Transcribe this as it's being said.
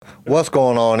What's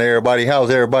going on, everybody?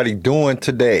 How's everybody doing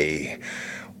today?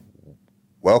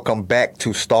 Welcome back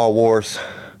to Star Wars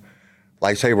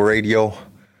Lightsaber Radio,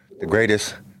 the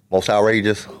greatest, most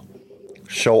outrageous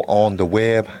show on the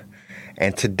web.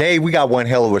 And today we got one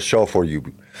hell of a show for you.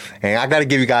 And I got to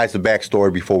give you guys the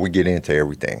backstory before we get into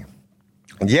everything.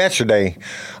 Yesterday,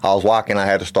 I was walking, I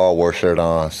had a Star Wars shirt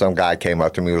on. Some guy came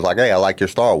up to me and was like, hey, I like your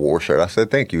Star Wars shirt. I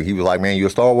said, thank you. He was like, man, you a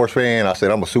Star Wars fan? I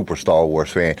said, I'm a super Star Wars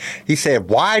fan. He said,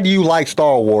 why do you like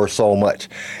Star Wars so much?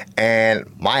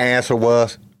 And my answer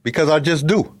was, because I just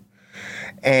do.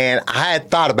 And I had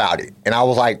thought about it. And I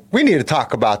was like, we need to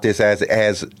talk about this as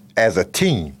a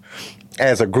team,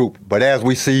 as a group. But as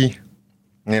we see,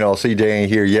 you know, CJ ain't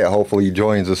here yet. Hopefully he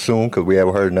joins us soon because we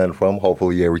haven't heard nothing from him.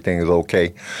 Hopefully everything is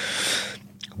okay.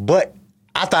 But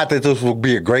I thought that this would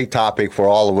be a great topic for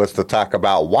all of us to talk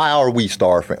about. Why are we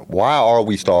Star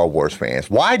Wars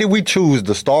fans? Why did we choose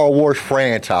the Star Wars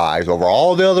franchise over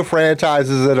all the other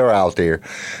franchises that are out there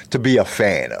to be a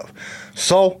fan of?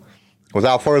 So,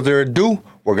 without further ado,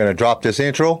 we're going to drop this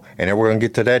intro, and then we're going to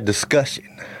get to that discussion.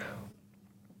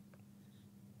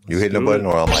 You hitting the button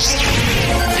or am I?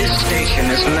 This station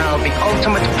is now the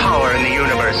ultimate power in the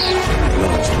universe.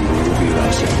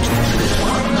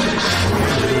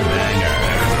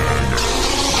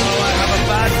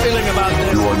 Feeling about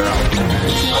this. You are now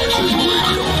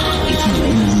if you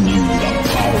only knew the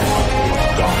power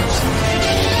of God.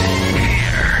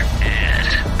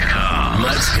 Here it comes.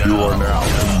 Let's go. You are now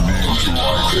to my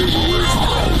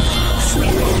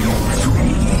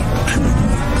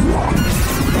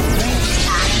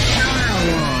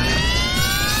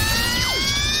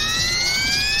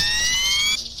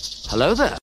Hello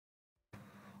there.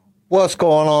 What's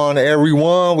going on,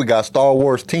 everyone? We got Star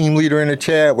Wars team leader in the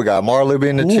chat. We got Marlib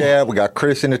in the chat. We got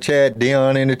Chris in the chat.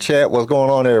 Dion in the chat. What's going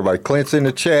on, everybody? Clint's in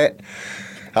the chat.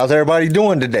 How's everybody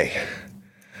doing today?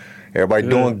 Everybody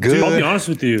doing good? Dude, I'll be honest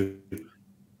with you.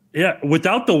 Yeah,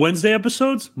 without the Wednesday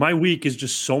episodes, my week is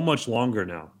just so much longer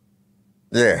now.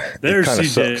 Yeah, There's it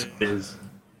CJ. sucks.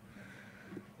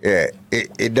 Yeah,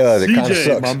 it does. It kind of CJ,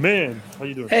 sucks. my man. How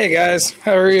you doing? Hey guys,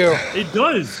 how are you? It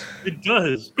does. It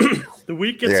does. The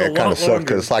week gets Yeah, a it kind lot of sucks longer.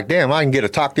 because it's like, damn, I can get to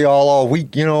talk to y'all all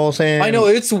week. You know what I'm saying? I know,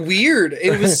 it's weird.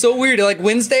 It was so weird. Like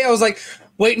Wednesday, I was like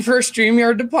waiting for a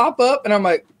StreamYard to pop up, and I'm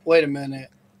like, wait a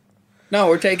minute. No,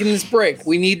 we're taking this break.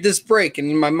 We need this break. And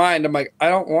in my mind, I'm like, I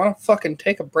don't want to fucking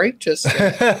take a break just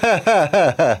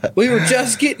yet. We were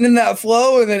just getting in that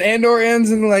flow, and then Andor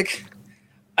ends, and like,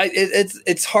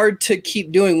 it's hard to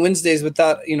keep doing Wednesdays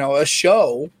without, a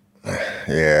show.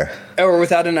 Yeah. Or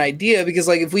without an idea, because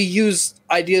like if we use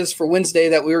ideas for Wednesday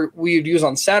that we'd use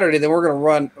on Saturday, then we're gonna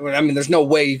run. I mean, there's no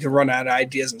way you can run out of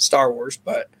ideas in Star Wars,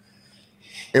 but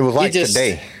It was like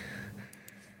today.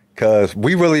 Because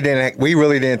we really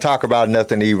didn't talk about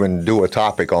nothing to even do a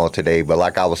topic on today. But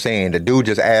like I was saying, the dude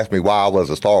just asked me why I was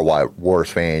a Star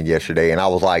Wars fan yesterday. And I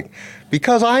was like,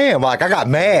 because I am. Like, I got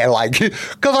mad. Like,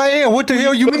 because I am. What the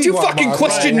hell you mean? Don't you fucking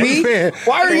question me?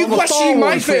 Why are you questioning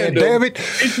my fandom? Damn it.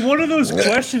 It's one of those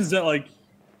questions that like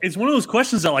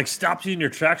stops you in your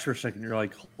tracks for a second. You're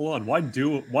like, hold on,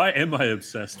 why am I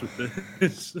obsessed with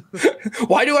this?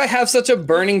 Why do I have such a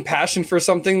burning passion for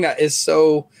something that is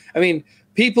so? I mean,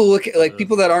 people look at like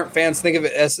people that aren't fans think of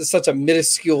it as such a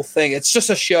minuscule thing. It's just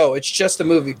a show. It's just a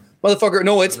movie, motherfucker.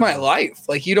 No, it's my life.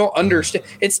 Like you don't understand.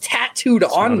 It's tattooed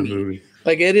on me. Movie.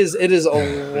 Like it is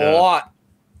a lot.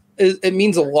 It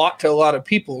means a lot to a lot of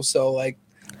people. So like,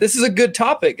 this is a good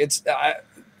topic.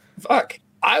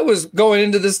 I was going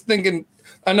into this thinking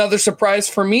another surprise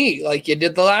for me, like you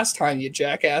did the last time, you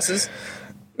jackasses.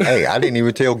 Hey, I didn't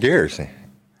even tell Garrison.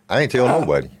 I didn't tell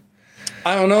nobody.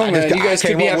 I don't know, man. You guys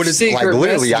could be have secret like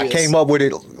literally. messages. I came up with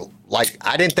it. Like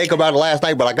I didn't think about it last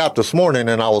night, but I got this morning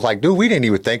and I was like, dude, we didn't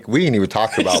even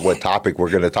talk about what topic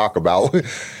we're going to talk about.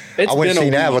 I went and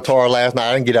seen Avatar last night.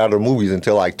 I didn't get out of the movies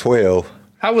until like 12.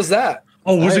 How was that?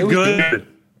 Oh, was it good?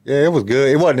 Yeah, it was good.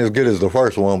 It wasn't as good as the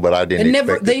first one, but I didn't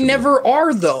expect it. They never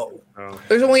are, though. Oh.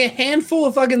 There's only a handful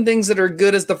of fucking things that are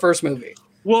good as the first movie.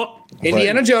 Well,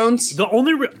 Indiana Jones. The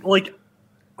only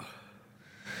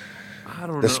I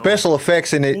don't know. The special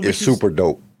effects in it is super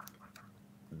dope.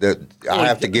 I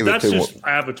have to give it to him. That's just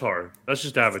Avatar. That's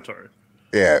just Avatar.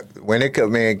 Yeah, when it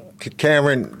comes, man,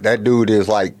 Cameron, that dude is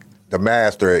like the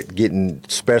master at getting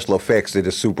special effects that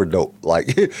is super dope.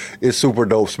 Like it's super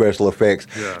dope special effects.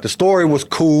 Yeah. The story was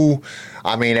cool.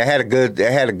 I mean, it had a good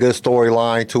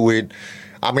storyline to it.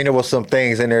 I mean, there was some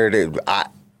things in there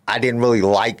that I didn't really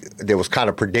like. That was kind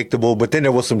of predictable, but then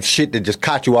there was some shit that just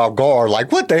caught you off guard. Like,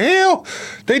 what the hell?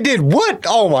 They did what?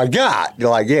 Oh my God! You're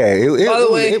like, yeah. By the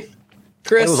way,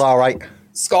 Chris, it was all right.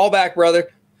 Skullback, brother.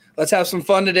 Let's have some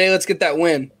fun today. Let's get that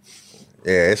win.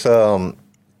 Yeah, it's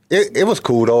it was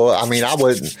cool though. I mean,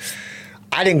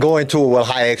 I didn't go into it with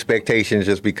high expectations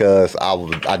just because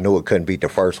I knew it couldn't beat the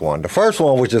first one. The first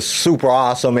one was just super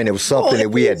awesome, and it was something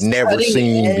that we had never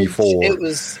seen before. It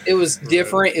was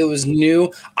different. It was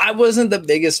new. I wasn't the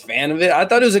biggest fan of it. I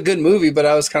thought it was a good movie, but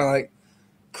I was kind of like,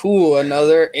 cool,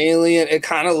 another Alien. It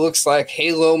kind of looks like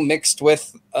Halo mixed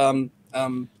with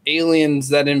aliens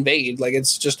that invade. Like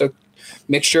it's just a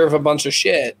mixture of a bunch of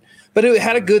shit. But it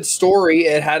had a good story.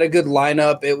 It had a good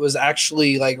lineup. It was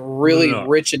actually like really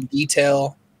rich in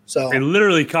detail. So they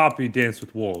literally copied Dance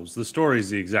with Wolves. The story is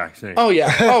the exact same. Oh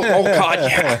yeah. Oh god,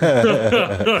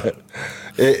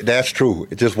 yeah. That's true.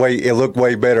 It looked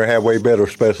way better, had way better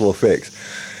special effects.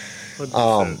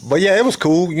 But yeah, it was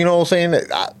cool. You know what I'm saying?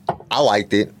 I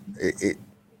liked it.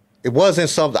 It wasn't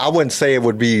something I wouldn't say it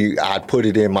would be. I'd put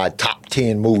it in my top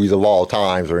 10 movies of all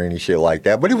times or any shit like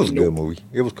that. But it was a good movie.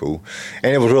 It was cool,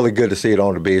 and it was really good to see it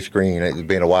on the big screen. It's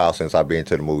been a while since I've been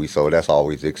to the movie, so that's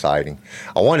always exciting.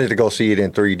 I wanted to go see it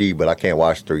in 3D, but I can't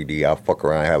watch 3D. I'll fuck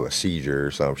around and have a seizure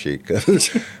or some shit.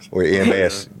 Cause with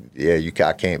MS,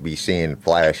 I can't be seeing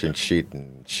flash and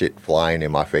shit flying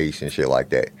in my face and shit like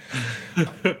that.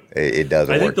 It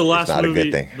doesn't work. I think the last movie, a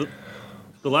good thing.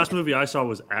 The last movie I saw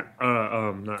was not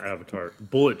Avatar,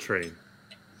 Bullet Train,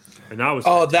 and that was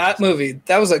that movie.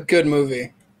 That was a good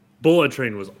movie. Bullet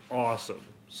Train was awesome.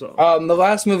 So the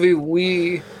last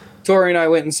movie Tori and I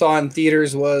went and saw in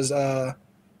theaters was that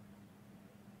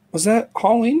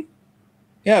Halloween?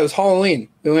 Yeah, it was Halloween.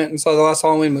 We went and saw the last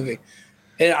Halloween movie,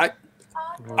 and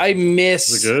I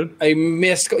missed. Was it good? I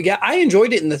missed. Yeah, I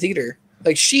enjoyed it in the theater.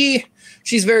 Like she's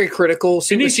very critical.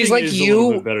 She's like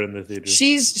you. Better in the theater.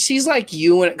 She's like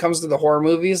you when it comes to the horror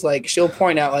movies. Like she'll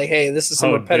point out, like, "Hey, this is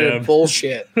some repetitive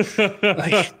bullshit."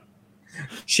 Like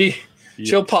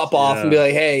she'll pop off and be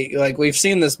like, "Hey, like we've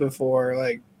seen this before.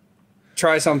 Like,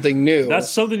 try something new."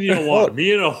 That's something you don't want.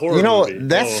 Me in a horror movie.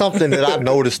 That's something that I've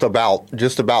noticed about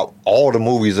just about all the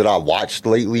movies that I've watched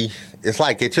lately. It's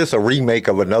like it's just a remake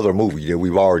of another movie that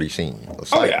we've already seen.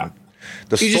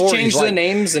 It's you just change the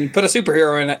names and put a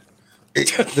superhero in it.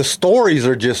 The stories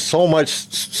are just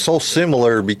so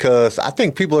similar because I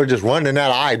think people are just running out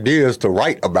of ideas to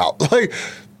write about. Like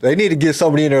they need to get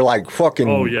somebody in there like fucking.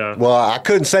 Oh yeah. Well, I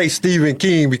couldn't say Stephen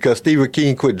King because Stephen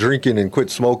King quit drinking and quit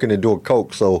smoking and doing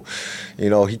coke, so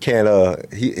he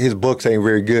can't. His books ain't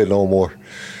very good no more.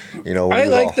 I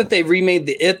like that they remade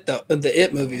the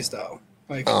It movies though.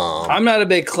 Like I'm not a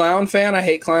big clown fan. I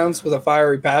hate clowns with a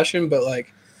fiery passion, but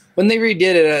like when they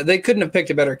redid it, they couldn't have picked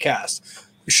a better cast.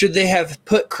 Should they have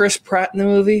put Chris Pratt in the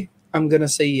movie? I'm going to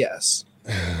say yes.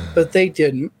 But they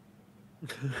didn't.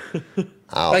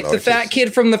 Like the fat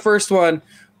kid from the first one,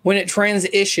 when it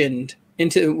transitioned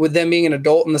into with them being an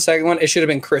adult in the second one, it should have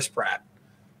been Chris Pratt.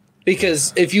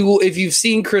 Because if you've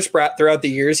seen Chris Pratt throughout the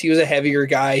years, he was a heavier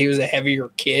guy. He was a heavier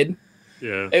kid.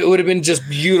 Yeah. It would have been just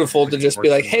beautiful to just be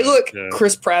like, hey, look,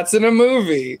 Chris Pratt's in a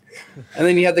movie. And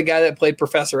then you had the guy that played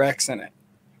Professor X in it.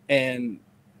 And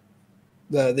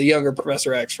the younger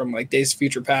Professor X from like Days of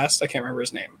Future Past. I can't remember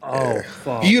his name. Oh,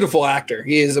 fuck. Beautiful actor.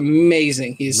 He is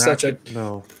amazing. He's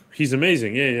he's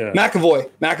amazing. Yeah.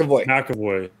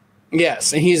 McAvoy.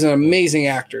 Yes, and he's an amazing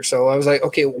actor. So I was like,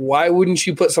 okay, why wouldn't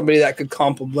you put somebody that could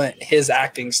complement his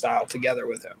acting style together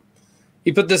with him?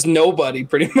 He put this nobody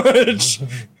pretty much.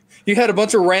 You had a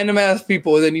bunch of random ass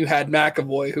people, and then you had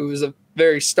McAvoy, who was a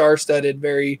very star-studded,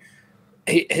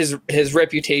 his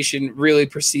reputation really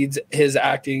precedes his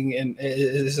acting, and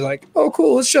is like, oh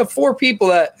cool, let's shove 4 people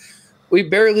that we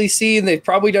barely see and they've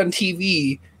probably done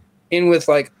TV in with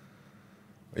like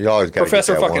you always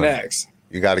Professor fucking X.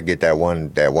 You got to get that one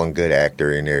good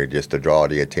actor in there just to draw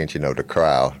the attention of the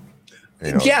crowd.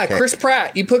 Chris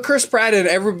Pratt. You put Chris Pratt in,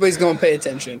 everybody's gonna pay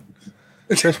attention.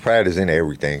 Chris Pratt is in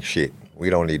everything. Shit, we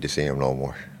don't need to see him no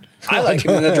more. I like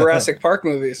him in the Jurassic Park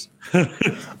movies.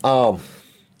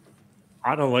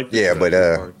 I don't like. Yeah, but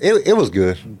it was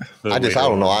good. I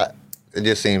don't know. It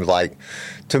just seems like,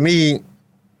 to me,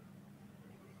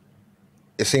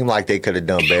 it seemed like they could have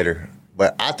done better.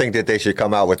 But I think that they should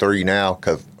come out with 3 now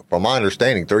because, from my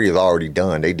understanding, 3 is already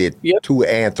done. They did 2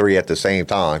 and 3 at the same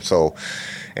time. So,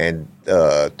 and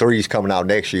 3's coming out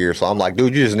next year. So I'm like,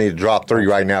 dude, you just need to drop 3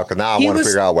 right now because now I want to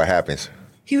figure out what happens.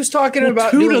 He was talking about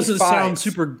 2 doing doesn't 5. sound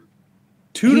super.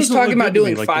 2 He's talking about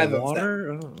doing like 5 of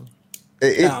water.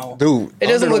 Dude, it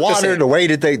doesn't look water, the way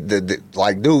that they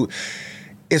like, dude,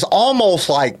 it's almost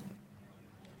like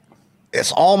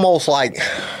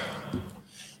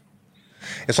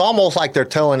they're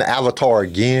telling Avatar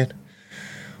again,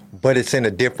 but it's in a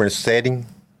different setting.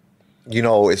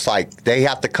 It's like they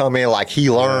have to come in like he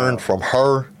learned from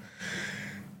her,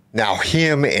 now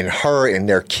him and her and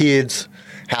their kids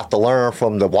have to learn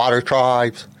from the water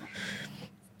tribes.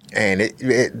 And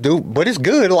but it's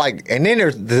good. Like, and then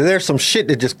there's some shit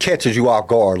that just catches you off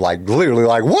guard. Like, literally,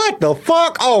 like, what the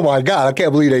fuck? Oh my god, I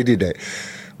can't believe they did that.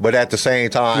 But at the same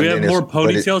time, Do we have more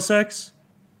ponytail sex?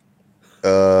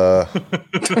 I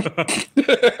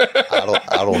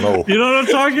don't know. You know what I'm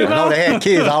talking I know about? they had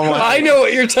kids. I know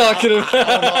what you're talking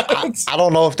about. I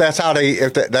don't know if that's how they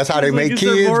that's how they make Is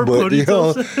there kids, more but you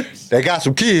know, ponytail sex? they got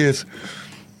some kids.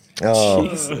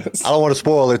 Jesus. I don't want to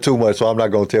spoil it too much, so I'm not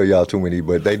going to tell y'all too many.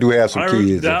 But they do have some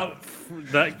kids. That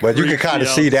But you can creeped kind me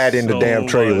of see out that in the so damn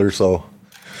trailer. much. So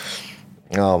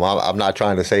I'm not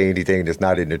trying to say anything that's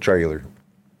not in the trailer,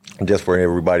 just for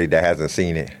everybody that hasn't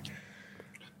seen it.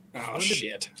 Oh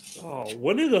shit. Oh,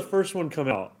 when did the first one come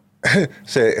out?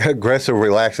 Say aggressive,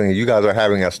 relaxing. You guys are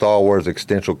having a Star Wars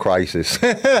existential crisis.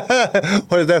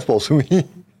 What is that supposed to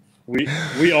mean?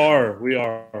 We are.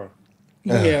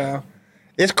 Yeah.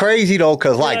 It's crazy though,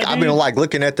 cause like Yeah, I've been dude. like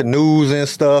looking at the news and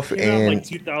stuff, Came out and like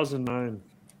 2009.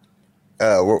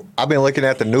 I've been looking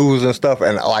at the news and stuff,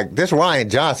 and like this Ryan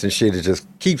Johnson shit, it just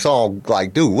keeps on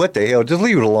like, dude, what the hell? Just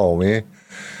leave it alone, man.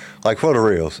 Like for the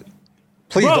reals,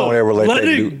 please Bro, don't ever let that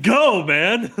it dude. go,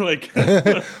 man. Like,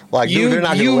 Like, dude, they're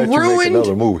not gonna let you make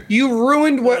another movie. You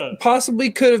ruined what Yeah.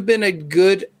 possibly could have been a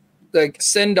good like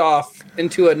send off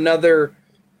into another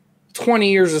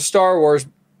 20 years of Star Wars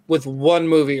with one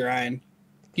movie, Ryan.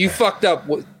 You fucked up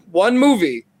with one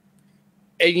movie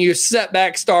and you set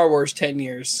back Star Wars 10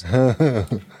 years.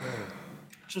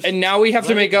 just And now we have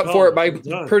to let make it up go. for it by It's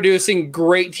done. producing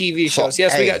great TV shows.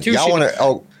 Yes, we Hey, got two y'all shows. wanna?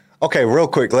 Oh, okay, real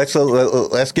quick. Let's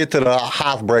get to the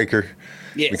Housebreaker.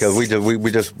 Yes. Because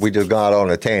we just got on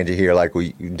a tangent here like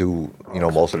we do, you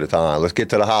know, most of the time. Let's get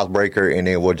to the Housebreaker, and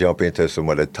then we'll jump into some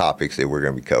of the topics that we're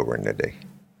going to be covering today.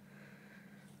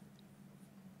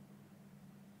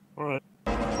 All right.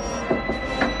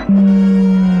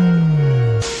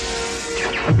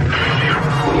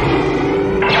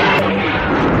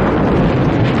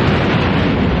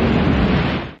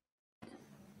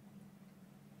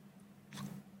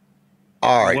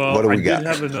 All right, Well, what do we I got? did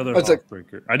have another It's like-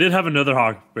 Hawkbreaker. I did have another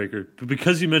Hawkbreaker, but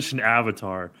because you mentioned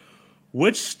Avatar,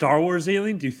 which Star Wars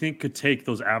alien do you think could take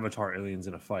those Avatar aliens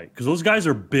in a fight? Because those guys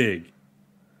are big.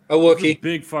 A Wookiee.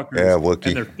 Big fuckers. Yeah, Wookiee.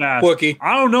 And they're fast. Wookiee.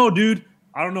 I don't know, dude.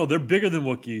 I don't know. They're bigger than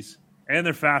Wookiees, and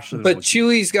they're faster than But Wookiees.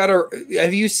 Chewie's got a.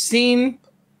 Have you seen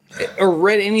or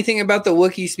read anything about the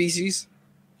Wookiee species?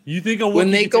 You think a Wookiee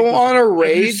when they could go take on a Have you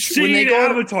rage, seen when they go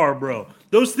on- Avatar, bro?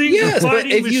 Those things Yes, are but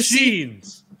fighting if you see-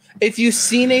 machines. If you've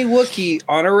seen a Wookiee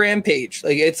on a rampage,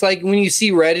 like it's like when you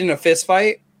see Red in a fist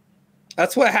fight,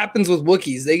 that's what happens with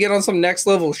Wookiees. They get on some next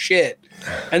level shit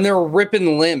and they're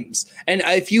ripping limbs. And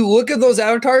if you look at those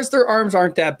avatars, their arms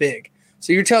aren't that big.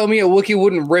 So you're telling me a Wookiee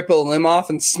wouldn't rip a limb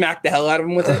off and smack the hell out of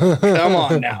him with it? Come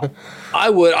on now. I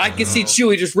would. I could see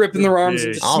Chewie just ripping their arms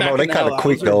and just I don't know. smacking They the kind hell of out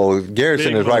quick of them. though.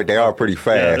 Garrison Big is right. They are pretty motherfuckers.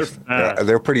 Yeah, they're fast. fast.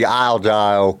 They're pretty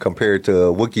agile compared to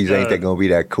Wookiees. Ain't they Yeah. gonna be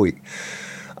that quick?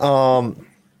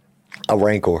 A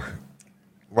Rancor.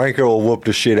 Rancor will whoop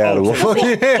the shit out of them.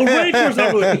 A Rancor's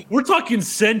not really- we're talking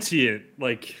sentient.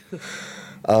 Like,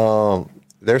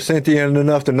 They're sentient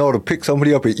enough to know to pick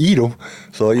somebody up and eat them.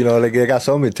 So, you know, they got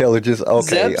some intelligence.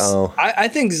 Okay. Zeb's, I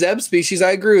think Zeb species,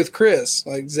 I agree with Chris.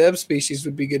 Like Zeb species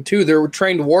would be good too. They're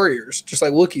trained warriors, just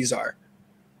like Wookiees are.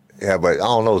 Yeah, but I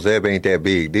don't know. Zeb ain't that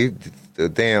big. The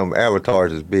damn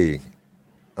avatars is big.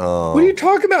 What are you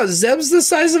talking about? Zeb's the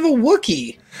size of a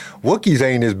Wookiee. Wookiees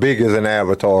ain't as big as an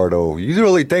avatar, though. You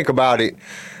really think about it.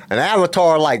 An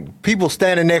avatar, like people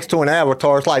standing next to an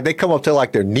avatar, it's like they come up to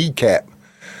like their kneecap.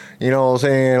 You know what I'm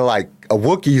saying? Like a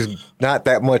Wookiee's not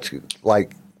that much,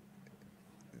 like,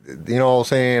 you know what I'm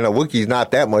saying? A Wookiee's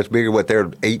not that much bigger, but they're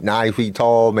 8, 9 feet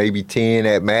tall, maybe 10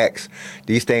 at max.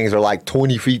 These things are like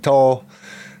 20 feet tall.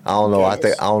 I don't know. I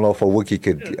don't know if a Wookiee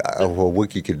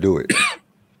could do it. yeah,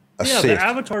 Assist the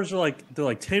avatars are they're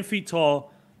like 10 feet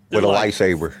tall. with They're a like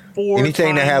lightsaber. 4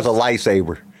 Anything that has a times-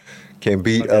 lightsaber can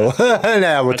beat an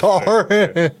avatar.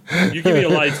 You give me a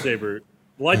lightsaber.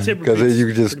 Lightsaber. Because then beats you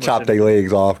can just pretty chop much their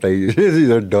legs off.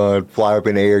 They're done. Fly up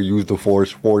in the air, use the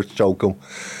force choke them.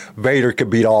 Vader could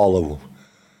beat all of them.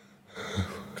 anything.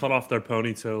 Cut off their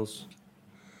ponytails.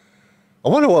 I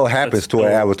wonder what happens to an so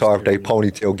avatar if their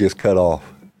ponytail gets cut off.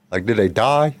 Like, do they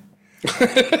die?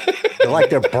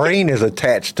 Like their brain is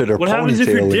attached to their What ponytail. happens if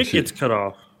your and dick shit. gets cut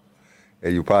off? Yeah,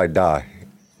 you probably die.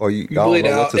 Or you You bleed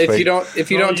out. If you don't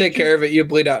No, take you care of it, you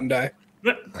bleed out and die.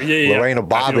 Yeah. Lorena If you don't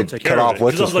Bobbitt take cut care of off it.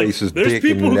 what's 'Cause I his was like, face's there's dick,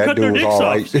 people and who that cut their dude was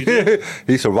all dicks right. off, CJ.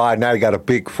 He survived. Now he got a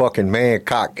big fucking man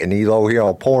cock, and he's over here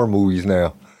on porn movies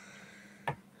now.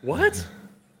 What?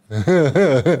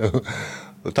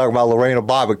 We're talking about Lorena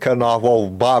Bobbitt cutting off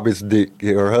old Bobbitt's dick,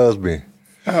 her husband.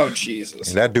 Oh Jesus!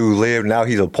 And that dude lived. Now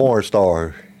he's a porn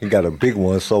star. He got a big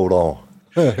one sold on.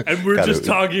 And we're Gotta just be.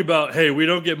 talking about, hey, we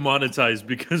don't get monetized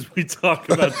because we talk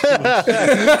about too much.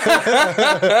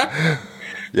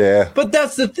 Yeah. But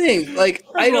that's the thing. Like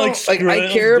I I'm don't like, screw I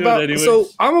it, care I'll do it about. anyways. So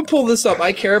I'm gonna pull this up.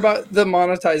 I care about the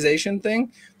monetization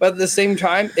thing, but at the same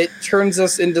time, it turns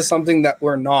us into something that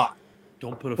we're not.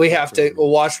 Don't put a We have to filter.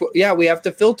 watch. Yeah, we have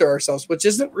to filter ourselves, which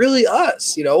isn't really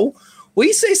us. You know,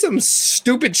 we say some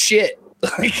stupid shit,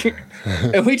 like,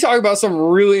 and we talk about some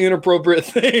really inappropriate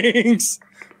things,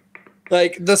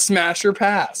 like the smasher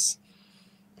pass.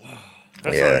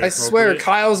 That's Yeah. not I swear, inappropriate.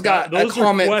 Kyle's got a Those are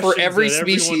comment for questions every that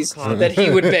everyone species comments. that he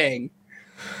would bang.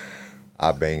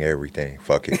 I bang everything.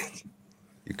 Fuck it.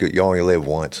 You only live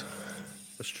once.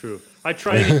 That's true. I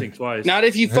try anything twice. Not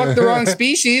if you fuck the wrong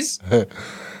species.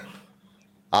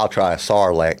 I'll try a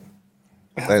Sarlacc.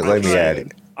 Let me add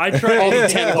it. I try All the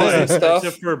anything tentacles and twice, stuff.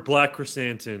 except for black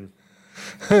chrysanthemum.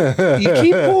 You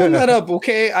keep pulling that up,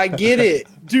 okay? I get it.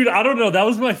 Dude, I don't know. That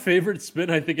was my favorite spin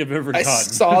I think I've ever I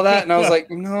gotten. saw that and I was like,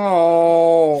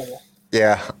 no.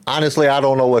 Yeah. Honestly, I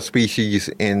don't know what species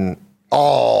in.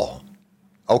 Oh.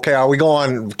 Okay. Are we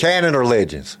going canon or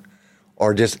legends?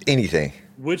 Or just anything?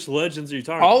 Which legends are you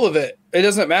talking All about? of it. It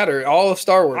doesn't matter. All of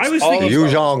Star Wars. I was All thinking of Yu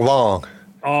Star Wars. Zhang Vong.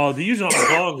 Oh, the Yuzhong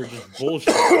Vong are just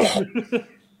bullshit.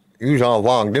 Yu Zhang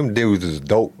Vong, them dudes is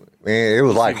dope. Man, it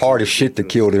was like hard as shit to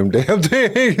kill them damn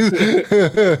things.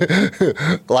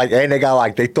 Like, and they got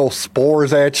like, they throw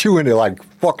spores at you and it like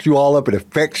fucks you all up and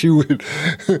affects you.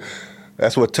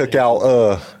 That's what took out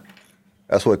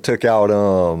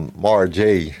Mara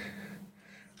Jade.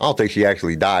 I don't think she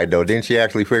actually died though. Didn't she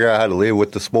actually figure out how to live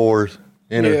with the spores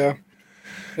in her? Yeah.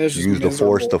 It's just Use the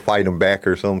force to miserable. fight them back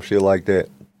or some shit like that.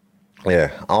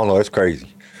 Yeah, I don't know. It's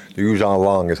crazy. The Yu Zhang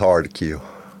Vong is hard to kill.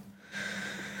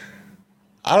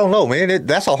 I don't know, man.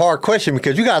 That's a hard question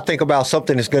because you got to think about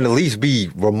something that's going to at least be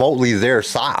remotely their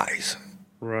size.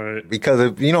 Right. Because,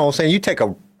 if, you know what I'm saying? You take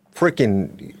a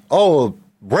freaking,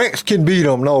 Rex can beat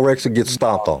them. No, Rex will get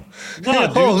stomped on. No, You know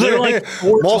dude, what I'm they're saying? like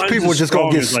 4 Most times people as just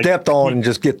going to strong get as, like, stepped on and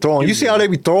just get thrown. You see how they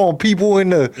be throwing people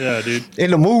in the Yeah, dude. in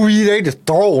the movie? They just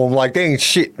throw them like they ain't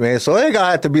shit, man. So they got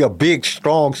to have to be a big,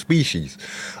 strong species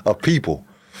of people.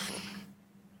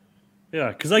 Yeah,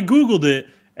 because I Googled it,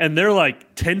 and they're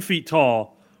like 10 feet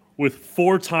tall with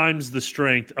 4 times the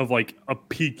strength of like a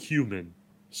peak human.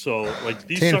 So, like,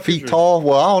 these 10 suckers feet are- tall?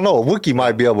 Well, I don't know. A Wookiee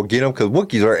might be able to get them because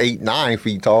Wookiees are 8, 9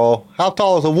 feet tall. How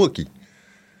tall is a Wookiee?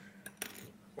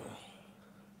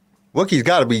 Wookiee's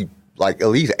got to be like at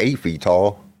least 8 feet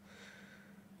tall.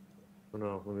 Oh,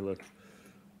 no, let me look.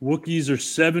 Wookiees are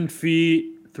 7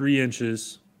 feet 3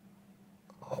 inches.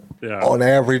 Yeah. On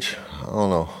average. I don't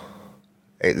know.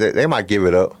 They might give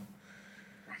it up.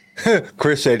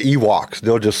 Chris said Ewoks.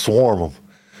 They'll just swarm them.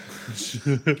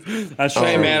 That's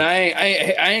Hey, true. man,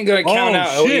 I ain't going to count out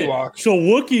Oh, shit. Ewoks. So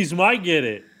Wookiees might get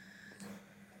it.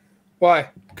 Why?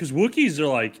 Because Wookiees are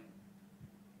like,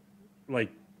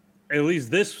 at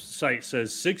least this site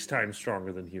says 6 times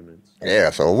stronger than humans. Yeah,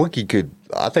 so a Wookiee could.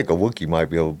 I think a Wookiee might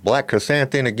be able. Black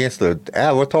Chrysanthemum against the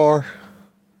Avatar.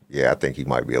 Yeah, I think he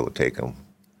might be able to take him.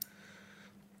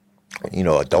 You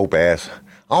know, a dope ass.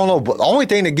 I don't know, but the only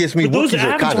thing that gets me But those Wookiees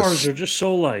are kind avatars of. are just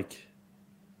so like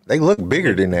They look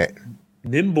bigger than that.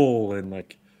 nimble and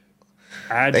like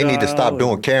agile. They need to stop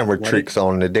doing and camera athletic. tricks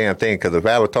on the damn thing because if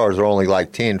avatars are only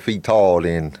like 10 feet tall,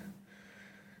 then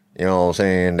you know what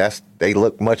I'm saying? They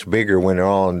look much bigger when they're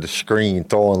on the screen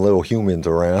throwing little humans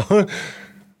around. 6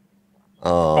 I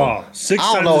don't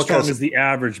times know, as strong 'cause- as the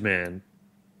average man,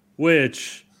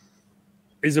 which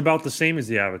is about the same as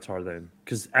the Avatar then,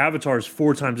 because Avatar is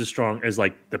 4 times as strong as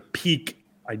like the peak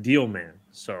ideal man.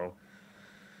 So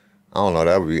I don't know.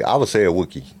 That would be. I would say a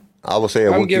Wookiee. I would say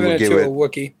a I'm Wookiee giving would it give to it. a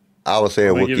Wookiee. I would say a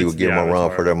I'm gonna give Wookiee it would to give the them a run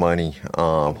Avatar. for their money. Who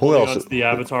holding else? on to the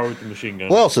Avatar with the machine gun.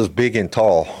 Who else is big and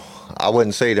tall? I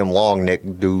wouldn't say them long neck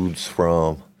dudes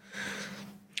from.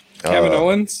 Kevin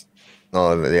Owens.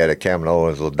 Oh yeah, the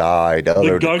Kaminoans will die. The the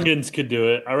other, Gungans could do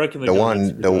it. I reckon the the Gungans one,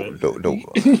 could do it.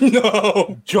 the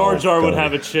No. Jar Jar would God.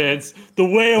 have a chance. The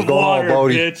way of What's going on, water,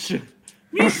 Bodie? bitch.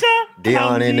 Misha,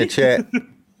 Dion in the chat.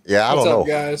 Yeah, I What's don't up,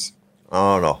 know. guys? I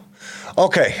don't know.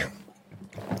 Okay,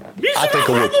 Misha, I think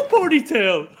it have would- a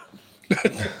ponytail.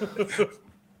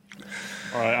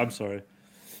 All right, I'm sorry.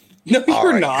 No,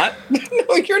 you're right. not.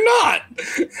 No, you're not.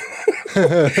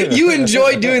 You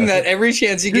enjoy doing that every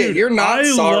chance you get. You're not I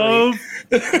sorry. love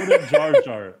quoting Jar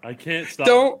Jar. I can't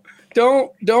stop.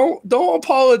 Don't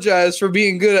apologize for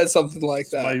being good at something like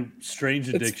that. My strange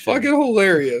addiction. It's fucking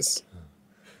hilarious.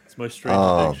 It's my strange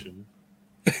Um, addiction.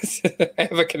 I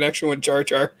have a connection with Jar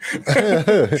Jar.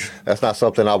 That's not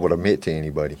something I would admit to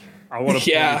anybody. I want to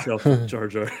Yeah. myself with Jar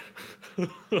Jar.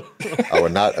 I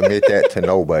would not admit that to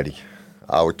nobody.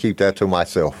 I would keep that to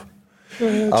myself.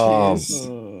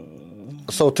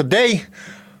 So today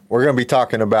we're going to be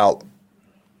talking about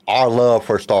our love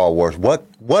for Star Wars. What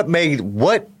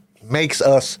makes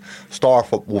us Star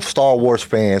Wars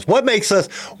fans? What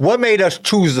made us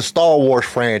choose the Star Wars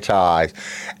franchise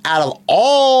out of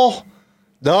all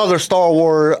the other Star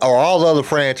Wars or all the other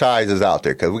franchises out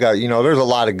there? Because we got, there's a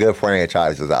lot of good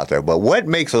franchises out there. But what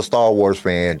makes a Star Wars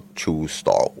fan choose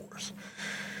Star Wars?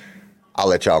 I'll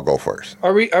let y'all go first.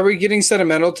 Are we getting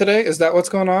sentimental today? Is that what's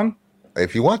going on?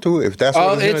 If you want to, if that's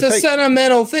what It's a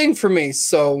sentimental thing for me.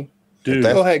 So Dude,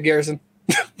 go ahead, Garrison.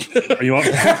 are you on?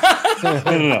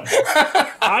 No.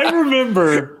 I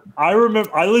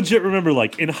legit remember,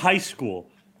 like, in high school,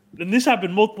 and this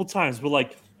happened multiple times, but,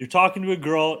 like, you're talking to a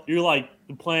girl, you're like,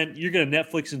 the plan, you're going to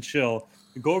Netflix and chill,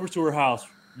 you go over to her house,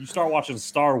 you start watching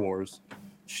Star Wars.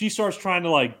 She starts trying to,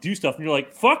 like, do stuff, and you're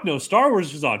like, fuck no, Star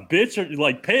Wars is on, bitch. Or,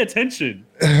 like, pay attention.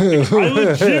 Like, I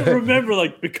legit remember,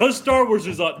 like, because Star Wars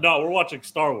is on, no, we're watching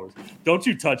Star Wars. Don't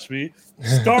you touch me.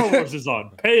 Star Wars is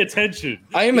on. Pay attention.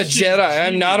 I am a Jedi.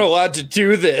 I'm not allowed to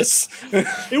do this.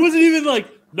 It wasn't even like,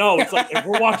 no, it's like, if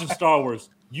we're watching Star Wars,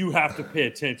 you have to pay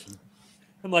attention.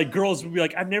 And, like, girls would be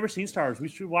like, I've never seen Star Wars. We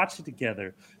should watch it together.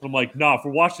 And I'm like, nah, if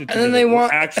we're watching it And then together, they we're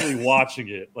want- actually watching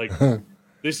it. Like,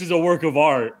 this is a work of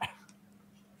art.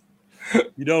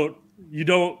 You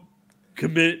don't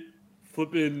commit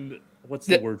flipping, what's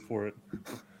the word for it?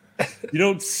 You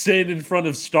don't sin in front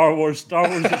of Star Wars. Star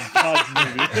Wars is God's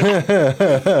movie.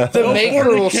 The maker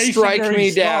will Fornication strike during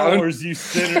me Star down. Wars, you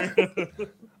sinner.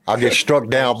 I'll get struck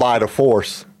down by the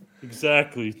Force.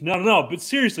 Exactly. No. But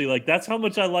seriously, like, that's how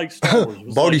much I like Star Wars.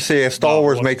 Was Bodie like, said Star no,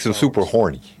 Wars watch makes him Star super Wars.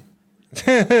 horny.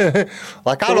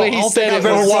 Like, I way don't he think said I've it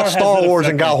ever was- watched Star Star has an Wars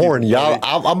and effect got on horny.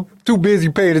 people, I'm too busy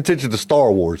paying attention to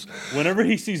Star Wars. Whenever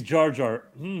he sees Jar Jar,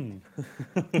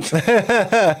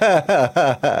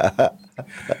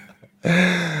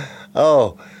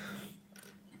 Oh,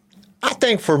 I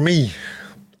think for me,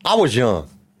 I was young.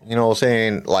 You know what I'm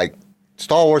saying? Like,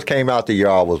 Star Wars came out the year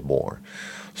I was born.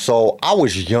 So I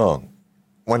was young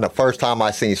when the first time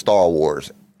I seen Star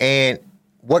Wars. And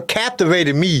what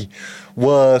captivated me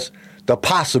was the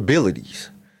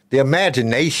possibilities, the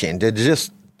imagination,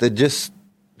 the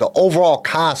overall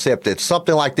concept that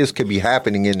something like this could be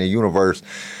happening in the universe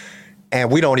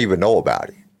and we don't even know about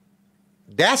it.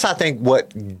 That's, I think,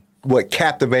 what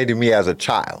captivated me as a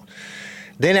child.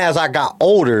 Then as I got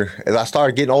older, as I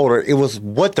started getting older, it was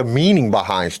what the meaning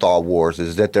behind Star Wars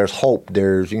is, that there's hope.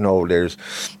 There's you're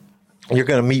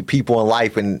going to meet people in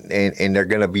life and they're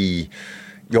going to be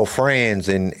your friends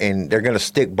and they're going to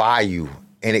stick by you.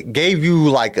 And it gave you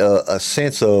like a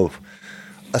sense of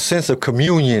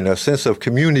communion, a sense of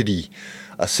community,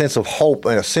 a sense of hope,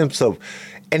 and a sense of,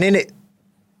 and then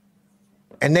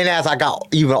as I got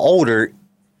even older,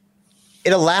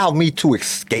 it allowed me to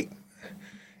escape.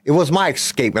 It was my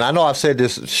escape. And I know I've said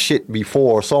this shit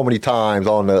before so many times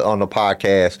on the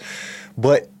podcast,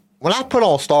 but when I put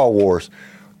on Star Wars,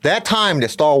 that time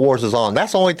that Star Wars is on,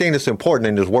 that's the only thing that's important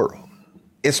in this world.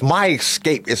 It's my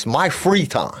escape. It's my free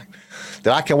time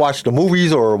that I can watch the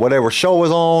movies or whatever show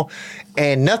is on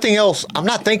and nothing else. I'm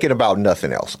not thinking about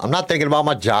nothing else. I'm not thinking about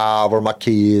my job or my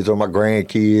kids or my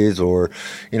grandkids or,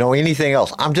 anything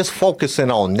else. I'm just focusing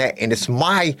on that. And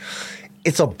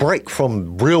it's a break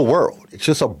from real world. It's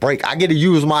just a break. I get to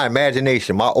use my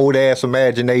imagination, my old ass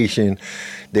imagination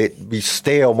that be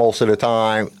stale most of the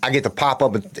time. I get to pop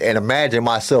up and imagine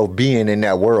myself being in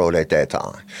that world at that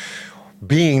time,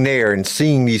 being there and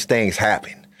seeing these things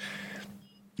happen.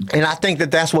 And I think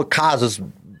that that's what causes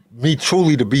me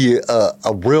truly to be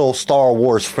a real Star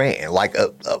Wars fan, like a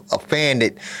fan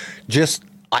that just,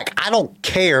 like, I don't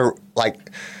care, like,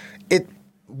 it.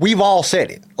 We've all said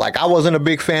it. Like, I wasn't a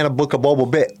big fan of Book of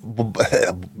Boba Fett.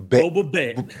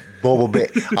 Boba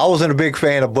Fett. I wasn't a big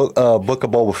fan of Book of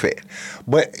Boba Fett.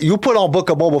 But you put on Book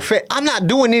of Boba Fett, I'm not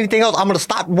doing anything else. I'm going to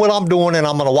stop what I'm doing and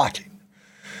I'm going to watch it.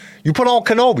 You put on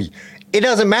Kenobi. It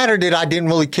doesn't matter that I didn't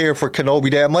really care for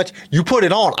Kenobi that much. You put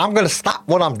it on, I'm going to stop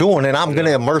what I'm doing and I'm going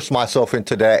to immerse myself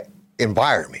into that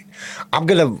environment. I'm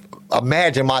going to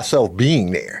imagine myself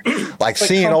being there. Like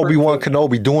seeing Obi-Wan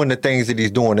Kenobi doing the things that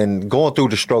he's doing and going through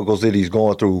the struggles that he's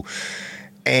going through.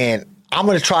 And I'm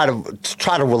going to try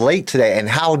to relate to that. And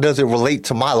how does it relate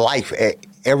to my life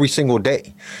every single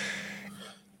day?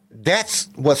 That's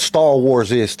what Star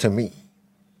Wars is to me.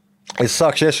 it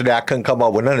sucks yesterday I couldn't come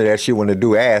up with none of that shit when the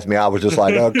dude asked me. I was just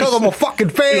like, because I'm a fucking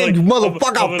fan, Like, you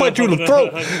motherfucker, I'll punch you in the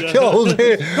throat. You know what I'm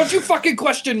saying? Don't you fucking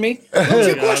question me. Don't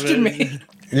you question me.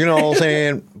 You know what I'm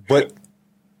saying? But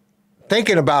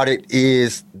thinking about it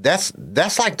is that's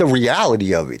like the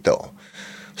reality of it though.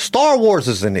 Star Wars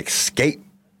is an escape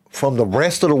from the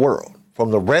rest of the world.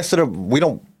 From the rest of the we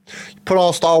don't put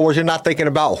on Star Wars, you're not thinking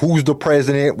about who's the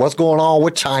president, what's going on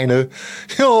with China, you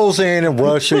know what I'm saying, in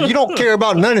Russia. You don't care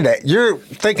about none of that. You're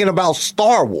thinking about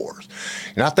Star Wars.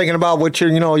 You're not thinking about what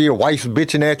your wife's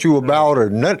bitching at you about or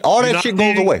none, all that shit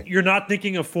goes away. You're not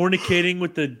thinking of fornicating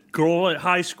with the girl at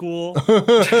high school.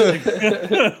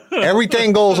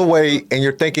 Everything goes away and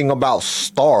you're thinking about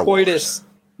Star Wars. Coitus.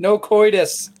 No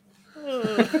coitus.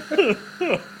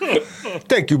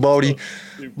 Thank you, Bodie.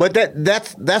 But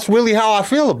that's really how I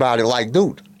feel about it. Like,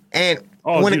 dude. And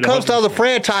when it comes to other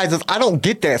franchises, I don't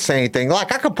get that same thing.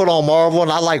 Like, I could put on Marvel,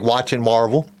 and I like watching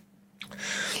Marvel.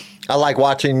 I like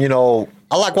watching, a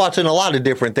lot of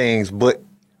different things, but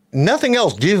nothing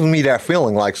else gives me that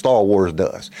feeling like Star Wars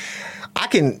does. I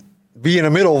can be in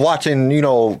the middle of watching,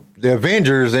 the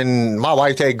Avengers, and my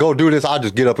wife say, go do this. I'll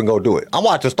just get up and go do it. I'm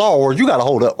watching Star Wars. You got to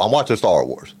hold up. I'm watching Star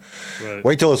Wars. Right.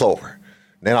 Wait till it's over.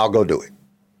 Then I'll go do it.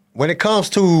 When it comes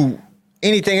to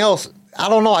anything else, I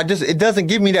don't know. It doesn't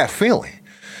give me that feeling.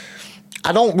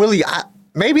 I don't really,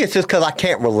 maybe it's just because I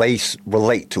can't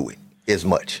relate to it as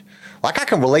much. Like, I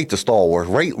can relate to Star Wars,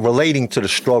 relating to the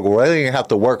struggle, relating to have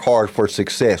to work hard for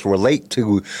success, relate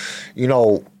to,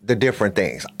 the different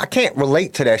things. I can't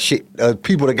relate to that shit.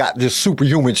 People that got just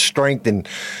superhuman strength and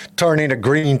turn into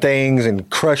green things and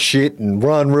crush shit and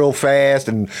run real fast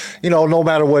and, no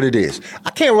matter what it is.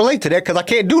 I can't relate to that because I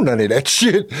can't do none of that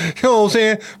shit. You know what I'm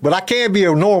saying? But I can be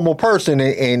a normal person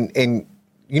and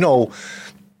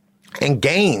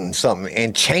gain something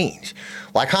and change.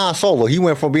 Like Han Solo, he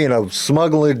went from being a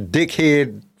smuggling,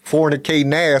 dickhead,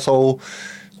 fornicating asshole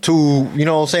to,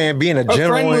 being a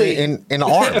general in the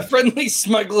army. A friendly,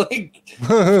 smuggling,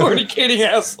 fornicating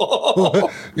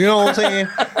asshole. You know what I'm saying?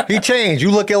 He changed.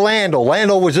 You look at Lando.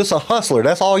 Lando was just a hustler.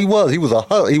 That's all he was. He was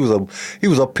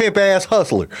a pimp ass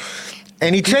hustler,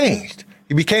 and he changed.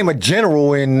 He became a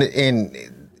general in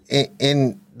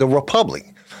the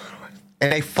Republic,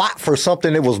 and they fought for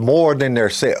something that was more than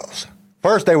themselves.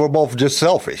 First, they were both just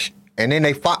selfish. And then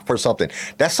they fought for something.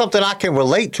 That's something I can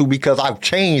relate to because I've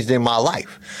changed in my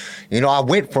life. I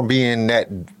went from being that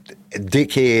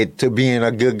dickhead to being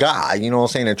a good guy,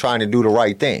 and trying to do the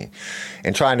right thing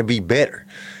and trying to be better.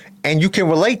 And you can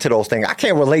relate to those things. I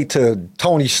can't relate to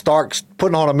Tony Stark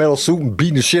putting on a metal suit and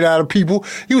beating the shit out of people.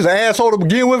 He was an asshole to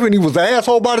begin with, and he was an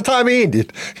asshole by the time he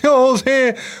ended. You know what I'm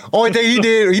saying? Only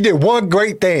thing he did one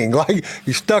great thing. Like,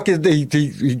 he stuck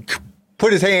he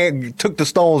put his hand, took the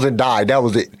stones and died. That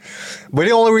was it. But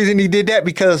the only reason he did that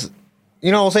because, he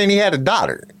had a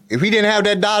daughter. If he didn't have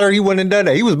that daughter, he wouldn't have done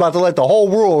that. He was about to let the whole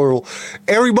world,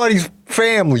 everybody's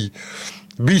family,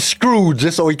 be screwed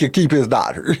just so he could keep his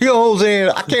daughter. You know what I'm saying?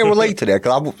 I can't relate to that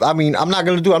because, I'm not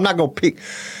going to pick,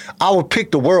 I would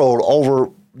pick the world over,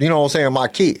 my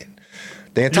kid.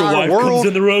 The entire world, comes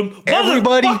in the room.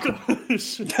 Everybody.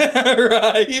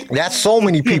 Right. That's so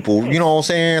many people, you know what I'm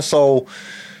saying? So,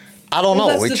 I don't know.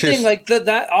 That's the thing, like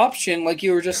that option, like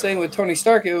you were just saying with Tony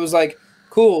Stark, it was like,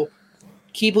 cool,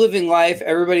 keep living life.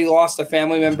 Everybody lost a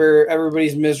family member.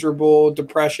 Everybody's miserable,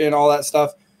 depression, all that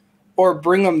stuff. Or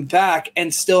bring them back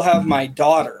and still have my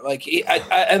daughter. Like,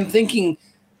 I'm thinking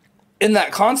in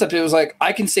that concept, it was like,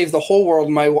 I can save the whole world.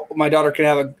 My daughter can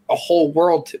have a whole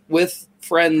world with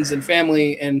friends and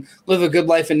family and live a good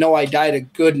life and know I died a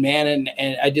good man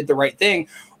and I did the right thing.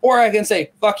 Or I can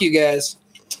say, fuck you guys.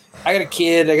 I got a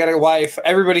kid. I got a wife.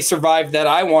 Everybody survived that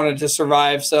I wanted to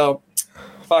survive. So,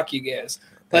 fuck you guys.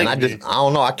 Like, and I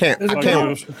don't know. I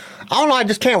don't know. I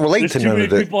just can't relate to none of it. There's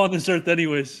too many people on this earth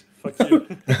anyways. Fuck you.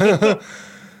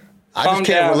 I just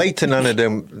can't relate to none of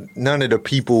the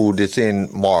people that's in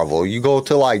Marvel. You go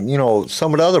to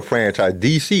some of the other franchise,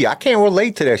 DC. I can't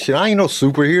relate to that shit. I ain't no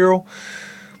superhero.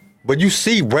 But you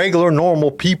see regular, normal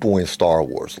people in Star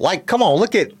Wars. Like, come on,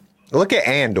 look at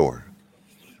Andor.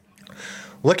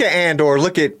 Look at Andor.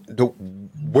 Look at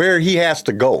where he has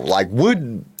to go. Like,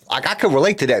 I could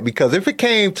relate to that because if it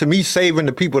came to me saving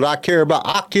the people that I care about,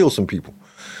 I'd kill some people.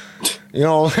 You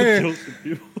know what I'm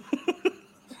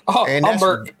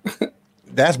saying?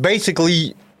 That's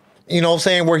basically,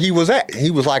 where he was at. He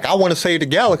was like, I want to save the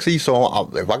galaxy, so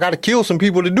if I got to kill some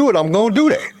people to do it, I'm going to do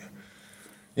that.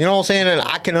 You know what I'm saying? And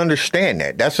I can understand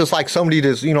that. That's just like somebody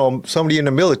that's, somebody in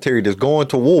the military that's going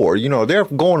to war. They're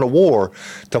going to war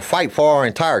to fight for our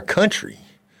entire country.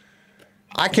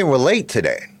 I can relate to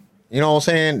that. You know what I'm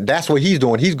saying? That's what he's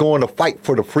doing. He's going to fight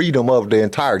for the freedom of the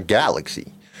entire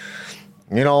galaxy.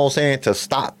 You know what I'm saying? To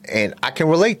stop. And I can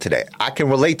relate to that. I can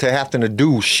relate to having to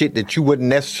do shit that you wouldn't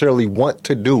necessarily want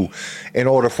to do in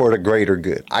order for the greater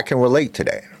good. I can relate to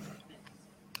that.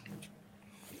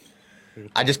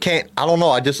 I just can't. I don't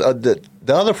know. I just the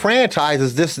other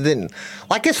franchises just didn't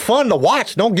like. It's fun to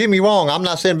watch. Don't get me wrong. I'm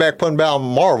not sitting back putting down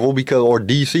Marvel or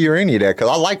DC or any of that because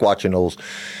I like watching those.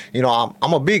 You know,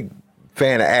 I'm a big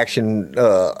fan of action,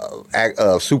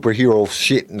 superhero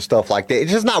shit and stuff like that.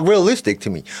 It's just not realistic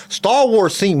to me. Star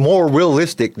Wars seemed more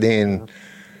realistic than,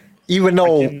 even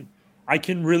though. I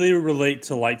can really relate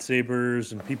to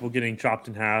lightsabers and people getting chopped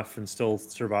in half and still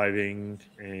surviving,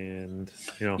 and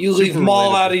you leave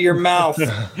Maul out of your mouth.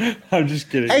 I'm just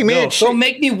kidding. Hey man, don't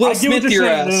make me Will Smith your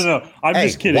ass. No. I'm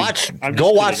just kidding. Watch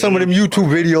some of them YouTube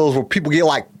videos where people get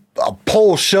like a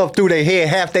pole shoved through their head,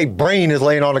 half their brain is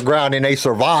laying on the ground and they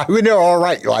survive and they're all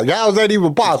right. Like, how is that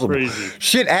even possible?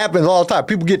 Shit happens all the time.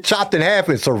 People get chopped in half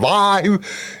and survive. You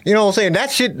know what I'm saying?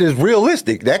 That shit is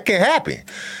realistic. That can happen.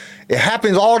 It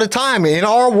happens all the time in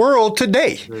our world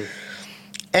today.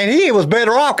 And he was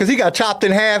better off because he got chopped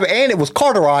in half and it was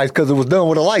cauterized because it was done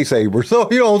with a lightsaber.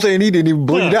 So, you know what I'm saying? He didn't even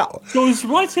bleed out. So is the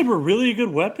lightsaber really a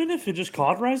good weapon if it just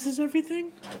cauterizes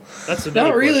everything? That's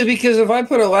not really, because if I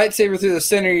put a lightsaber through the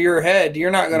center of your head, you're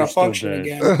not going to function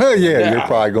again. Yeah, you're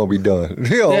probably going to be done.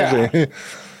 You know what I'm saying?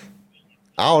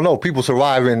 I don't know. People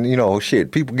surviving,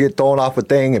 shit. People get thrown off a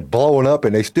thing and blowing up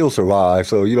and they still survive.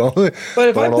 So, But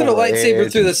if I put a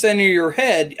lightsaber through the center of your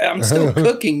head, I'm still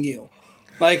cooking you.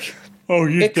 Like,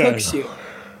 it cooks you.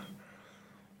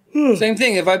 Same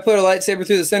thing. If I put a lightsaber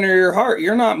through the center of your heart,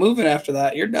 you're not moving after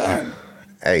that. You're done.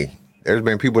 Hey, there's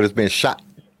been people that's been shot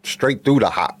straight through the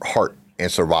heart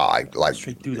and survived. Like,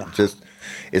 straight through the heart.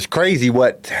 It's crazy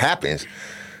what happens.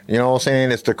 You know what I'm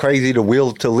saying? It's the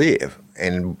will to live.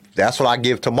 And that's what I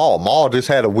give to Maul. Maul just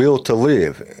had a will to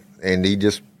live, and he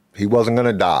wasn't going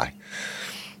to die.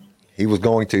 He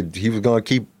wanted to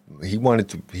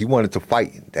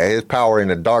fight. That his power in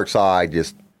the dark side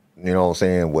just, you know what I'm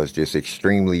saying, was just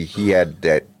extremely, he had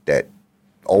that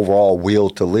overall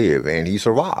will to live, and he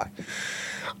survived.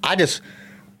 I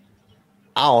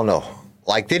don't know.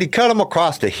 Like, did he cut him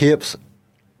across the hips?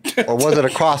 Or was it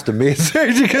across the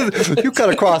midsection? Because you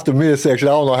cut across the midsection,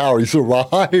 I don't know how he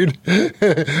survived.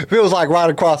 If it was like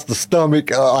right across the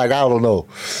stomach, I don't know.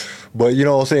 But you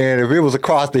know what I'm saying? If it was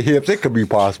across the hips, it could be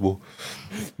possible.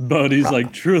 But he's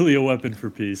like truly a weapon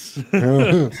for peace.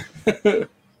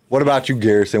 What about you,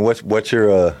 Garrison? What's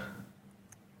your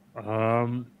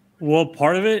Well,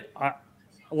 part of it,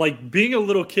 like being a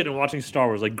little kid and watching Star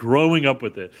Wars, like growing up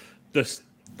with it,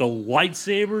 the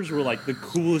lightsabers were like the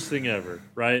coolest thing ever,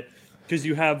 right? Because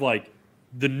you have like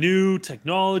the new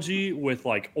technology with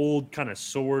like old kind of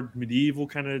sword, medieval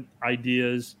kind of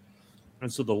ideas.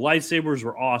 And so the lightsabers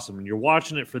were awesome and you're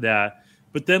watching it for that.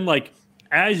 But then like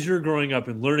as you're growing up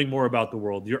and learning more about the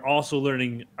world, you're also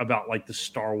learning about like the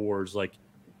Star Wars, like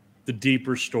the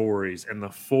deeper stories and the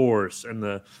Force and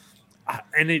the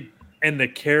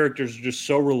characters are just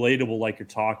so relatable, like you're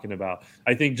talking about.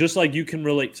 I think just like you can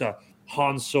relate to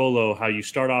Han Solo, how you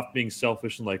start off being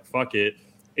selfish and like fuck it,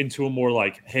 into a more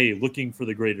like, hey, looking for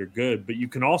the greater good. But you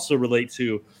can also relate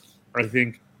to, I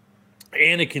think,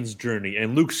 Anakin's journey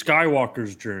and Luke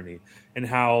Skywalker's journey, and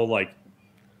how like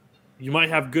you might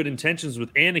have good intentions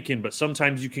with Anakin, but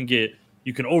sometimes you can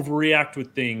overreact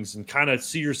with things and kind of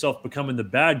see yourself becoming the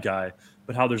bad guy,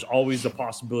 but how there's always the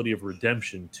possibility of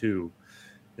redemption too.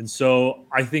 And so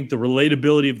I think the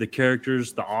relatability of the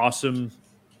characters, the awesome,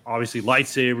 obviously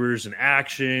lightsabers and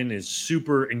action is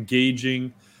super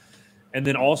engaging. And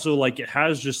then also like it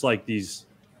has just like these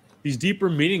deeper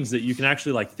meanings that you can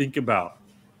actually like think about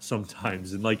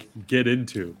sometimes and like get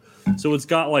into. So it's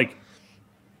got like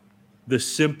the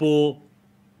simple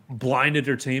blind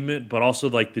entertainment, but also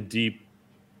like the deep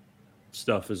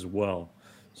stuff as well.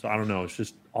 So I don't know. It's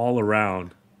just all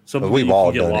around something we've you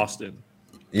all can get done lost in.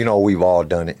 You know, we've all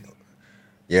done it.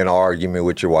 You're in an argument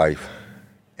with your wife,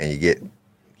 and you get a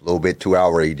little bit too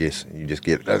outrageous. You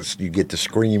get to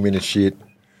screaming and shit.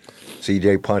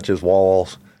 CJ punches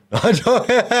walls.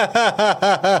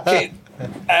 Okay.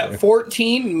 At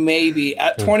 14, maybe.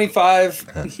 At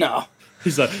 25, no.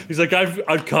 He's like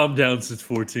I've calmed down since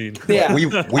 14. Yeah,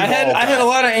 I had a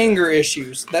lot of anger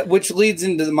issues, which leads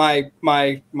into my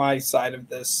side of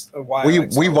this. Of why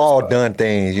we've all done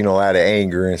things, out of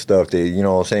anger and stuff that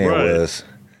what I'm saying was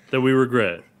that we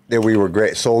regret.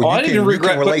 So you can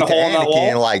relate to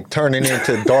Anakin like turning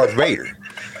into Darth Vader,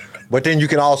 but then you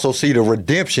can also see the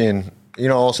redemption. You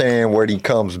know what I'm saying, where he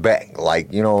comes back,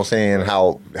 like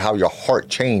how your heart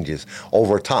changes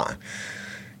over time.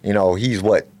 You know, he's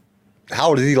what? How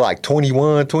old is he? Like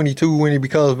 21, 22 when he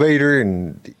becomes Vader,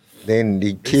 and then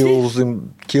he kills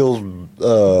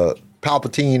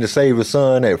Palpatine to save his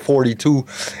son at 42.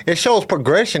 It shows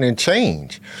progression and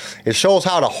change. It shows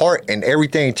how the heart and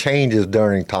everything changes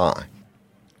during time.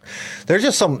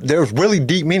 There's really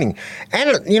deep meaning.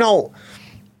 And, you know,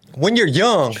 when you're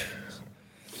young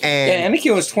and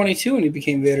Anakin was 22 when he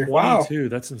became Vader. Wow. 22,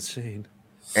 that's insane.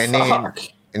 and then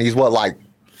and he's what, like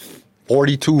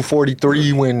 42,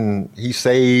 43 when he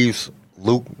saves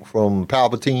Luke from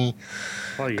Palpatine.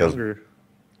 Probably younger.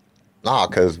 Nah,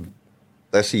 because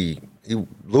let's see,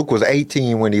 Luke was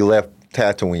 18 when he left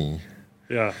Tatooine.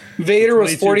 Yeah. Vader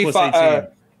was 22 plus 45.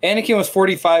 Anakin was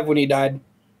 45 when he died.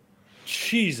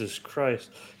 Jesus Christ.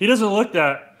 He doesn't look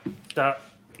that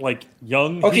like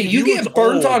young. Okay, you looks get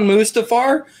burnt old. on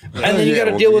Mustafar, and then you Yeah, got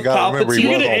to well, deal you with gotta remember he You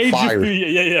was get on to age fire.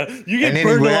 yeah. You get And then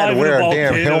burned he had alive to wear in a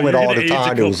damn volcano, helmet you're all gonna the age a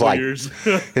time. It was couple like years.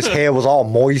 his head was all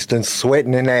moist and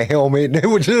sweating in that helmet. It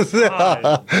was just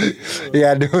he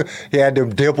had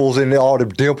them dimples in all the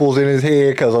dimples in his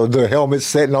head because of the helmet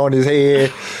sitting on his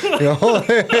head. You know,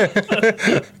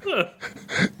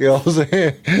 you know what I'm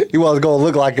saying? He wasn't gonna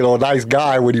look like a nice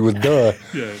guy when he was done.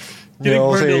 Yeah. You Getting know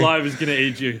what I'm burned saying? alive is gonna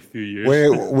age you a few years.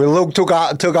 When Luke took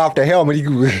off the helmet, he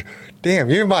damn,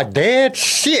 you're my dad?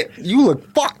 Shit, you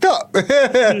look fucked up.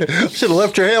 Should have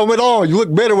left your helmet on. You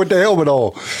look better with the helmet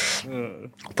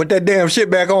on. Put that damn shit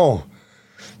back on.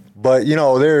 But you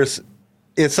know, I don't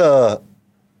know.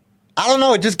 I don't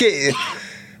know.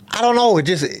 It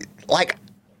just like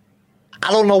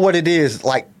I don't know what it is.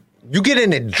 Like you get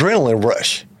an adrenaline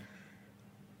rush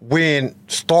when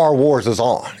Star Wars is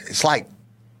on. It's like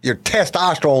your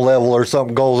testosterone level or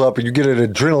something goes up and you get an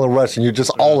adrenaline rush and you're just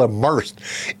all immersed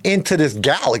into this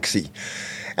galaxy.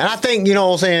 And I think, you know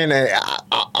what I'm saying,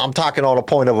 I'm talking on the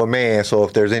point of a man, so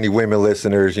if there's any women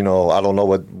listeners, you know, I don't know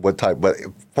what type, but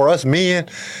for us men,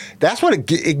 that's what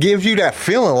it gives you, that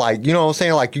feeling, like, you know what I'm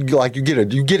saying, like you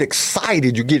get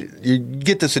excited, you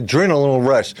get this adrenaline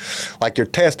rush, like your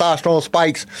testosterone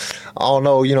spikes. I don't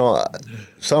know, you know,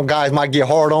 some guys might get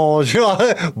hard-ons, you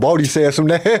know. Bodie said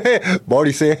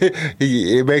Bodie said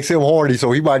it makes him horny,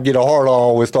 so he might get a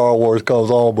hard-on when Star Wars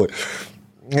comes on, but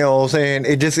you know what I'm saying,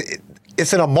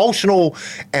 it's an emotional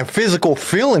and physical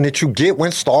feeling that you get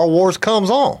when Star Wars comes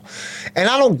on. And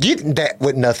I don't get that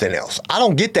with nothing else. I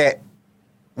don't get that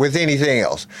with anything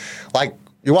else. Like,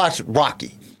 you watch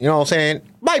Rocky, you know what I'm saying?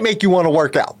 Might make you want to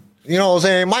work out. You know what I'm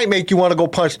saying? Might make you want to go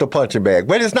punch the punching bag.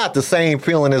 But it's not the same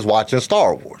feeling as watching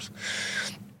Star Wars.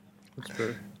 That's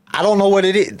fair. I don't know what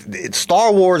it is.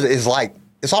 Star Wars is like,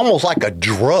 it's almost like a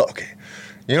drug.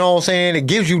 You know what I'm saying? It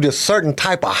gives you this certain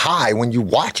type of high when you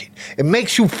watch it. It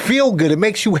makes you feel good. It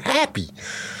makes you happy.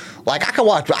 Like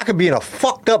I could be in a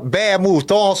fucked up bad mood,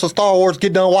 throw on some Star Wars,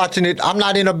 get done watching it. I'm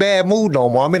not in a bad mood no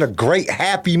more. I'm in a great,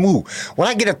 happy mood. When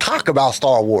I get to talk about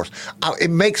Star Wars,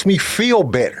 it makes me feel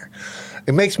better.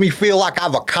 It makes me feel like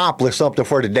I've accomplished something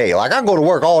for the day. Like I go to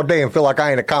work all day and feel like I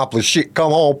ain't accomplished shit.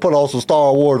 Come home, put on some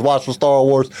Star Wars, watch some Star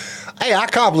Wars. Hey, I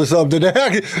accomplished something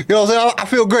today. You know what I'm saying? I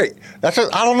feel great. I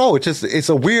don't know. It's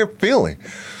a weird feeling.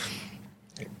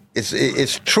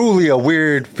 It's truly a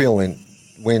weird feeling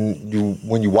when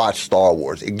you watch Star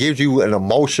Wars. It gives you an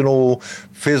emotional,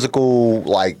 physical,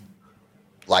 like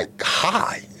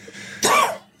high.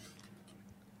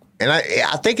 And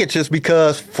I think it's just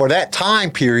because for that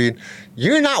time period,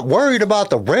 you're not worried about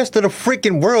the rest of the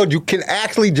freaking world. You can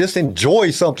actually just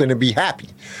enjoy something and be happy.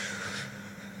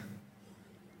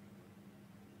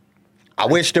 I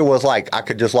wish there was like, I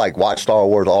could just like watch Star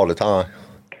Wars all the time.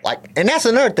 Like, and that's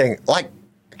another thing. Like,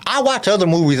 I watch other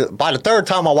movies. By the third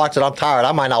time I watch it, I'm tired.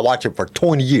 I might not watch it for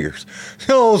 20 years. You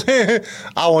know what I'm saying?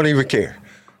 I won't even care.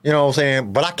 You know what I'm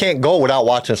saying? But I can't go without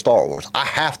watching Star Wars. I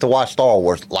have to watch Star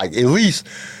Wars. Like, at least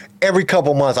every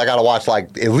couple months, I got to watch,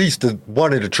 like, at least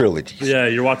one of the trilogies. Yeah,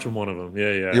 you're watching one of them.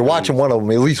 Yeah. You're watching one of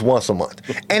them at least once a month.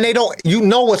 And you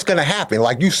know what's going to happen.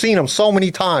 Like, you've seen them so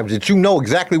many times that you know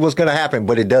exactly what's going to happen,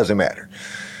 but it doesn't matter.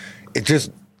 It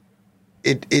just,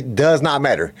 it does not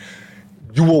matter.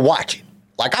 You will watch it.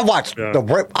 Like, I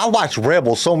watched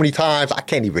Rebels so many times, I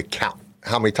can't even count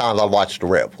how many times I watched the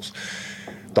Rebels.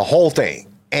 The whole thing.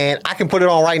 And I can put it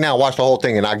on right now, watch the whole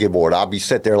thing, and I get bored. I'll be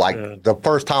sit there like the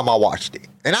first time I watched it.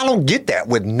 And I don't get that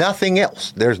with nothing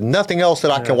else. There's nothing else that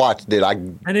I can watch that I...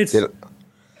 And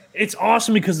it's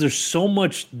awesome because there's so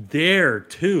much there,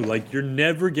 too. Like, you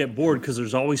never get bored because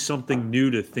there's always something new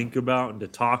to think about and to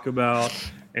talk about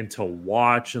and to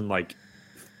watch and, like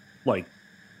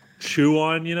chew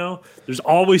on, you know? There's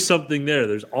always something there.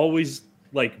 There's always,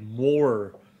 like,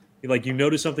 more. Like, you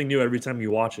notice something new every time you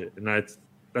watch it. And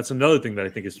that's another thing that I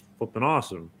think is flipping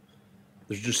awesome.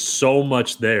 There's just so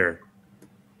much there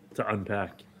to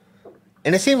unpack.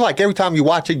 And it seems like every time you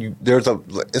watch it,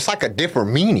 it's like a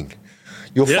different meaning.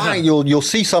 You'll find you'll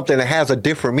see something that has a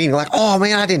different meaning. Like, oh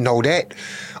man, I didn't know that.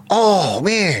 Oh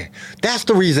man, that's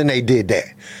the reason they did that.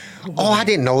 Oh, I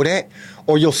didn't know that.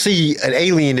 Or you'll see an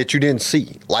alien that you didn't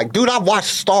see. Like, dude, I've watched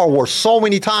Star Wars so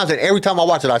many times, and every time I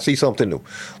watch it, I see something new.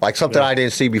 Like something I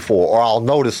didn't see before, or I'll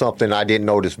notice something I didn't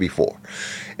notice before.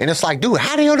 And it's like, dude,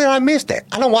 how the hell did I miss that?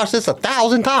 I done watched this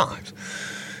 1,000 times.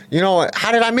 You know,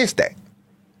 how did I miss that?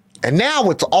 And now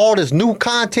with all this new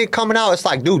content coming out, it's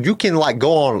like, dude, you can like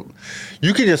go on,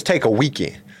 you can just take a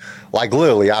weekend. Like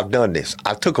literally, I've done this.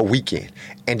 I took a weekend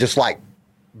and just like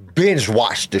binge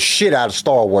watched the shit out of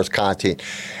Star Wars content.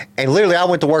 And literally, I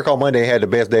went to work on Monday and had the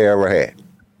best day I ever had.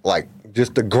 Like,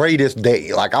 just the greatest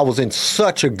day. Like, I was in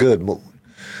such a good mood.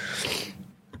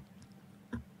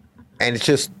 And it's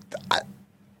just,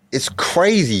 it's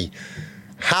crazy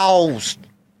how,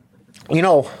 you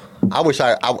know, I wish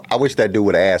that dude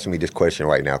would have asked me this question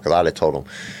right now, because I'd have told him,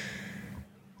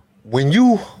 when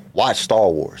you watch Star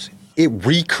Wars, it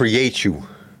recreates you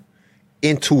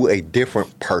into a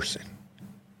different person.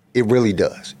 It really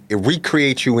does. It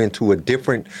recreates you into a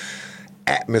different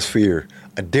atmosphere,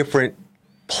 a different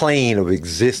plane of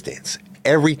existence.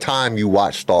 Every time you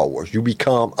watch Star Wars, you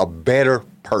become a better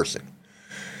person.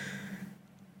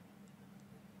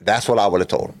 That's what I would have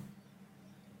told him.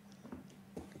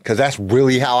 Because that's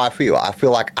really how I feel. I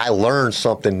feel like I learned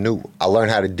something new. I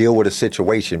learned how to deal with a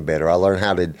situation better. I learned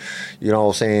how to, you know what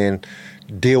I'm saying,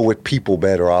 deal with people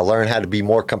better. I learned how to be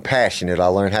more compassionate. I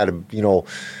learned how to, you know,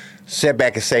 sit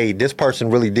back and say, this person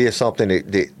really did something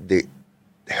that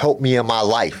helped me in my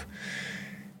life.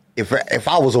 If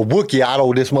I was a Wookiee, I'd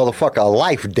owe this motherfucker a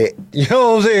life debt. You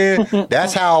know what I'm saying?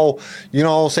 That's how, you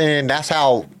know what I'm saying?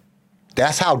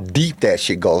 That's how deep that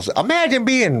shit goes. Imagine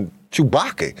being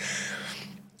Chewbacca.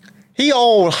 He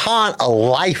owed Han a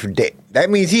life debt. That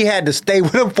means he had to stay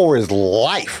with him for his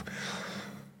life.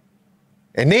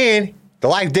 And then the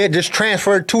life debt just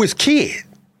transferred to his kid.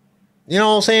 You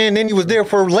know what I'm saying? Then he was there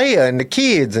for Leia and the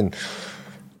kids, and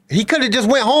he could have just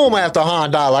went home after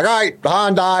Han died. Like, all right,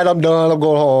 Han died, I'm done, I'm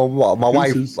going home.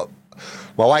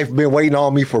 My wife been waiting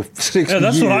on me for 60 years. Yeah,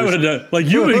 that's what I would have done. Like,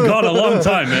 you've been gone a long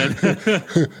time,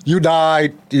 man. You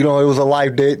died, you know, it was a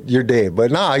life debt, you're dead.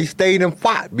 But nah, he stayed and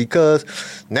fought,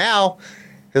 because now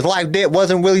his life debt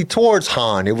wasn't really towards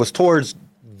Han. It was towards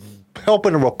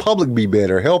helping the Republic be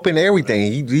better, helping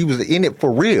everything. He was in it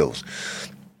for reals.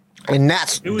 And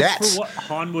that's for what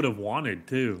Han would have wanted,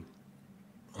 too.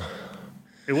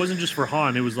 It wasn't just for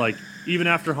Han. It was like, even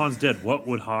after Han's dead, what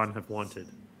would Han have wanted?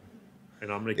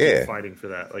 And I'm going to keep fighting for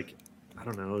that. Like, I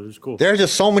don't know. It was cool. There's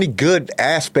just so many good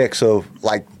aspects of,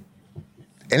 like,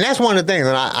 and that's one of the things,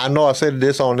 and I know I said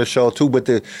this on the show too, but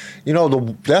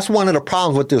that's one of the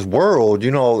problems with this world.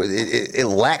 You know, it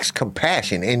lacks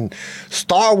compassion, and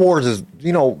Star Wars is,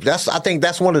 you know, I think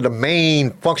that's one of the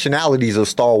main functionalities of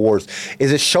Star Wars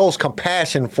is it shows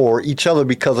compassion for each other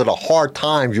because of the hard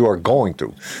times you are going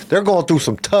through. They're going through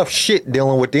some tough shit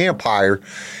dealing with the Empire,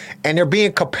 and they're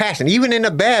being compassionate. Even in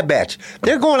the Bad Batch,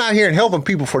 they're going out here and helping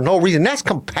people for no reason. That's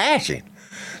compassion.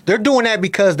 They're doing that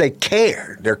because they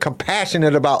care. They're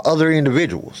compassionate about other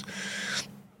individuals.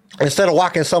 Instead of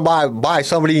walking by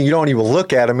somebody and you don't even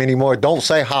look at them anymore, don't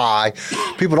say hi.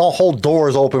 People don't hold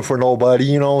doors open for nobody,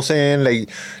 you know what I'm saying?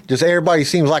 Everybody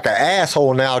seems like an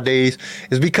asshole nowadays.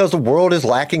 It's because the world is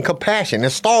lacking compassion.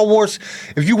 And Star Wars,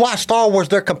 if you watch Star Wars,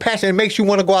 they're compassionate. It makes you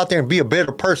want to go out there and be a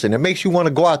better person. It makes you want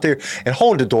to go out there and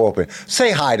hold the door open.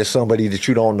 Say hi to somebody that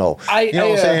you don't know. You know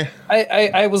what I'm saying?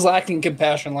 I was lacking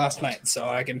compassion last night, so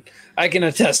I can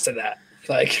attest to that.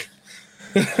 Like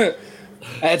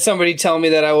I had somebody tell me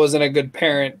that I wasn't a good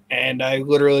parent, and I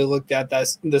literally looked at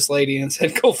this lady and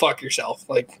said, "Go fuck yourself.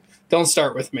 Like, don't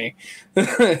start with me.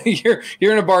 You're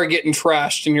in a bar getting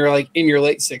trashed, and you're like in your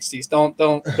late 60s. Don't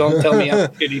tell me I'm a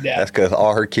shitty dad." That's because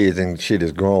all her kids and shit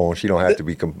is grown. She don't have to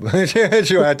be.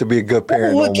 She don't have to be a good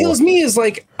parent. What kills me is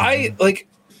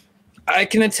I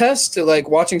can attest to like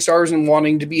watching stars and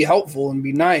wanting to be helpful and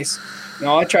be nice. You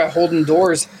know, I try holding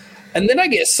doors. And then I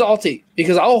get salty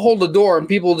because I'll hold the door and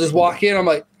people just walk in. I'm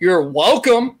like, "You're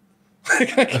welcome."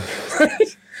 Like,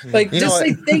 just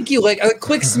say thank you. Like a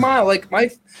quick smile. Like my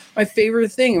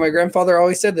favorite thing. My grandfather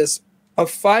always said this: a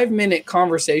 5-minute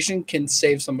conversation can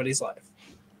save somebody's life.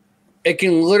 It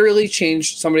can literally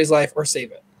change somebody's life or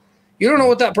save it. You don't know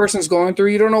what that person's going through.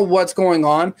 You don't know what's going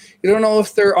on. You don't know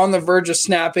if they're on the verge of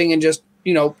snapping and just,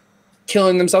 you know,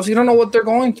 killing themselves. You don't know what they're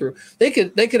going through. They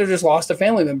could have just lost a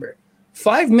family member.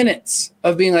 5 minutes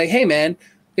of being like, "Hey man,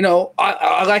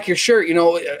 I like your shirt.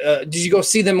 Did you go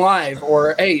see them live?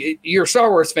 Or, hey, you're a Star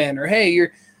Wars fan. Or, hey,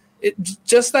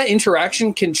 just that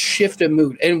interaction can shift a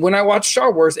mood. And when I watch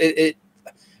Star Wars, it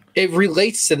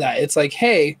relates to that. It's like,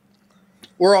 hey,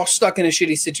 we're all stuck in a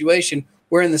shitty situation.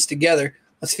 We're in this together.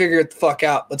 Let's figure it the fuck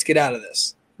out. Let's get out of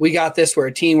this. We got this. We're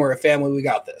a team. We're a family. We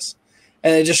got this.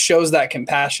 And it just shows that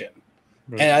compassion.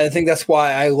 Right. And I think that's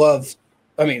why I love.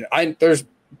 There's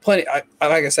plenty. Like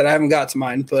I said, I haven't got to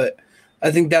mine, but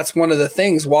I think that's one of the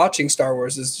things watching Star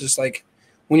Wars is just like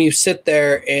when you sit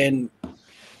there and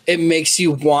it makes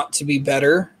you want to be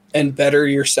better and better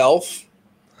yourself.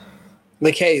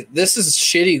 Like, hey, this is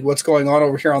shitty what's going on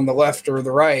over here on the left or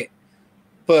the right,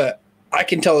 but I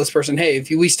can tell this person, hey, if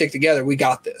we stick together, we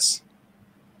got this.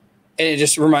 And it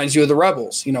just reminds you of the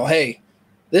rebels. Hey,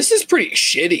 this is pretty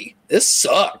shitty. This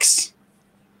sucks.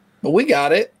 But we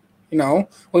got it. We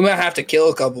might have to kill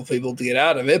a couple people to get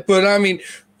out of it, but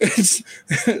it's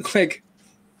like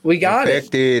we got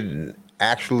it.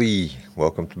 Actually,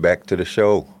 welcome back to the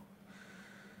show.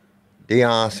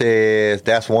 Dion says,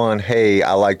 that's one, hey,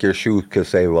 I like your shoes, could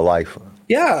save a life.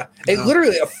 Yeah.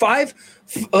 Literally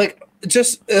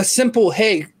just a simple,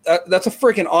 hey, that's a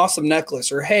freaking awesome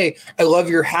necklace. Or, hey, I love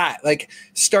your hat. Like,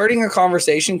 starting a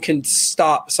conversation can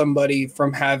stop somebody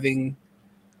from having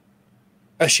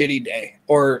a shitty day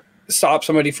or stop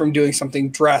somebody from doing something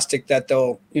drastic that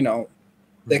they'll,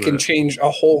 that can change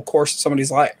a whole course of somebody's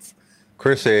life.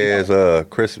 Chris says,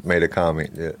 Chris made a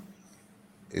comment that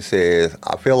it says,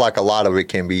 I feel like a lot of it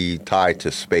can be tied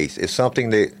to space. It's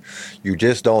something that you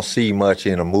just don't see much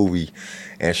in a movie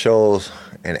and shows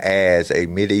and adds a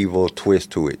medieval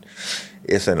twist to it.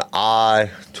 It's an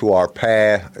ode to our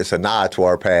past. It's a nod to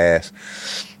our past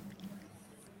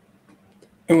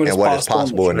and what is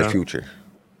possible in the future.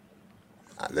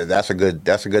 That's a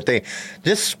good thing.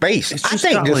 Just space. I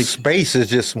think space is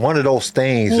just one of those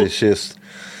things that's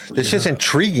just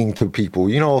intriguing to people.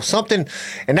 Something,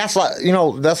 and that's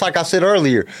like I said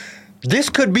earlier, this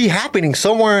could be happening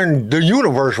somewhere in the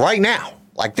universe right now.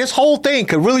 Like, this whole thing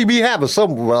could really be happening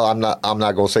somewhere. Well, I'm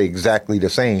not going to say exactly the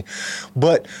same,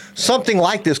 but something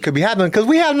like this could be happening because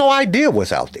we have no idea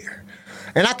what's out there.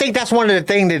 And I think that's one of the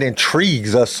things that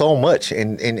intrigues us so much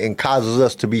and causes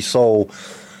us to be so,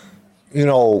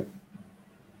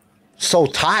 so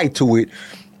tied to it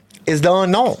is the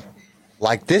unknown.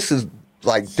 Like, this is,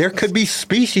 like, there could be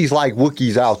species like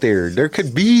Wookiees out there. There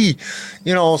could be,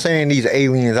 these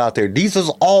aliens out there. These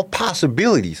are all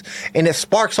possibilities. And it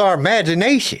sparks our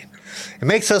imagination. It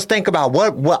makes us think about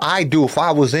what I do if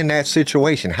I was in that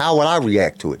situation. How would I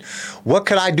react to it? What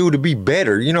could I do to be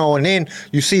better? And then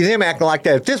you see them acting like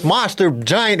that. If this monster,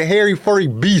 giant, hairy, furry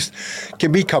beast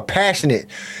can be compassionate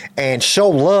and show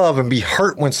love and be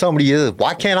hurt when somebody is,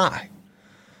 why can't I?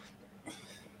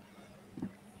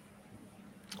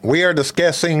 We are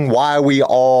discussing why we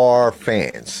are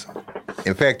fans.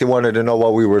 In fact, they wanted to know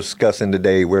what we were discussing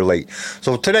today. We're late.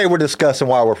 So today we're discussing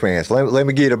why we're fans. Let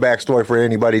me give you the backstory for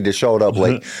anybody that showed up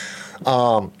late.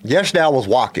 Yesterday I was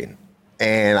walking,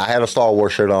 and I had a Star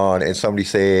Wars shirt on, and somebody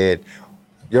said,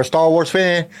 "You're a Star Wars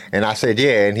fan?" And I said,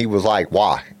 "Yeah." And he was like,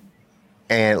 "Why?"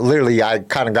 And literally I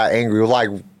kind of got angry. It was like,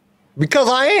 because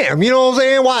I am. You know what I'm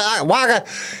saying? Why?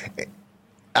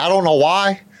 I don't know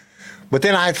why. But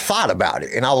then I thought about it,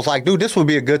 and I was like, dude, this would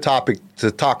be a good topic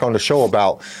to talk on the show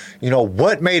about,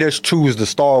 what made us choose the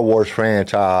Star Wars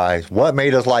franchise, what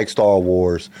made us like Star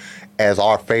Wars as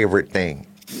our favorite thing,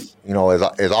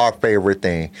 as our favorite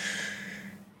thing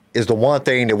is the one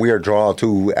thing that we are drawn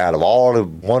to out of all the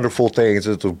wonderful things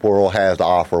that the world has to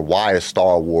offer. Why is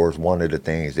Star Wars one of the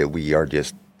things that we are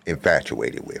just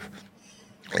infatuated with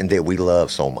and that we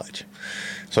love so much?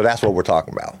 So that's what we're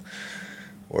talking about.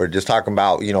 We're just talking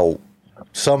about,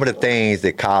 some of the things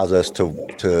that cause us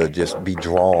to just be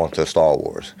drawn to Star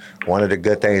Wars. One of the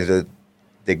good things that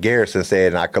Garrison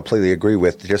said, and I completely agree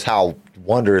with, just how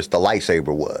wondrous the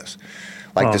lightsaber was.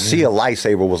 Like, to see a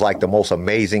lightsaber was like the most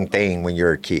amazing thing when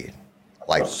you're a kid.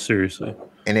 Like, seriously.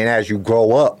 And then as you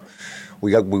grow up,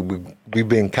 we've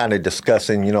been kind of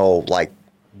discussing, like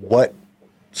what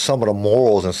some of the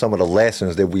morals and some of the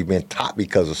lessons that we've been taught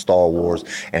because of Star Wars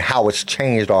and how it's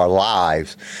changed our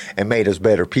lives and made us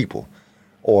better people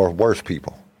or worse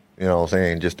people. You know what I'm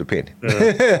saying? Just depending.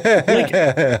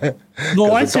 The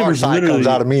lightsaber side comes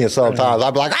out of me, and sometimes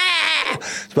I'll be like, ah!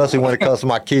 Especially when it comes to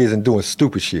my kids and doing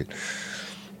stupid shit.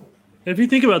 If you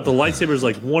think about it, the lightsaber is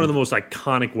like one of the most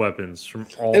iconic weapons from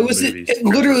all the movies.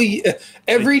 Literally,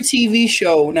 every TV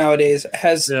show nowadays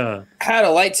has had a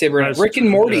lightsaber. Rick and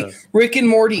Morty. Yeah. Rick and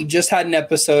Morty just had an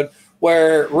episode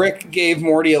where Rick gave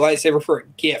Morty a lightsaber for a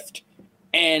gift.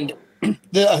 And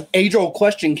the age-old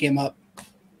question came up.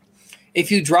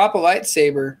 if you drop a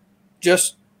lightsaber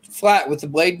just flat with the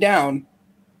blade down,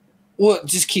 will it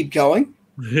just keep going?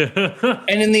 And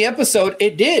in the episode,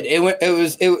 it did.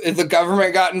 The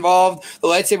government got involved. The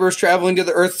lightsaber was traveling to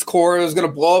the Earth's core. It was going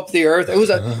to blow up the Earth.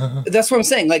 That's what I'm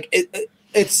saying. Like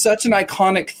it's such an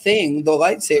iconic thing, the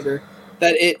lightsaber,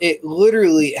 that it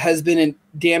literally has been in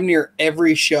damn near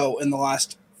every show in the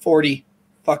last 40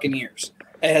 fucking years.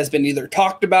 It has been either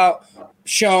talked about,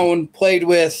 shown, played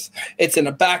with. It's in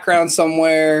a background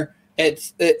somewhere.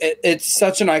 It's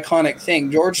such an iconic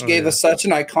thing. George gave us such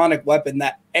an iconic weapon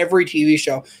that every TV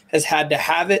show has had to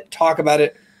have it, talk about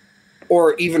it,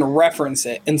 or even reference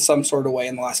it in some sort of way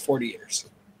in the last 40 years.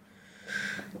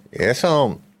 It's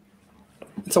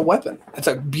a weapon. It's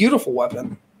a beautiful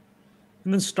weapon.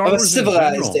 And then Star Of a Wars in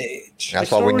civilized general. age. That's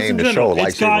Star why we Wars in named the show general.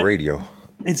 It's Lightsaber got- Radio.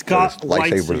 It's got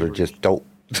lightsabers are just dope.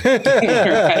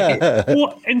 Right.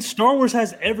 Well, and Star Wars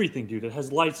has everything, dude. It has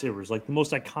lightsabers, like the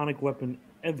most iconic weapon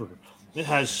ever. It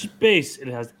has space. It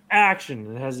has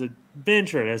action. It has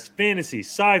adventure. It has fantasy,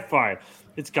 sci-fi.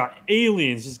 It's got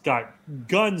aliens. It's got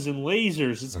guns and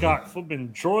lasers. It's got flipping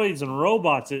droids and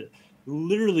robots. It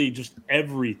literally just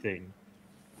everything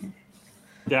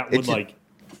that would It's-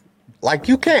 Like,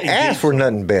 you can't ask for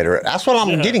nothing better. That's what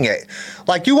I'm getting at.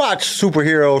 Like, you watch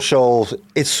superhero shows,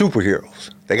 it's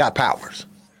superheroes. They got powers.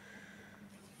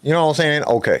 You know what I'm saying?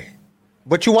 Okay.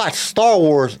 But you watch Star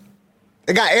Wars,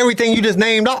 they got everything you just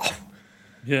named off.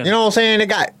 Yeah. You know what I'm saying?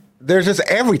 There's just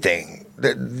everything.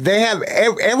 They have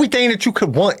everything that you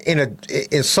could want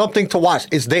in something to watch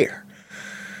is there.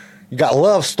 You got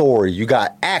love story, you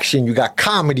got action, you got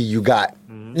comedy, you got,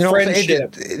 you know,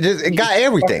 Friendship. it got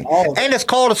everything. All of it. And it's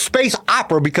called a space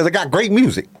opera because it got great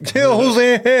music. You know what I'm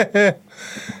saying?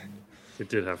 It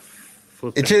did have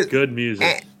flipping It just- good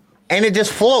music. And it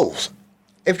just flows.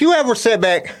 If you ever sit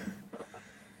back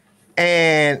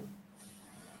and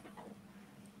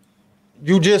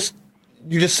you just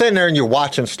sitting there and you're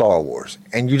watching Star Wars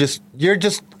and you're just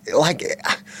like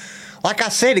I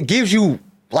said, it gives you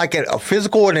like a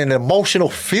physical and an emotional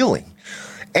feeling.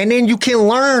 And then you can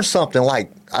learn something, like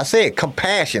I said,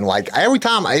 compassion. Like every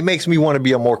time, it makes me want to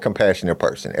be a more compassionate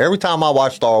person. Every time I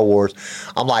watch Star Wars,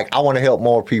 I'm like, I want to help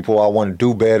more people. I want to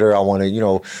do better. I want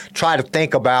to, try to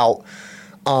think about,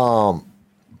 how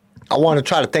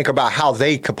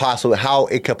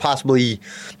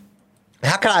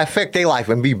can I affect their life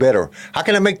and be better? How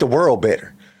can I make the world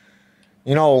better?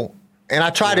 And I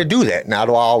try to do that. Now,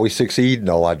 do I always succeed?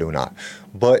 No, I do not.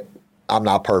 But I'm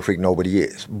not perfect. Nobody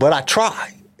is. But I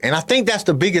try. And I think that's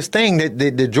the biggest thing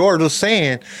that George was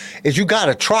saying is you got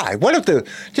to try. What if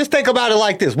just think about it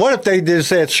like this. What if they just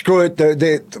said, screw it,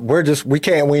 we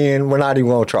can't win. We're not even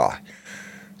going to try.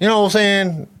 You know what I'm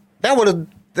saying? That would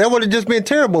have just been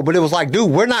terrible. But it was like,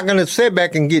 dude, we're not going to sit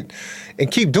back and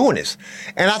keep doing this.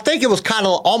 And I think it was kind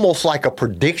of almost like a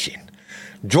prediction.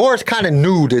 George kind of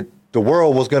knew that the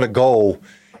world was going to go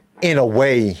in a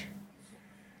way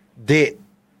that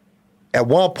at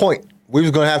one point we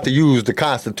was going to have to use the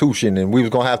Constitution and we was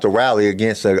going to have to rally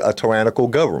against a tyrannical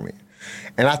government.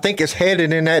 And I think it's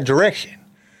headed in that direction.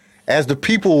 As the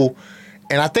people,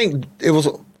 and I think it was,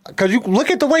 because you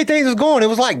look at the way things is going, it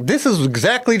was like, this is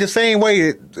exactly the same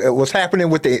way it was happening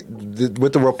with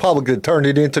the Republic that turned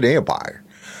it into the empire.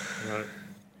 Right.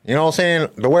 You know what I'm saying?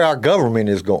 The way our government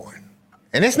is going.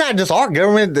 And it's not just our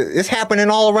government, it's happening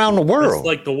all around the world. It's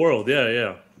like the world,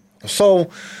 yeah. So,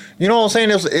 you know what I'm saying?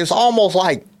 It's almost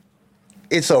like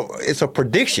it's a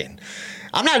prediction.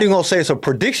 I'm not even going to say it's a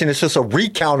prediction. It's just a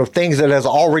recount of things that has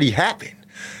already happened.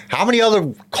 How many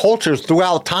other cultures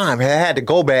throughout time had to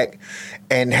go back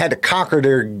and had to conquer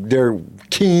their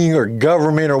king or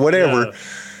government or whatever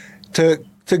to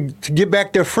get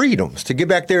back their freedoms, to get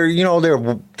back their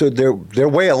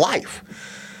way of life.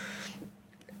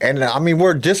 And I mean,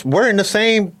 we're in the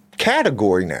same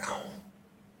category now.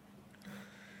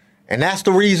 And that's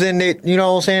the reason that, you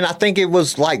know what I'm saying, I think it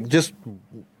was like just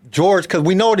George, because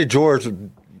we know that George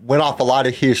went off a lot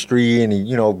of history and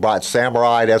he, brought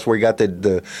samurai. That's where he got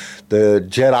the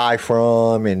Jedi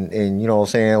from. And you know what I'm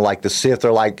saying, like the Sith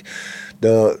are like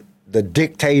the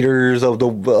dictators of the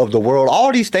world.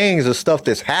 All these things are stuff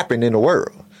that's happened in the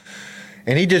world.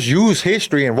 And he just used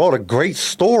history and wrote a great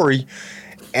story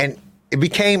and it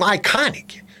became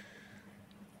iconic.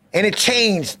 And it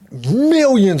changed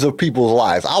millions of people's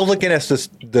lives. I was looking at the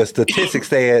statistics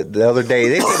the other day.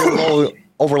 They said there was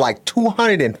over like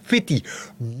 250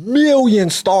 million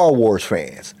Star Wars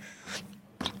fans.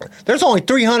 There's only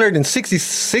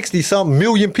 60-something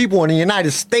million people in the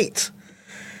United States.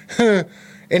 In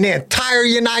the entire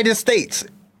United States.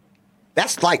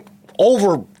 That's like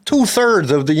over 2/3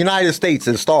 of the United States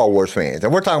is Star Wars fans.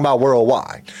 And we're talking about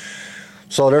worldwide.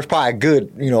 So there's probably a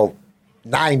good,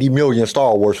 90 million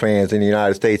Star Wars fans in the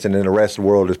United States, and then the rest of the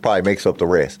world probably makes up the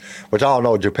rest. Which I don't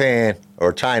know, Japan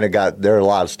or China there are a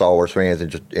lot of Star Wars fans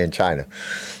in China.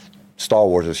 Star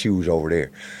Wars is huge over there.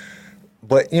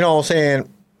 But, you know what I'm saying?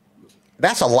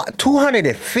 That's a lot.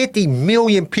 250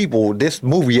 million people this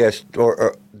movie has,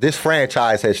 or this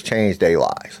franchise has changed their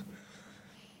lives.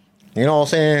 You know what I'm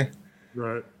saying?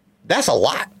 Right. That's a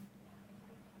lot.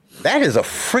 That is a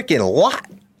freaking lot.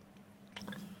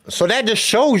 So that just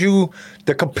shows you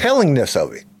the compellingness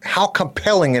of it. How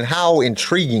compelling and how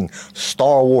intriguing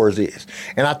Star Wars is.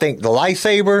 And I think the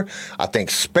lightsaber, I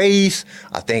think space,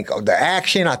 I think the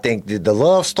action, I think the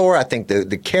love story, I think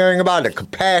the caring about it, the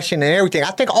compassion and everything.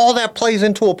 I think all that plays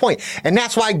into a point. And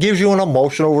that's why it gives you an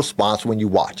emotional response when you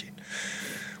watch it.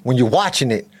 When you're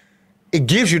watching it, it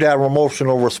gives you that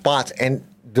emotional response. And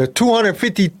the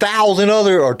 250,000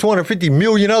 other or 250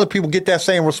 million other people get that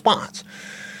same response.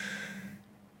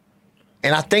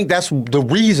 And I think that's the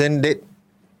reason that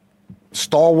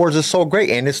Star Wars is so great,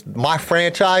 and it's my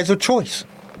franchise of choice.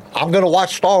 I'm going to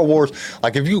watch Star Wars.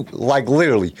 If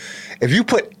you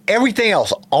put everything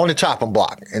else on the chopping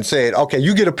block and said, okay,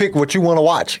 you get to pick what you want to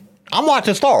watch, I'm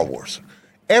watching Star Wars.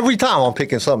 Every time I'm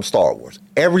picking something Star Wars.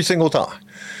 Every single time.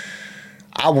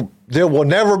 There will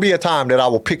never be a time that I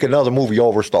will pick another movie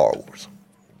over Star Wars.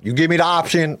 You give me the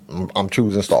option, I'm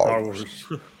choosing Star Wars.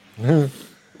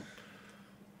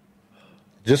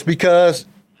 Just because.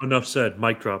 Enough said.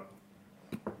 Mic drop.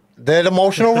 That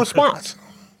emotional response.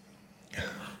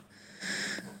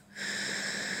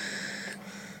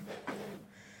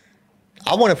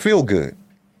 I want to feel good,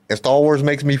 and Star Wars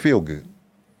makes me feel good.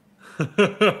 I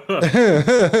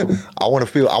want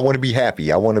to be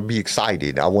happy. I want to be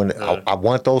excited. I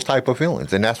want those type of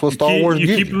feelings, and that's what Star Wars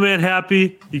gives you. You keep a man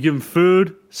happy. You give him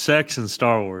food, sex, and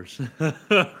Star Wars. And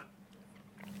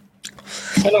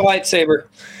a lightsaber.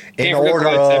 In order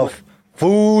of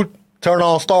food, turn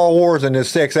on Star Wars, and then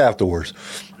sex afterwards.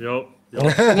 Yep. And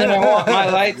then I want my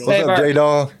lightsaber. What's up,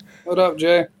 J-Dog? What up,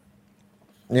 Jay?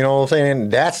 You know what I'm saying?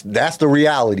 That's the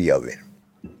reality of it.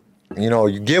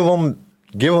 You give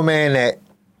a man that,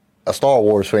 a Star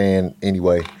Wars fan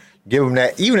anyway, give him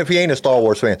that, even if he ain't a Star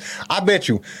Wars fan. I bet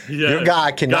you your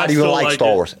guy cannot even like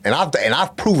Star Wars. And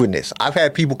I've proven this. I've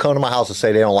had people come to my house and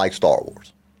say they don't like Star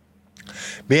Wars.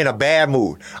 Be in a bad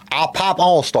mood. I'll pop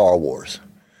on Star Wars.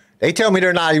 They tell me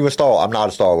they're not even I'm not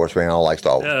a Star Wars fan. I don't like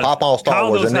Star Wars. Yeah. Pop on Star Kyle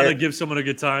Wars. knows how to give someone a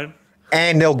good time.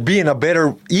 And they'll be in a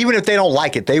better, even if they don't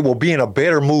like it, they will be in a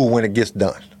better mood when it gets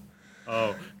done.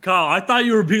 Oh, Kyle, I thought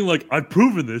you were being like, I've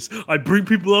proven this. I bring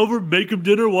people over, make them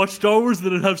dinner, watch Star Wars,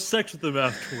 then have sex with them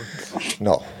afterwards.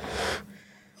 No.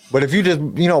 But if you just,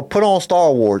 put on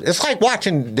Star Wars, it's like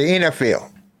watching the NFL.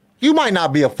 You might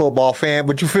not be a football fan,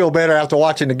 but you feel better after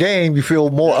watching the game. You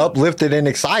feel more uplifted and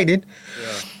excited.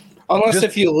 Yeah. Unless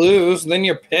if you lose, then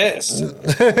you're pissed.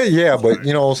 Yeah, but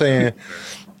you know what I'm saying?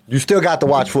 You still got to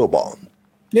watch football.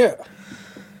 Yeah.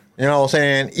 You know what I'm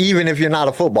saying? Even if you're not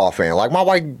a football fan. Like, my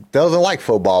wife doesn't like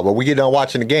football, but we get done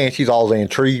watching the game, she's always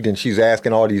intrigued, and she's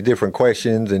asking all these different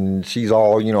questions, and she's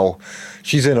all,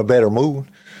 she's in a better mood.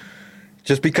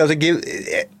 Just because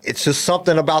it's just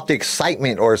something about the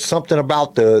excitement or something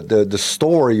about the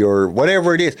story or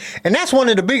whatever it is. And that's one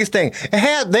of the biggest things.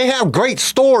 They have great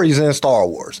stories in Star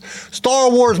Wars.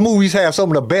 Star Wars movies have some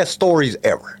of the best stories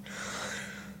ever.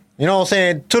 You know what I'm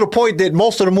saying? To the point that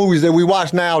most of the movies that we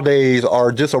watch nowadays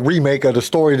are just a remake of the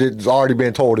story that's already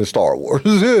been told in Star Wars.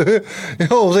 You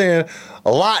know what I'm saying?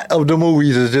 A lot of the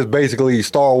movies is just basically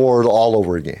Star Wars all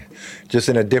over again, just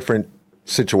in a different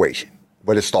situation.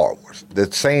 But it's Star Wars.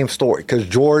 The same story. Because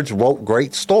George wrote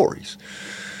great stories.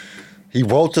 He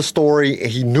wrote the story.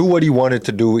 He knew what he wanted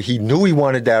to do. He knew he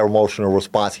wanted that emotional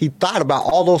response. He thought about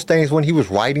all those things when he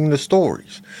was writing the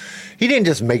stories. He didn't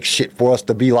just make shit for us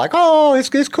to be like, oh,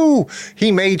 it's cool.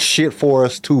 He made shit for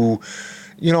us to,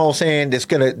 you know what I'm saying, that's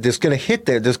gonna hit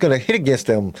against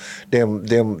them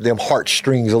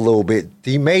heartstrings a little bit.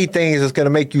 He made things that's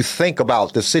gonna make you think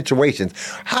about the situations.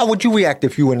 How would you react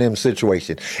if you were in them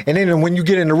situations? And then when you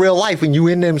get into real life and you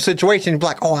in them situations, you're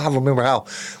like, oh, I remember how.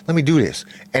 Let me do this,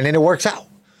 and then it works out.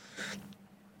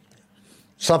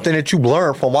 Something that you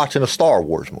learn from watching a Star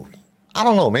Wars movie. I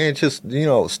don't know, man. It's just,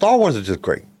 Star Wars is just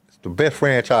great. It's the best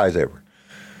franchise ever.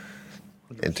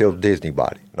 Until Disney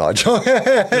bought it. No,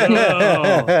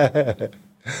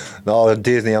 no,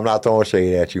 Disney, I'm not throwing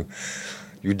shade at you.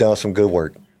 You've done some good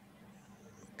work.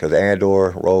 Because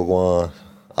Andor, Rogue One,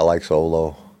 I like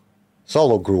Solo.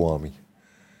 Solo grew on me.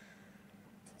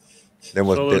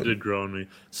 Solo did grow on me.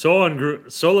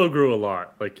 Solo grew a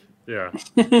lot. Like, yeah.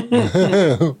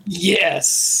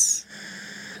 Yes.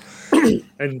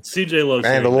 And CJ loves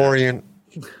Mandalorian.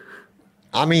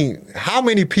 I mean, how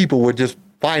many people would just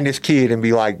find this kid and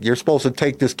be like, you're supposed to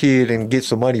take this kid and get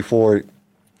some money for it,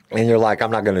 and you're like,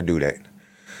 I'm not going to do that.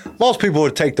 Most people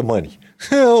would take the money.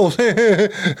 You know what I'm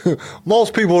saying?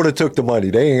 Most people would have took the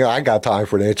money. I ain't got time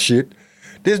for that shit.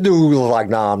 This dude was like,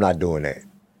 nah, I'm not doing that.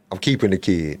 I'm keeping the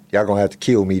kid. Y'all going to have to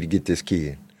kill me to get this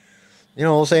kid. You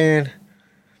know what I'm saying?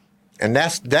 And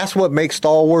that's what makes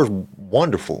Star Wars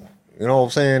wonderful. You know what I'm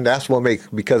saying? That's what makes,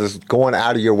 because it's going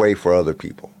out of your way for other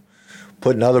people.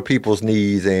 Putting other people's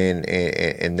needs and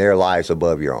their lives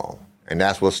above your own. And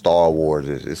that's what Star Wars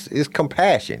is. It's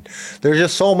compassion. There's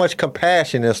just so much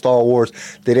compassion in Star Wars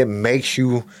that it makes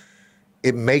you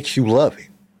love it.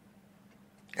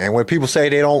 And when people say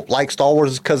they don't like Star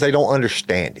Wars, it's because they don't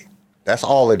understand it. That's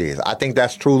all it is. I think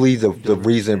that's truly the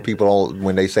reason people don't,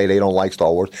 when they say they don't like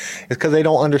Star Wars, is because they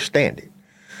don't understand it.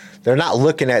 They're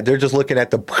just looking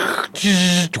at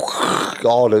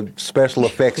all the special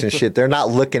effects and shit. They're not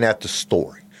looking at the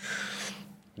story.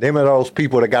 Them are those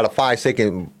people that got a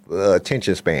 5-second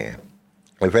attention span.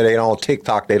 If they ain't on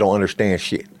TikTok, they don't understand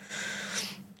shit.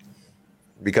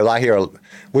 Because I hear,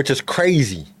 which is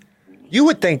crazy. You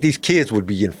would think these kids would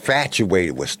be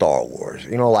infatuated with Star Wars,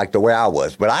 you know, like the way I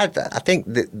was. But I think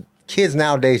that kids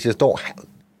nowadays just don't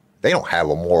have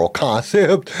a moral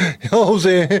concept. You know what I'm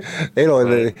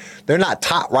saying? They're not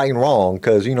taught right and wrong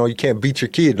because, you know, you can't beat your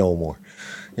kid no more.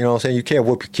 You know what I'm saying? You can't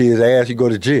whoop your kid's ass, you go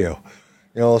to jail.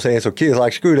 You know what I'm saying? So kids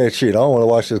like, screw that shit. I don't want to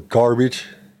watch this garbage.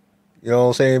 You know what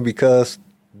I'm saying? Because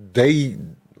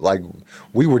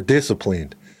we were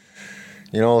disciplined.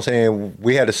 You know what I'm saying?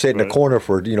 We had to sit in the corner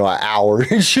for, you know, an hour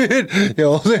and shit. You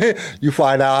know what I'm saying? You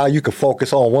find out how you can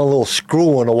focus on one little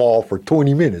screw on the wall for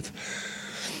 20 minutes.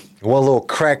 One little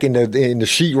crack in the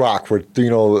sheetrock for, you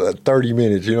know, 30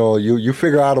 minutes. You know, you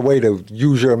figure out a way to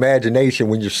use your imagination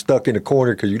when you're stuck in the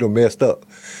corner because you done messed up.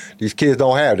 These kids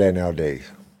don't have that nowadays.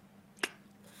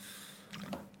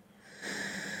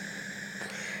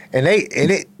 And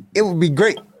it would be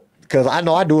great because I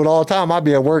know I do it all the time. I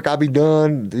be at work, I be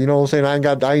done. You know what I'm saying?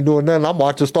 I ain't doing nothing. I'm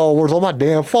watching Star Wars on my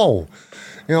damn phone.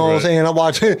 You know what I'm saying? I'm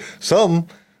watching something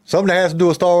that has to do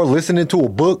with Star Wars, listening to a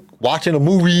book, watching a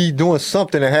movie, doing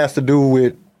something that has to do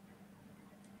with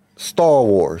Star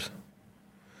Wars.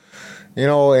 You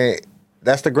know, and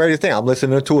that's the greatest thing. I'm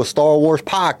listening to a Star Wars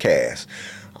podcast.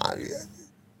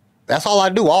 That's all I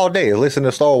do all day is listen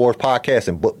to Star Wars podcasts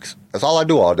and books. That's all I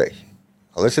do all day.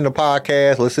 I listen to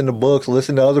podcasts, listen to books,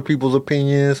 listen to other people's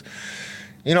opinions,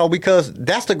 you know, because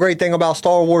that's the great thing about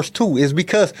Star Wars too, is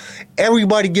because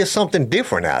everybody gets something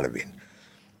different out of it.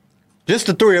 Just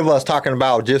the three of us talking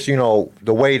about just, you know,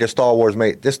 the way that Star Wars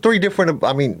made. There's three different,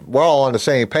 I mean, we're all on the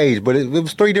same page, but it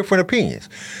was three different opinions.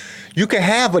 You can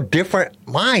have a different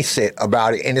mindset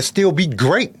about it and it still be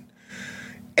great.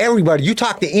 Everybody, you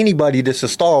talk to anybody that's a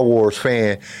Star Wars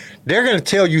fan, they're going to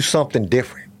tell you something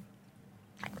different.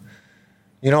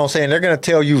 You know what I'm saying? They're going to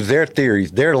tell you their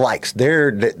theories, their likes,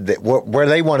 where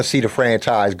they want to see the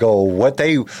franchise go, what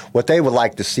they would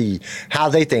like to see, how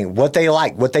they think, what they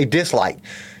like, what they dislike.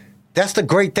 That's the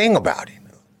great thing about it.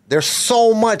 There's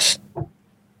so much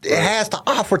it has to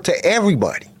offer to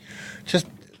everybody. Just,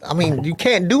 I mean, you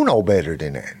can't do no better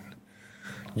than that.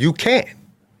 You can't.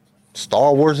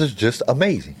 Star Wars is just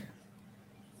amazing.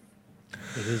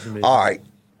 It is amazing. All right.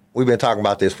 We've been talking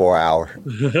about this for an hour.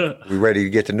 We ready to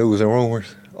get to news and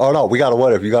rumors? Oh, no. We got a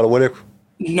what if. You got a what if?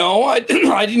 No, I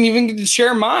didn't even get to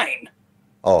share mine.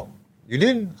 Oh, you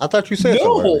didn't? I thought you said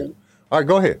something earlier. All right,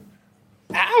 go ahead.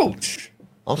 Ouch.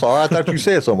 I'm sorry. I thought you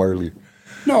said something earlier.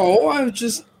 No, I was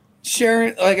just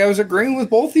sharing, like I was agreeing with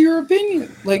both of your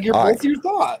opinions, like All both right. your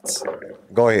thoughts.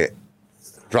 Go ahead.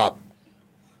 Drop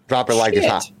it like it's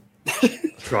hot.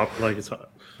 Drop it like it's hot.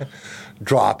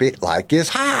 Drop it like it's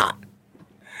hot.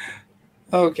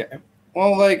 Okay.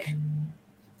 Well, like,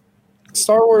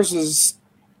 Star Wars is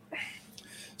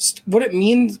what it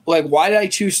means. Like, why did I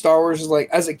choose Star Wars? Is like,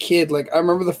 as a kid, like, I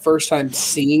remember the first time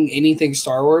seeing anything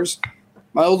Star Wars.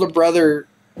 My older brother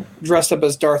dressed up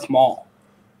as Darth Maul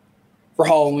for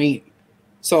Halloween.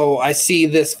 So I see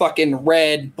this fucking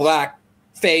red, black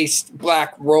faced,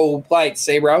 black robe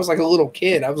lightsaber. I was like a little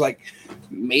kid. I was like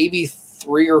maybe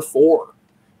 3 or 4.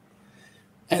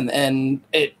 And then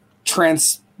it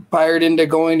transpired into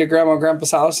going to Grandma and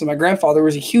Grandpa's house, and my grandfather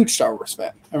was a huge Star Wars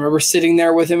fan. I remember sitting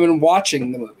there with him and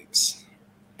watching the movies.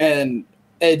 And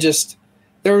it just,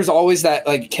 there was always that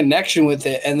like connection with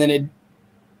it. And then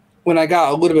when I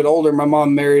got a little bit older, my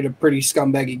mom married a pretty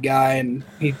scumbaggy guy, and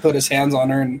he put his hands on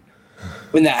her. And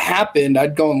when that happened,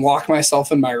 I'd go and lock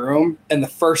myself in my room, and the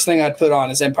first thing I'd put on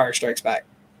is Empire Strikes Back.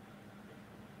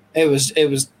 It was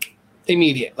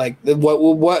immediate. Like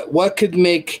what could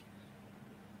make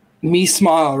me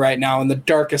smile right now in the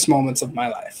darkest moments of my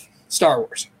life. Star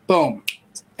Wars. Boom.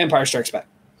 Empire Strikes Back.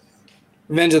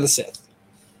 Revenge of the Sith.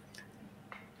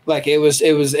 Like it was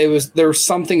there was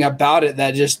something about it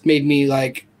that just made me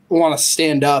like want to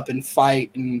stand up and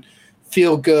fight and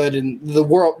feel good, and the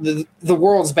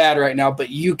world's bad right now, but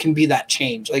you can be that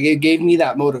change. Like it gave me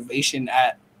that motivation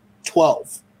at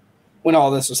 12 when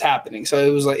all this was happening. So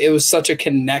it was such a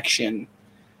connection.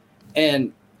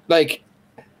 And like,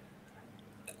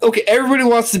 okay, everybody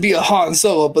wants to be a Han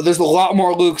Solo, but there's a lot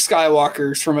more Luke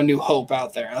Skywalkers from A New Hope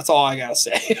out there. That's all I gotta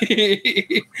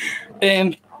say.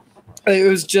 And it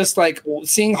was just like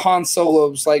seeing Han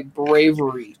Solo's like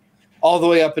bravery all the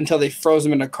way up until they froze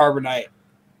him into carbonite.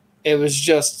 It was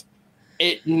just,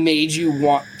 it made you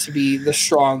want to be the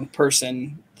strong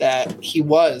person that he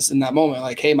was in that moment.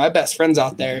 Like, hey, my best friend's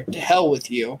out there. To hell with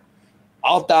you.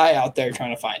 I'll die out there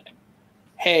trying to find him.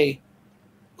 Hey,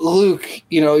 Luke,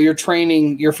 you're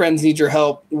training. Your friends need your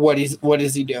help. What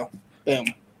does he do?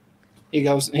 Boom. He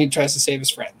goes and he tries to save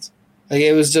his friends. Like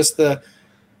it was just the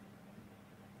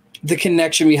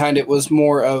connection behind it was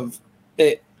more of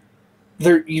it.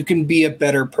 There, you can be a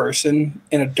better person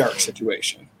in a dark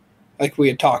situation, like we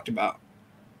had talked about.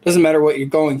 Doesn't matter what you're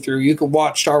going through. You can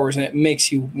watch Star Wars and it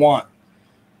makes you want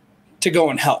to go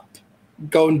and help.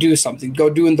 Go and do something. Go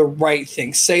doing the right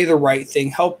thing. Say the right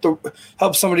thing. Help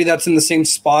somebody that's in the same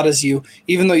spot as you.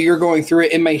 Even though you're going through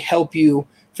it, it may help you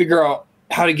figure out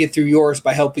how to get through yours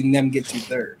by helping them get through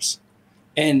theirs.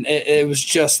 And it was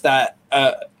just that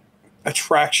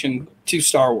attraction to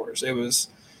Star Wars. There was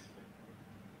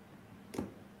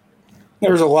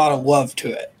a lot of love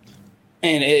to it.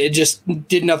 And it just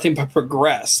did nothing but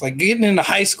progress. Like getting into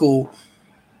high school,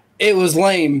 it was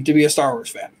lame to be a Star Wars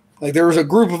fan. Like there was a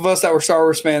group of us that were Star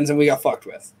Wars fans and we got fucked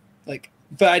with. Like,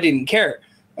 but I didn't care.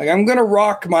 Like I'm gonna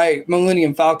rock my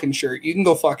Millennium Falcon shirt. You can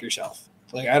go fuck yourself.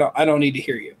 Like I don't need to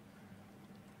hear you.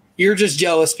 You're just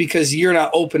jealous because you're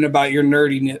not open about your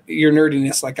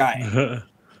nerdiness like I am.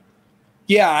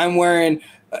 Yeah, I'm wearing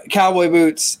cowboy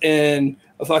boots and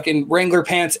a fucking Wrangler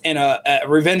pants and a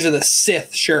Revenge of the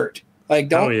Sith shirt. Like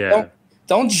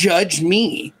don't judge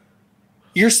me.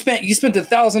 You spent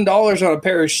 $1,000 on a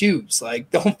pair of shoes. Like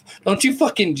don't you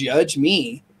fucking judge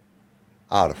me.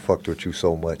 I'd have fucked with you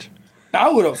so much. I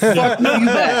would have fucked you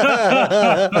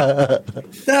back.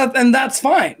 And that's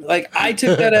fine. Like I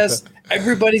took that as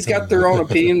everybody's got their own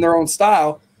opinion, their own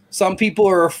style. Some people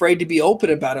are afraid to be open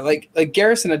about it. Like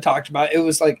Garrison had talked about, it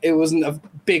was like it wasn't a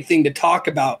big thing to talk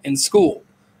about in school.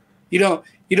 You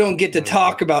don't get to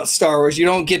talk about Star Wars. You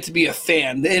don't get to be a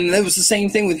fan. And it was the same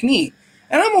thing with me.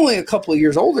 And I'm only a couple of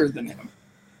years older than him.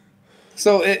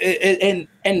 So it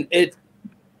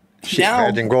now,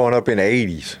 imagine growing up in the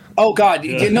 80s. Oh God,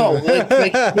 yeah.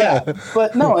 Yeah,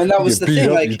 but no, and that was the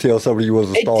thing. Like you tell somebody you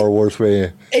was a Star Wars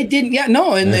fan. It didn't,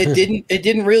 and it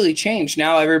didn't really change.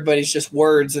 Now everybody's just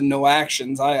words and no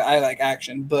actions. I like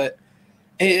action, but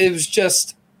it was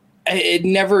just, it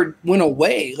never went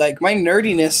away. Like my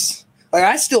nerdiness, like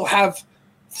I still have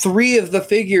 3 of the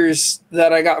figures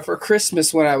that I got for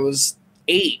Christmas when I was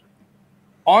 8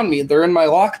 on me. They're in my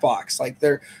lockbox. Like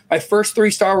they're my first 3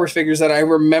 Star Wars figures that I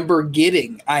remember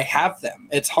getting. I have them.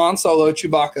 It's Han Solo,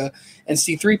 Chewbacca, and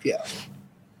C-3PO.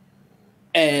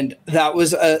 And that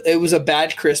was it was a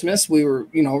bad Christmas. We were,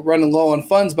 running low on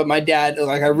funds, but my dad,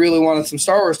 like I really wanted some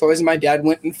Star Wars toys, and my dad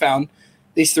went and found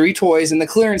these 3 toys in the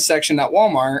clearance section at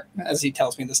Walmart, as he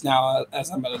tells me this now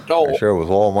as I'm an adult. I'm sure it was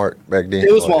Walmart back then.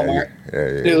 It was Walmart.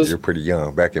 Yeah, you're pretty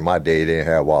young. Back in my day, they didn't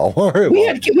have Walmart. We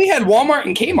had Walmart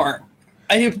and Kmart.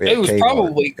 It was Kmart.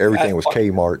 Probably everything was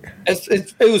Kmart.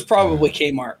 It was probably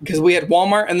Kmart because we had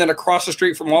Walmart, and then across the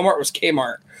street from Walmart was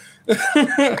Kmart.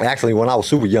 Actually, when I was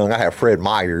super young, I had Fred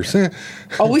Meyers.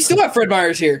 Oh, we still have Fred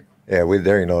Meyers here. Yeah,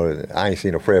 I ain't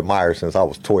seen a Fred Meyers since I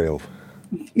was 12.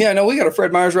 Yeah, no, we got a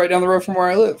Fred Meyers right down the road from where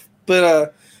I live.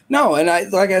 But no, and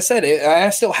like I said, I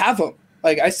still have them.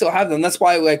 Like I still have them. That's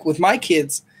why, like with my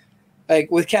kids, like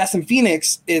with Cass and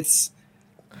Phoenix, it's,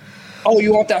 oh,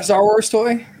 you want that Star Wars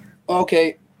toy?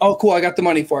 Okay. Oh, cool. I got the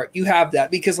money for it. You have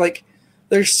that because like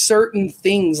there's certain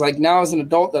things like now as an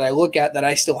adult that I look at that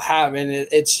I still have, and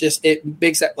it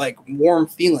makes that like warm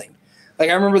feeling. Like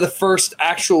I remember the first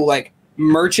actual like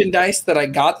merchandise that I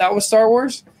got that was Star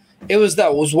Wars. It was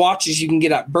watches you can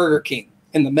get at Burger King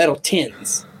in the metal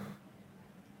tins.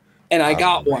 And I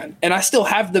got one. And I still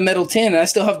have the metal tin and I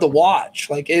still have the watch.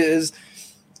 Like it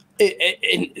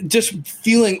just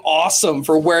feeling awesome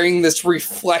for wearing this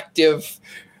reflective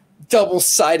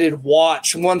double-sided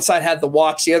watch. One side had the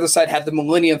watch, the other side had the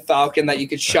Millennium Falcon that you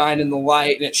could shine in the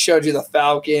light and it showed you the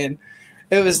Falcon.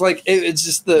 It was like it's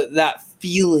just that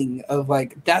feeling of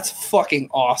like that's fucking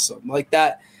awesome. Like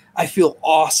that I feel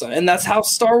awesome. And that's how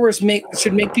Star Wars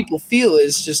should make people feel,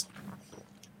 is just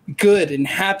good and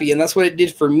happy. And that's what it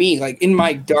did for me. Like in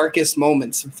my darkest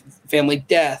moments, family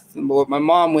death, what my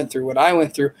mom went through, what I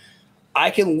went through, I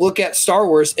can look at Star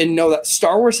Wars and know that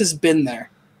Star Wars has been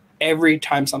there every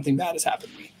time something bad has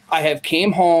happened to me. I have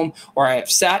came home, or I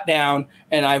have sat down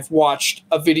and I've watched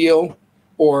a video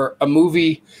or a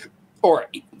movie, or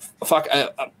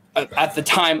at the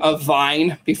time of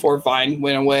Vine, before Vine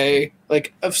went away,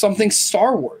 like of something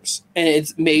Star Wars, and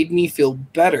it's made me feel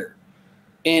better.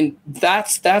 And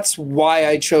that's why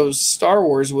I chose Star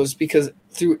Wars, was because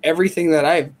through everything that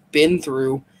I've been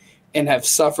through and have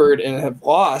suffered and have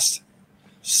lost,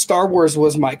 Star Wars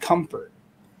was my comfort.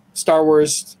 Star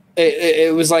Wars,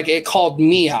 it was like it called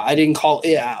me out. I didn't call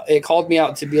it out. It called me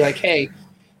out to be like, hey,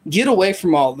 get away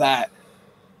from all that.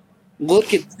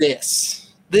 Look at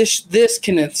this. This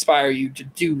can inspire you to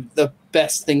do the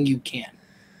best thing you can.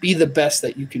 Be the best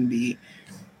that you can be.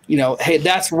 You know, hey,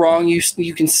 that's wrong.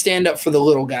 You can stand up for the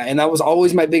little guy. And that was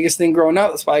always my biggest thing growing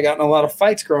up. That's why I got in a lot of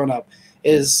fights growing up,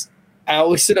 is I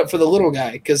always stood up for the little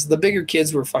guy, because the bigger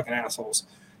kids were fucking assholes.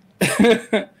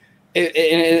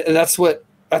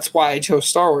 That's why I chose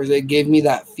Star Wars. It gave me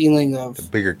that feeling of The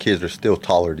bigger kids are still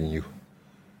taller than you.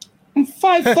 I'm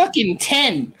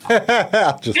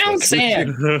 5'10". Just I'm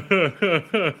saying.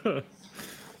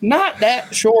 Not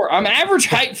that short. I'm average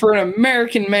height for an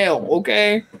American male,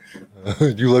 okay?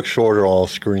 You look shorter on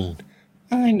screen.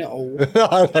 I know.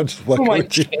 I'm just Who fucking do I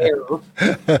with you. care?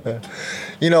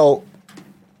 You know,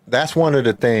 that's one of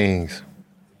the things,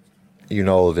 you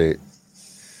know, that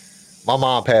my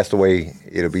mom passed away.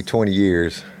 It'll be 20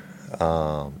 years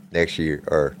next year,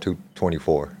 or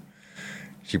 24.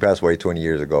 She passed away 20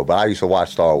 years ago, but I used to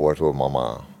watch Star Wars with my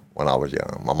mom when I was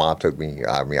young. My mom took me,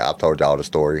 I mean, I've told y'all the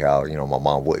story how, you know, my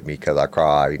mom whipped me because I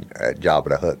cried at Jabba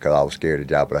the Hutt because I was scared of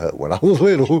Jabba the Hutt when I was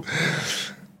little.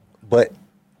 But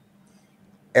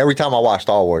every time I watch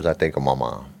Star Wars, I think of my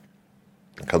mom,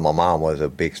 because my mom was a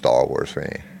big Star Wars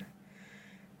fan.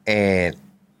 And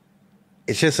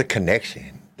it's just a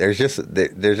connection. There's just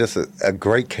a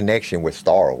great connection with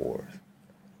Star Wars.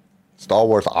 Star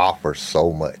Wars offers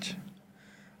so much.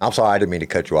 I'm sorry, I didn't mean to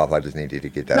cut you off. I just needed to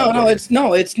get that. No,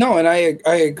 and I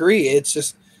agree. It's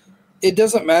just, it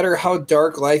doesn't matter how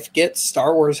dark life gets.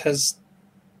 Star Wars has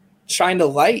shined a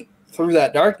light through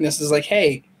that darkness. It's like,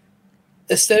 hey,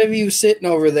 instead of you sitting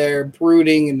over there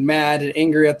brooding and mad and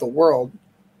angry at the world,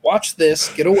 watch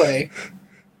this, get away.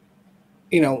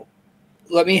 You know,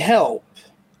 let me help.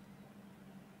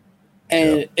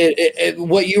 And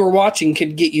what you were watching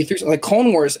could get you through. Like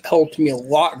Clone Wars helped me a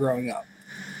lot growing up.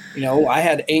 You know, I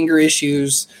had anger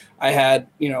issues. I had,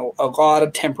 you know, a lot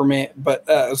of temperament, but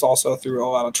that was also through a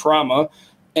lot of trauma.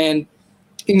 And,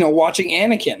 you know, watching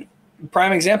Anakin,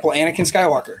 prime example, Anakin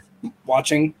Skywalker,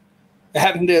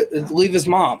 having to leave his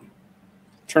mom,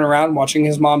 turn around, watching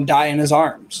his mom die in his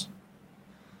arms,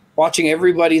 watching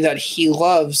everybody that he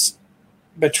loves,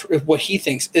 what he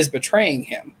thinks is betraying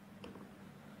him,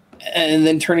 and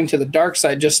then turning to the dark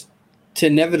side just to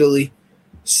inevitably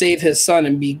save his son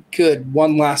and be good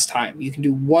one last time. You can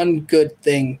do one good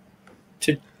thing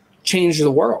to change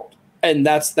the world, and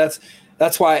that's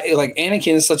why, like,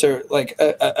 Anakin is such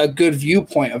a good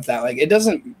viewpoint of that. Like, it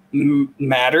doesn't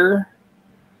matter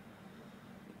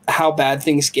how bad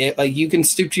things get. Like, you can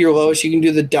stoop to your lowest, you can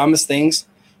do the dumbest things.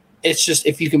 It's just,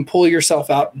 if you can pull yourself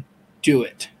out, do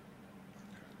it.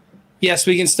 Yes,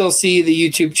 we can still see the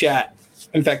YouTube chat.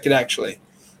 Infected, actually.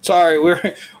 Sorry,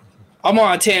 I'm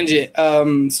on a tangent.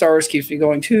 Star Wars keeps me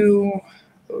going too.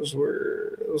 Those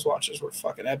watches were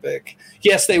fucking epic.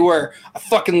 Yes, they were. I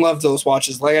fucking love those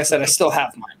watches. Like I said, I still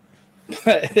have mine.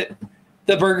 But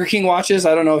the Burger King watches,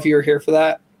 I don't know if you were here for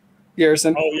that,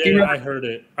 Garrison. Oh yeah, I heard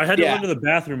it. I had to run to the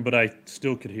bathroom, but I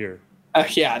still could hear.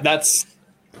 But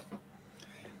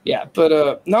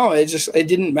no, it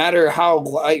didn't matter how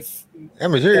life.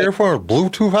 Damn, is your earphones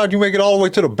Bluetooth? How'd you make it all the way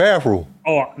to the bathroom?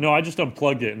 Oh no, I just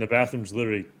unplugged it, and the bathroom's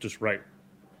literally just right.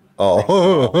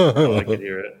 Oh, So I could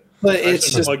hear it. But I it's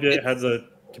just just unplugged it. Has the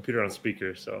computer on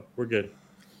speaker, so we're good.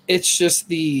 It's just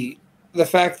the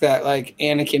fact that, like,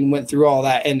 Anakin went through all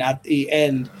that, and at the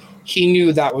end, he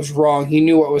knew that was wrong. He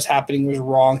knew what was happening was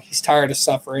wrong. He's tired of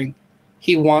suffering.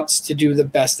 He wants to do the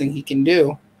best thing he can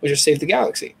do, which is save the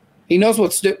galaxy. He knows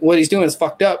what he's doing is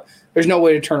fucked up. There's no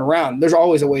way to turn around. There's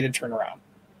always a way to turn around.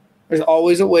 There's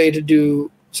always a way to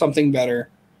do something better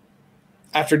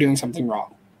after doing something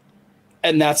wrong.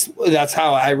 And that's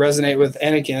how I resonate with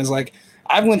Anakin. Is like,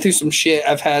 I've went through some shit.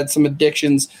 I've had some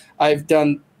addictions. I've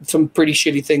done some pretty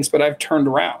shitty things, but I've turned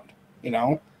around, you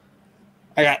know?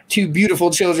 I got 2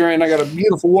 beautiful children. I got a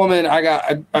beautiful woman. I got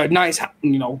a nice,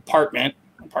 you know, apartment.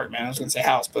 apartment. I was going to say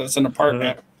house, but it's an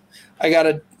apartment. I got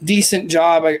a decent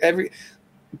job.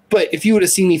 But if you would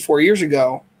have seen me 4 years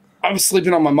ago, I was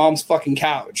sleeping on my mom's fucking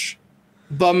couch,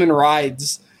 bumming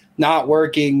rides, not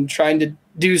working, trying to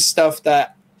do stuff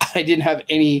that I didn't have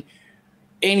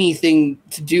anything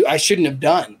to do. I shouldn't have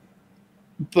done.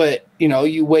 But, you know,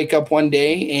 you wake up one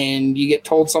day and you get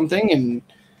told something and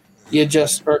you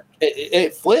just,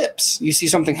 it flips. You see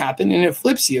something happen and it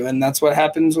flips you. And that's what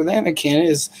happens with Anakin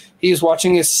is he was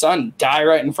watching his son die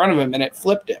right in front of him and it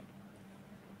flipped him.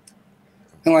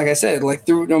 And like I said, like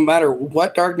through no matter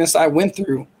what darkness I went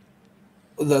through,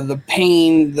 the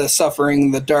pain, the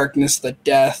suffering, the darkness, the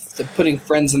death, the putting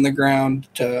friends in the ground,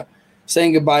 to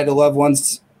saying goodbye to loved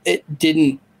ones, it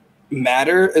didn't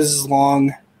matter as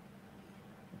long.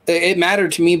 It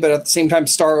mattered to me, but at the same time,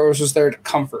 Star Wars was there to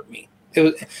comfort me.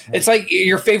 It's like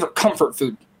your favorite comfort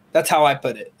food. That's how I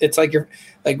put it. It's like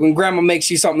when grandma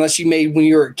makes you something that she made when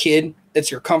you were a kid,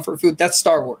 it's your comfort food. That's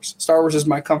Star Wars. Star Wars is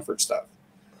my comfort stuff.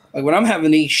 Like when I'm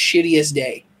having the shittiest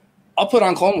day, I'll put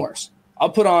on Clone Wars. I'll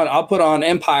put on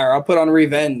Empire. I'll put on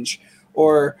Revenge,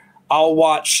 or I'll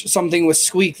watch something with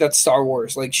Squeak that's Star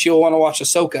Wars. Like she'll want to watch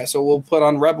Ahsoka, so we'll put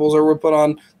on Rebels or we'll put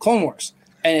on Clone Wars.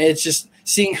 And it's just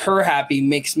seeing her happy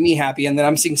makes me happy, and then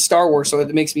I'm seeing Star Wars, so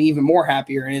it makes me even more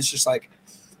happier. And it's just like,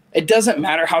 it doesn't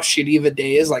matter how shitty of a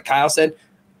day is. Like Kyle said,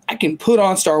 I can put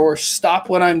on Star Wars, stop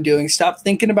what I'm doing, stop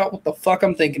thinking about what the fuck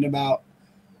I'm thinking about,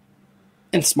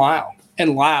 and smile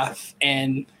and laugh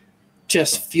and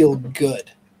just feel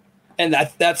good. And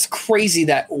that's crazy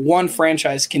that one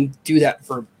franchise can do that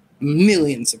for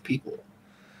millions of people.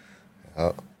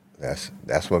 That's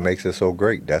what makes it so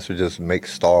great. That's what just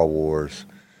makes Star Wars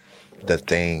the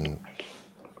thing.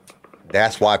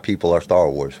 That's why people are Star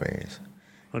Wars fans.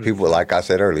 100%. People, like I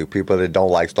said earlier, people that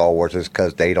don't like Star Wars is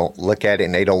because they don't look at it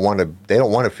and they don't want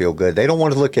to feel good. They don't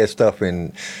want to look at stuff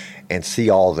and see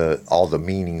all the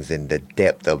meanings and the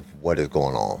depth of what is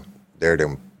going on. They're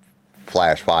them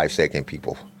flash 5-second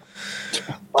people.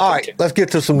 All right, let's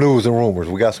get to some news and rumors.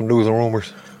 We got some news and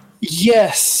rumors?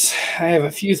 Yes, I have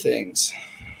a few things.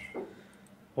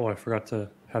 Oh, I forgot to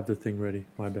have the thing ready.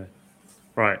 My bad.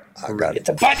 Right. I got it. It's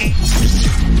a button.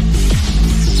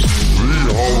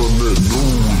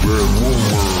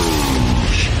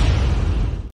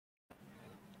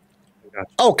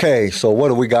 Okay, so what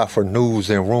do we got for news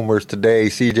and rumors today?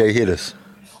 CJ, hit us.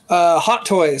 Hot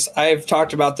Toys. I've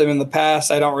talked about them in the past.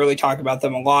 I don't really talk about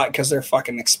them a lot because they're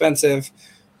fucking expensive.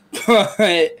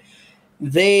 But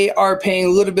they are paying a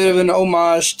little bit of an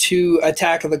homage to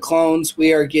Attack of the Clones.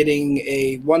 We are getting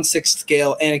a 1/6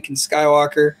 scale Anakin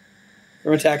Skywalker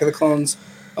from Attack of the Clones,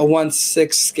 a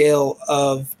 1/6 scale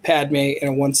of Padme, and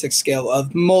a 1/6 scale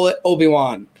of Mullet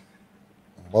Obi-Wan.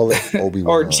 Mullet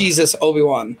Obi-Wan. Or Jesus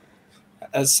Obi-Wan,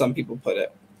 as some people put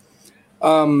it.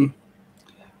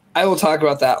 I will talk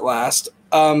about that last.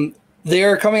 They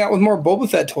are coming out with more Boba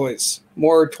Fett toys,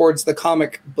 more towards the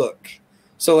comic book.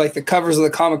 So like the covers of the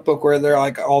comic book where they're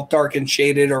like all dark and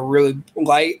shaded or really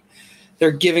light,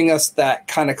 they're giving us that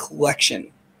kind of collection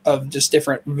of just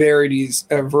different varieties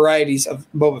of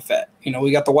Boba Fett. You know,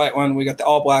 we got the white one, we got the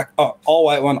all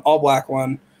white one, all black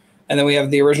one, and then we have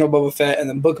the original Boba Fett and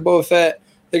then Book of Boba Fett.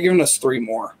 They're giving us 3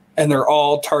 more, and they're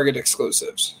all Target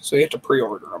exclusives. So you have to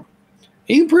pre-order them.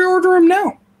 You can pre-order them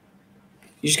now.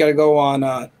 You just got to go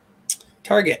on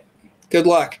Target. Good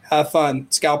luck. Have fun.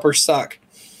 Scalpers suck.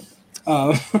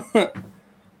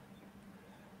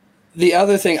 The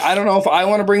other thing, I don't know if I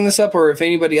want to bring this up or if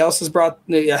anybody else has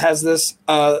this,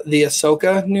 the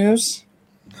Ahsoka news.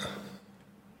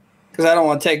 Because I don't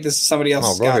want to take this to somebody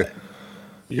else's got it.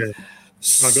 Yeah.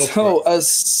 So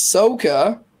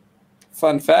Ahsoka,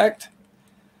 fun fact,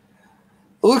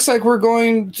 it looks like we're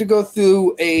going to go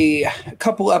through a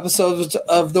couple episodes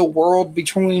of the World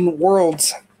Between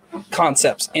Worlds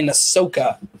concepts in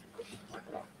Ahsoka.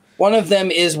 One of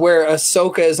them is where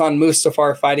Ahsoka is on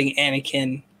Mustafar fighting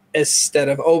Anakin instead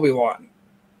of Obi-Wan.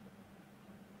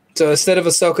 So instead of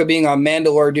Ahsoka being on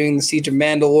Mandalore doing the Siege of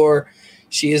Mandalore,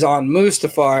 she is on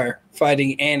Mustafar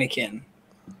fighting Anakin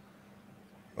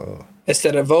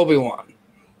instead of Obi-Wan,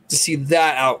 to see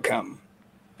that outcome.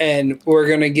 And we're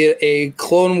going to get a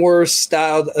Clone Wars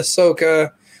styled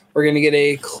Ahsoka. We're going to get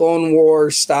a Clone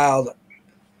Wars styled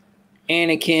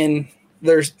Anakin.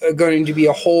 There's going to be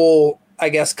a whole, I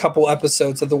guess, couple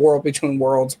episodes of the World Between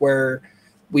Worlds where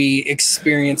we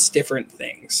experience different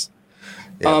things.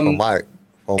 Yeah,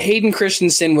 Hayden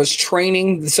Christensen was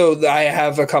training, so I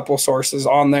have a couple sources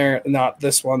on there. Not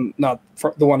this one, not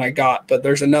the one I got, but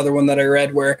there's another one that I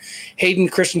read where Hayden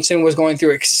Christensen was going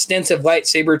through extensive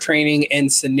lightsaber training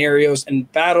and scenarios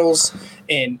and battles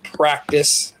and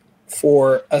practice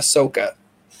for Ahsoka.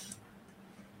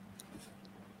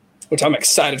 which I'm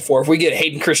excited for. If we get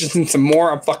Hayden Christensen some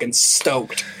more, I'm fucking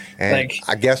stoked. And Like,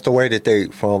 I guess the way that they,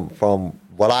 from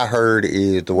what I heard,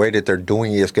 is the way that they're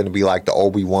doing it is going to be like the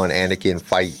Obi-Wan Anakin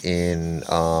fight in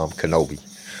Kenobi.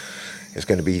 It's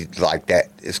going to be like that.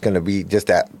 It's going to be just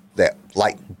that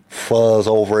light fuzz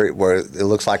over it where it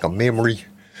looks like a memory.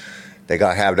 They got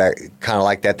to have that kind of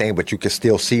like that thing, but you can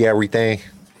still see everything.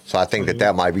 So I think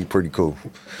that might be pretty cool.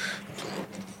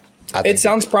 it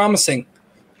sounds promising.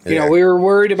 You Yeah. know, we were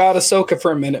worried about Ahsoka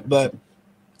for a minute, but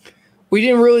we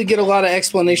didn't really get a lot of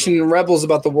explanation in Rebels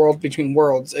about the world between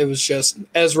worlds. It was just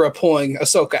Ezra pulling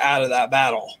Ahsoka out of that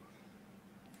battle.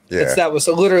 Yeah. That was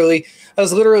literally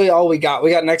all we got. We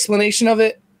got an explanation of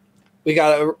it. We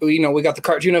got the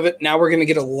cartoon of it. Now we're gonna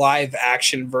get a live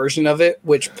action version of it,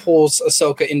 which pulls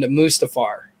Ahsoka into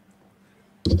Mustafar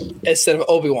instead of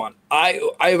Obi-Wan.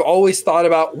 I've always thought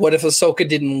about what if Ahsoka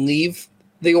didn't leave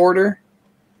the Order.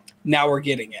 Now we're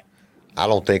getting it. I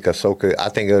don't think Ahsoka. I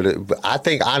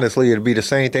think honestly, it'd be the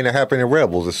same thing that happened in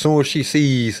Rebels. As soon as she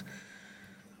sees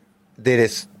that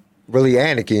it's really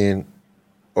Anakin,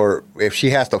 or if she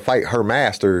has to fight her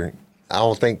master, I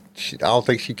don't think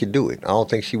she could do it. I don't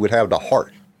think she would have the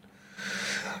heart.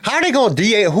 How are they gonna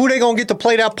who they gonna get to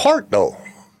play that part though?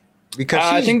 Because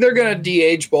I think they're gonna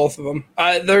de-age both of them.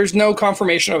 There's no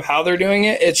confirmation of how they're doing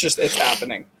it. It's just it's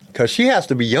happening. because she has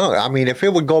to be young. I mean, if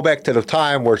it would go back to the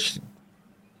time where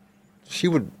she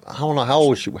would, I don't know how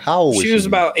old she. How old was she? She was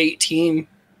about 18.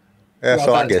 Yeah, so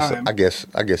about that time. I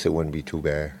guess it wouldn't be too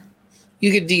bad.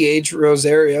 You could de-age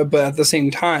Rosaria, but at the same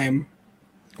time,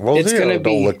 Rosario gonna don't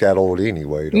be- look that old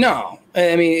anyway. Though. no.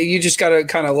 I mean, you just gotta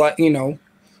kind of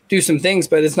do some things,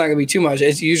 but it's not gonna be too much.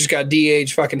 You just got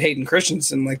de-age fucking Hayden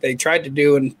Christensen like they tried to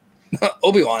do in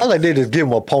Obi-Wan. All they did is give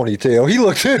him a ponytail. He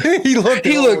looked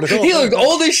He looked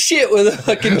old as shit with a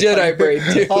fucking Jedi braid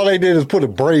too. All they did is put a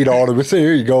braid on him and say,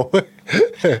 "Here you go."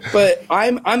 But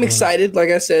I'm excited. Like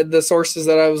I said, the sources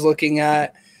that I was looking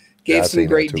at gave I've some seen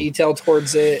great that too. detail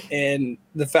towards it, and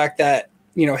the fact that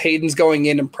Hayden's going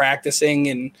in and practicing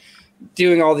and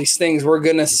doing all these things. We're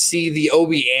gonna see the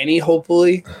Obi Annie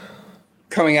hopefully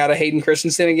coming out of Hayden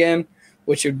Christensen again,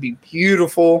 which would be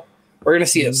beautiful. We're gonna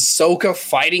see Ahsoka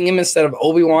fighting him instead of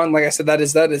Obi-Wan. Like I said, that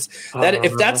is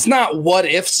if that's not what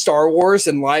if Star Wars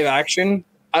in live action,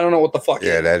 I don't know what the fuck.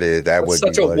 Yeah, that would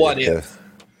such be a what if.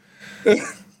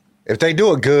 If they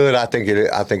do it good, I think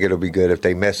it'll be good. If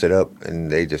they mess it up and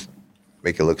they just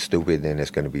make it look stupid, then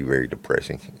it's going to be very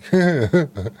depressing.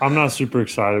 I'm not super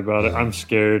excited about it. I'm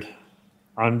scared.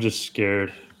 I'm just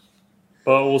scared.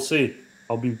 But we'll see.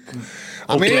 I mean,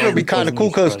 it'll be kind of cool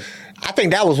because I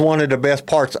think that was one of the best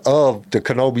parts of the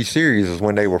Kenobi series is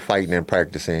when they were fighting and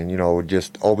practicing,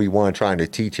 just Obi-Wan trying to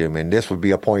teach him. And this would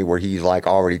be a point where he's like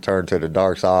already turned to the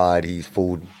dark side. He's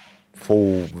full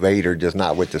Vader, just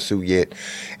not with the suit yet.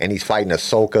 And he's fighting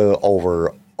Ahsoka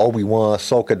over Obi-Wan.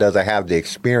 Ahsoka doesn't have the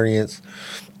experience,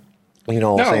 what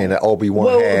I'm saying, that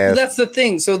Obi-Wan has. That's the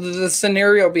thing. So the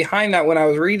scenario behind that when I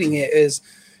was reading it is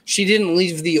she didn't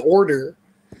leave the Order,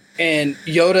 and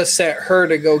Yoda sent her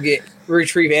to go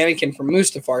retrieve Anakin from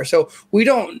Mustafar. So we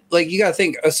don't you got to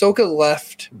think Ahsoka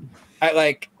left at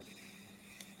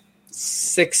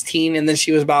 16, and then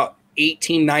she was about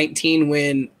 18, 19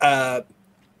 when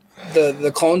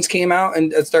the clones came out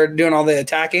and started doing all the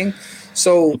attacking.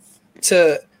 So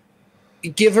to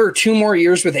give her 2 more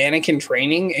years with Anakin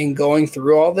training and going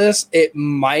through all this,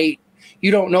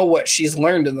 you don't know what she's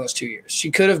learned in those 2 years. She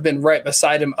could have been right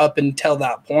beside him up until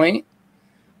that point,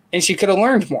 and she could have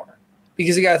learned more.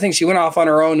 Because you got to think, she went off on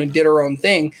her own and did her own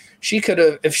thing. She could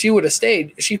have, if she would have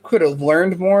stayed, she could have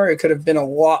learned more. It could have been a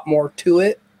lot more to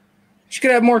it. She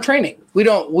could have more training. We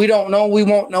don't know. We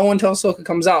won't know until Ahsoka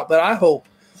comes out. But I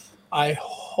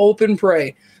hope and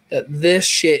pray that this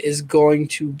shit is going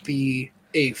to be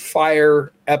a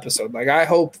fire episode. I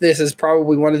hope this is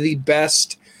probably one of the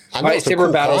best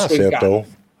lightsaber battles we've got. Though.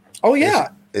 Oh yeah,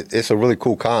 it's a really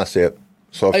cool concept.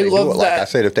 So if they do it, like I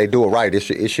said, if they do it right,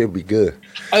 it should be good.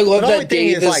 I love that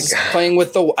Dave is playing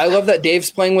with the. I love that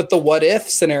Dave's playing with the what if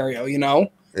scenario. Yeah.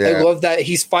 I love that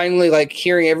he's finally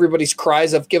hearing everybody's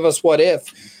cries of "Give us what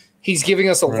if." He's giving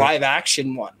us a live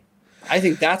action one. I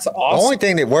think that's awesome. The only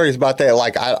thing that worries about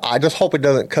that, I just hope it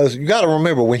doesn't, because you got to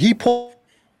remember when he pulled.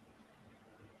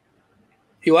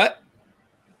 He what?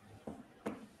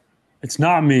 It's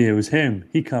not me. It was him.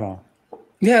 He cut off.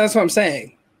 Yeah, that's what I'm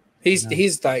saying. He's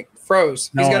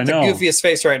froze. No, he's got I the know. goofiest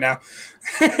face right now.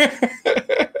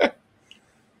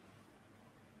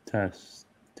 Test.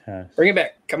 Bring it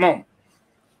back. Come on.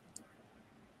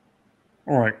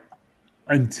 All right.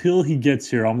 Until he gets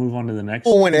here, I'll move on to the next.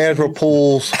 When Ezra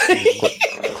pulls,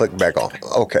 click back on.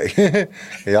 Okay,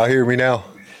 y'all hear me now?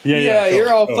 Yeah, Go,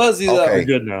 you're all go. fuzzy though. Okay. We're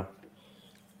good now.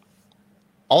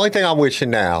 Only thing I'm wishing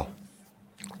now,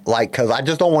 like, because I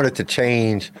just don't want it to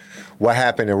change what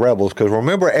happened in Rebels. Because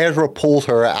remember, Ezra pulls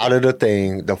her out of the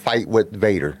thing, the fight with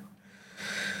Vader.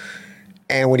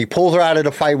 And when he pulls her out of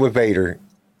the fight with Vader,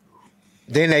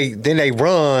 then they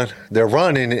run. They're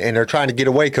running and they're trying to get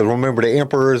away. Because remember, the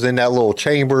Emperor's in that little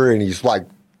chamber and he's like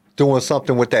doing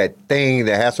something with that thing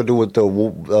that has to do with the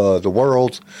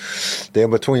worlds, the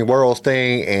in between worlds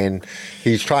thing, and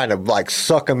he's trying to like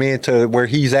suck him into where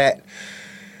he's at.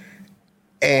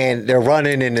 And they're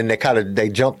running, and then they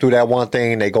jump through that one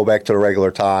thing, and they go back to the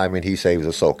regular time, and he saves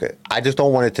Ahsoka. I just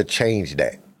don't want it to change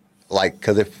that, like,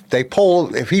 because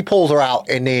if he pulls her out,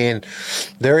 and then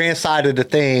they're inside of the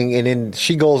thing, and then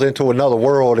she goes into another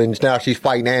world, and now she's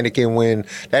fighting Anakin, when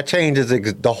that changes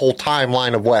the whole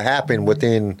timeline of what happened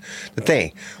within the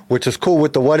thing, which is cool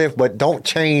with the what if, but don't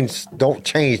change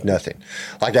nothing.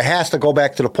 Like, it has to go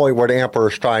back to the point where the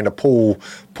Emperor's trying to pull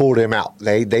them out.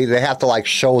 They have to like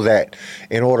show that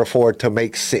in order for it to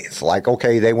make sense. Like,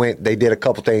 okay, they did a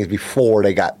couple things before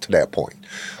they got to that point.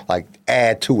 Like,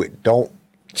 add to it. Don't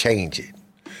change it.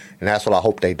 And that's what I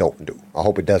hope they don't do. I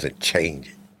hope it doesn't change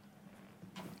it.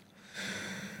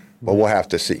 But we'll have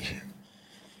to see.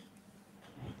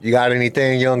 You got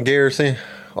anything, young Garrison?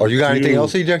 Or you got anything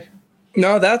else, CJ?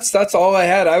 No, that's all I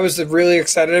had. I was really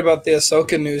excited about the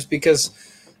Ahsoka news because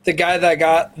the guy that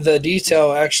got the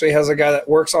detail actually has a guy that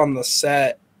works on the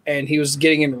set, and he was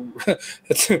getting in.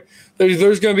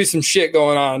 There's going to be some shit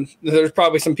going on. There's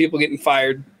probably some people getting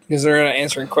fired because they're not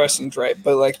answering questions right.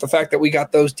 But like the fact that we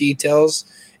got those details,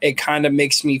 it kind of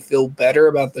makes me feel better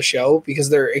about the show because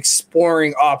they're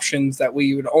exploring options that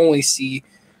we would only see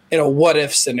in a what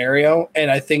if scenario. And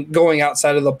I think going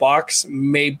outside of the box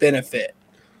may benefit.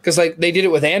 Because like they did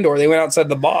it with Andor, they went outside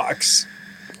the box,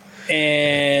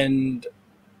 and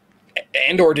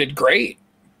Andor did great.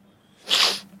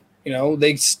 You know,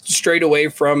 they strayed away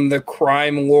from the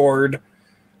crime lord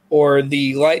or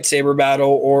the lightsaber battle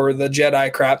or the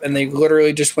Jedi crap, and they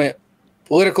literally just went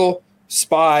political,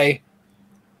 spy,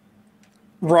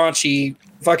 raunchy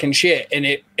fucking shit, and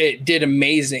it did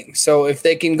amazing. So if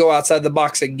they can go outside the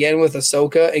box again with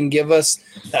Ahsoka and give us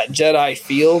that Jedi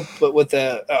feel, but with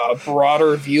a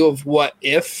broader view of what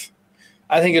if,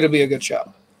 I think it'll be a good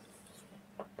show.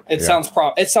 It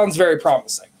sounds very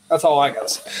promising. That's all I gotta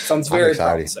say. It sounds very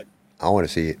promising. I want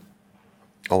to see it.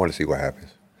 I want to see what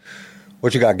happens.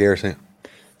 What you got, Garrison?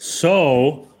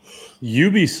 So,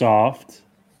 Ubisoft,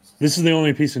 this is the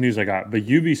only piece of news I got, but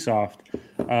Ubisoft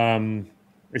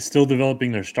is still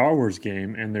developing their Star Wars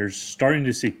game, and they're starting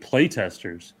to seek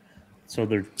playtesters. So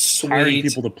they're hiring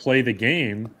people to play the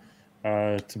game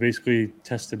to basically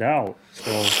test it out.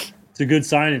 So it's a good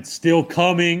sign. It's still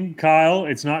coming, Kyle.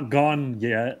 It's not gone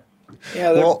yet.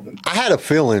 Yeah. Well, I had a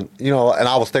feeling, and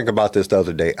I was thinking about this the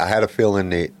other day. I had a feeling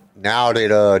that now that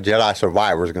Jedi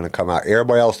Survivor is going to come out,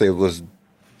 everybody else that was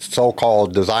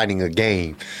so-called designing a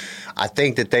game, I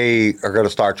think that they are going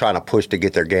to start trying to push to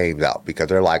get their games out because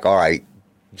they're like, all right,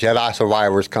 Jedi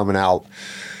Survivor is coming out,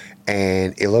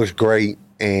 and it looks great,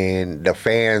 and the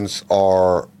fans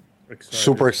are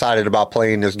super excited about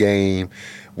playing this game.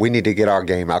 We need to get our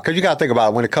game out. Because you got to think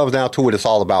about it. When it comes down to it, it's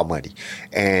all about money.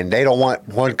 And they don't want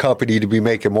one company to be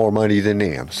making more money than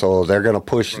them. So they're going to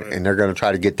push and they're going to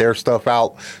try to get their stuff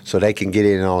out so they can get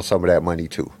in on some of that money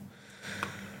too.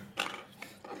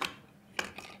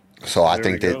 So I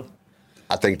think that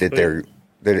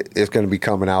it's going to be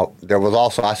coming out. There was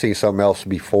also, I seen something else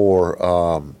before.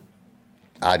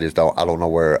 I don't know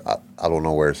where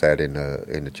it's at in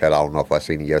the chat. I don't know if I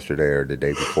seen it yesterday or the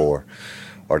day before.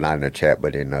 Or not in the chat,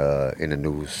 but in the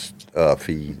news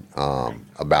feed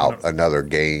about another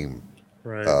game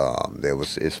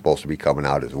that it's supposed to be coming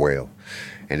out as well,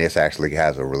 and this actually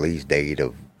has a release date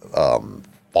of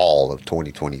fall of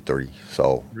 2023.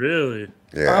 So really,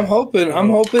 yeah, I'm hoping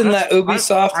that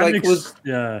Ubisoft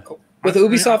with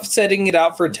Ubisoft setting it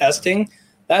out for testing,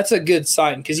 that's a good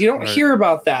sign because you don't hear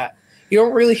about that. You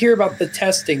don't really hear about the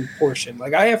testing portion.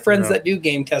 Like I have friends that do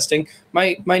game testing.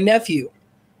 My nephew.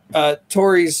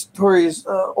 Tori's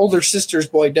older sister's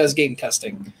boy does game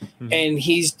testing, and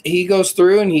he goes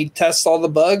through and he tests all the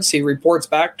bugs. He reports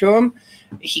back to him.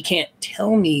 He can't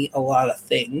tell me a lot of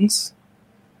things,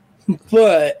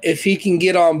 but if he can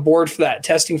get on board for that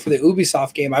testing for the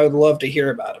Ubisoft game, I would love to hear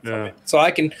about it from him. So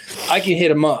I can hit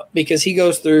him up because he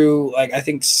goes through like I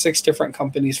think 6 different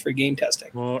companies for game testing.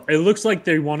 Well, it looks like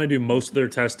they want to do most of their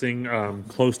testing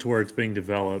close to where it's being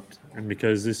developed, and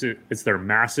because it's their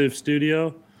massive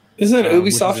studio. Isn't it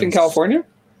Ubisoft in California?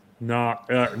 Not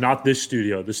this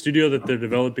studio. The studio that they're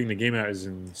developing the game at is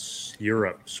in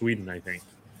Europe, Sweden, I think.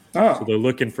 Oh So they're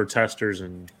looking for testers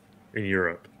in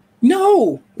Europe.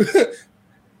 no,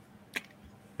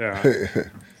 Yeah. no,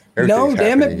 Everything's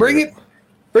damn happening it, in bring Europe. it.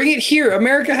 Bring it here.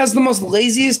 America has the most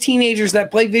laziest teenagers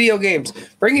that play video games.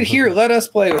 Bring it here. Let us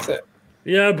play with it.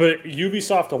 Yeah, but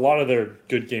Ubisoft, a lot of their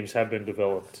good games have been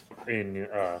developed in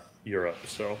Europe.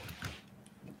 So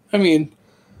I mean,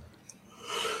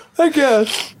 I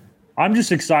guess. I'm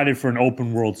just excited for an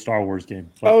open world Star Wars game.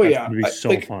 Oh, That's yeah. gonna be so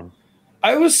Like, fun.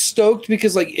 I was stoked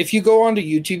because, like, if you go onto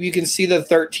YouTube, you can see the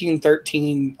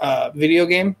 1313 video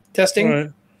game testing. All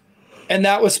right. And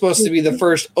that was supposed to be the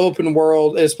first open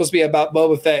world. It was supposed to be about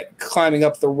Boba Fett climbing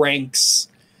up the ranks.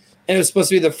 And it was supposed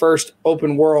to be the first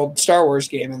open world Star Wars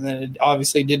game. And then it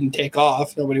obviously didn't take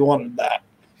off. Nobody wanted that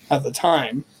at the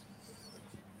time.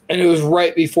 And it was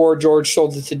right before George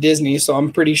sold it to Disney. So I'm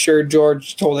pretty sure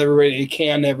George told everybody to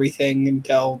can everything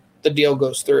until the deal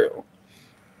goes through.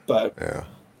 But Yeah.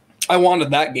 I wanted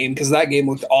that game because that game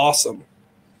looked awesome.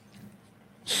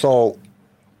 So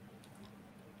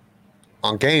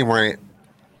on Game Rant,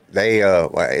 they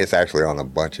well, it's actually on a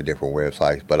bunch of different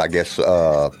websites, but I guess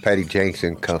Patty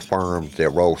Jenkins confirmed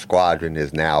that Rogue Squadron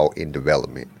is now in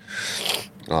development.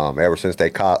 Ever since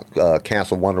they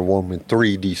canceled Wonder Woman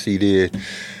 3, DC did,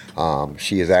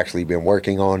 she has actually been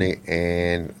working on it,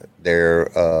 and they're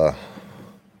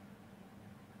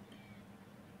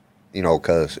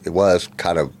because it was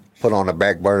kind of put on the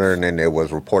back burner, and then there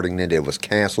was reporting that it was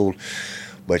canceled.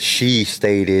 But she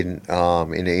stated in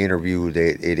the interview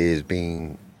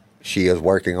that she is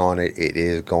working on it. It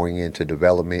is going into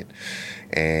development,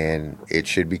 and it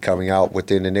should be coming out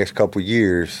within the next couple of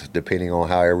years, depending on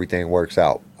how everything works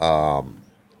out.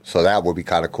 So that would be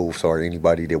kind of cool for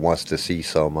anybody that wants to see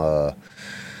some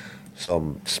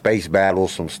space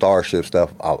battles, some starship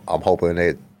stuff. I'm hoping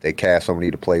that they cast somebody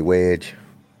to play Wedge,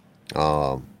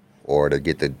 or to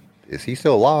get is he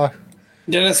still alive?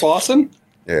 Dennis Lawson?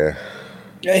 Yeah.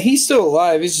 Yeah, he's still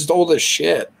alive. He's just old as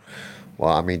shit.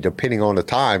 Well, I mean, depending on the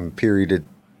time period that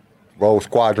Rogue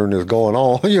Squadron is going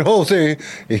on, you know what I'm saying?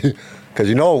 Because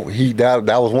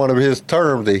that was one of his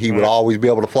terms that he would always be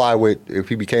able to fly with. If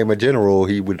he became a general,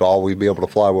 he would always be able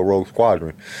to fly with Rogue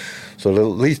Squadron. So at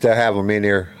least to have him in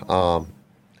there.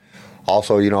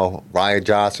 Also, Ryan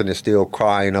Johnson is still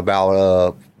crying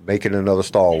about making another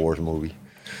Star Wars movie.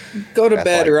 Go to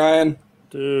bed, Ryan.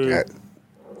 Dude.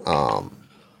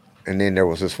 And then there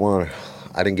was this one.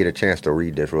 I didn't get a chance to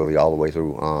read this really all the way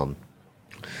through.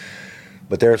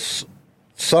 But there's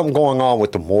something going on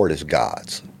with the Mortis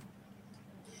gods.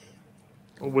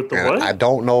 With the And what? I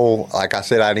don't know. Like I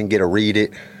said, I didn't get to read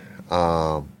it.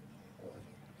 But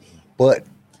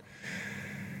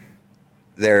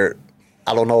I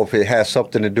don't know if it has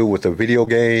something to do with a video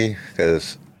game,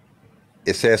 because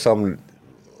it says something.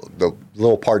 The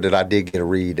little part that I did get to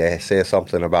read that says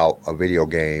something about a video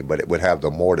game, but it would have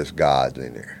the Mortis gods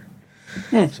in there.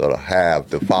 So to have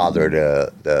the father,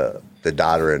 the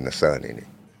daughter, and the son in it.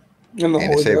 And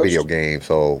And it said video game,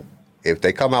 so if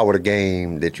they come out with a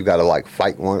game that you gotta like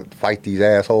fight these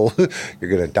assholes, you're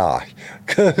gonna die.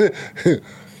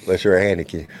 Unless you're a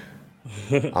Anakin.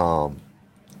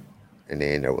 And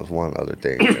then there was one other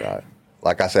thing that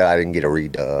like I said, I didn't get to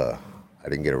read the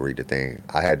thing.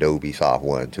 I had the Ubisoft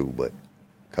one too, but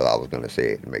because I was gonna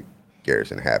say it to make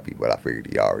Garrison happy, but I figured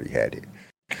he already had it.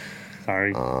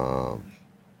 Sorry.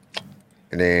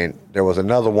 And then there was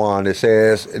another one that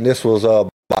says, and this was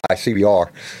by CBR.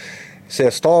 It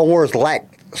says Star Wars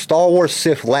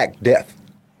Sith lack depth,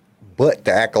 but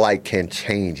the Acolyte can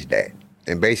change that.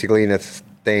 And basically in this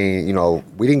thing,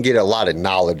 we didn't get a lot of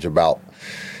knowledge about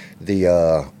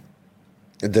the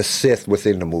Sith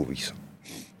within the movies.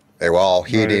 They were all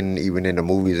hidden, even in the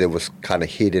movies. It was kind of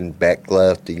hidden back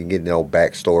left. You can get no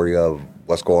backstory of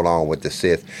what's going on with the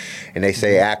Sith. And they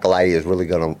say Acolyte is really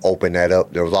going to open that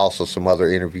up. There was also some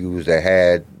other interviews that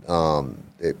had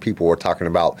that people were talking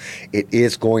about. It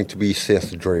is going to be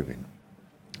Sith driven.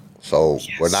 So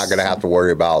we're not going to have to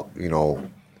worry about,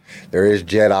 there is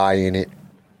Jedi in it,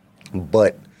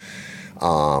 but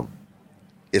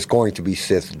it's going to be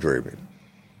Sith driven,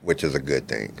 which is a good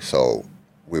thing. So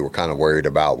we were kind of worried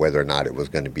about whether or not it was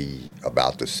going to be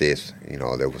about the Sith.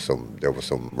 There was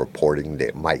some reporting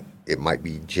that it might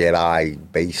be Jedi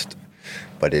based,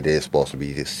 but it is supposed to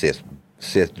be the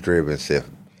Sith driven,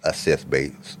 a Sith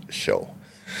based show.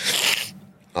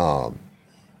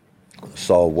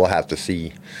 So we'll have to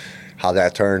see how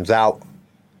that turns out.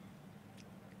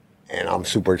 And I'm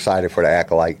super excited for the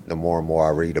Acolyte. The more and more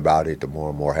I read about it, the more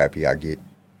and more happy I get,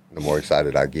 the more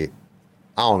excited I get.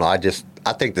 I don't know.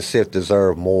 I think the Sith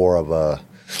deserve more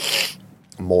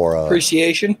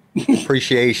appreciation,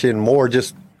 more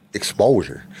just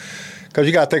exposure. Because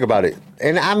you got to think about it.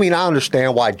 And I mean, I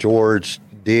understand why George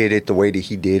did it the way that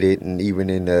he did it, and even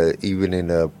in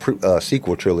the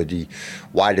sequel trilogy,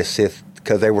 why the Sith,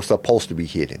 because they were supposed to be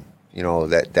hidden. You know,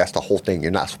 that's the whole thing.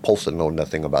 You're not supposed to know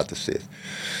nothing about the Sith.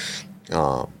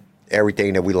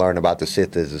 Everything that we learn about the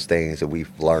Sith is things that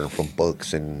we've learned from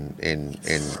books and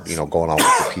you know, going on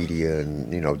Wikipedia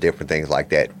and, you know, different things like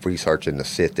that, researching the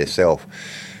Sith itself.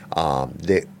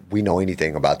 That we know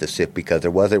anything about the Sith because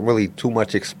there wasn't really too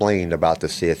much explained about the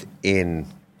Sith in,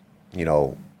 you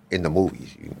know, in the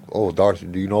movies. Oh,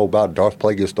 do you know about Darth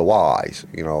Plagueis the Wise?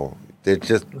 You know, they're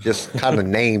just kind of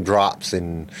name drops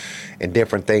and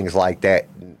different things like that.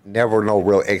 Never no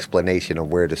real explanation of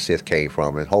where the Sith came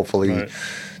from, and hopefully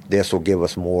this will give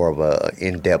us more of a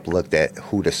in-depth look at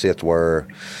who the Sith were.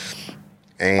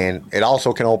 And it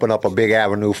also can open up a big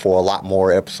avenue for a lot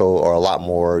more episode or a lot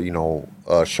more, you know,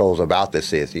 shows about the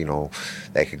Sith. You know,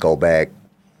 they could go back.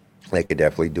 They could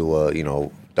definitely do a, you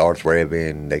know, Darth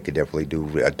Revan. They could definitely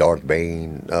do a Darth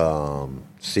Bane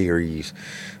series,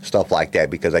 stuff like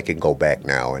that, because they can go back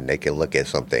now and they can look at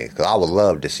some things. Because I would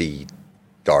love to see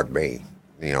Darth Bane.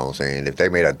 You know what I'm saying? If they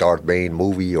made a Darth Bane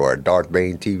movie or a Darth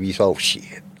Bane TV show,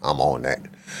 shit, I'm on that.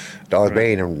 Darth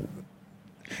Bane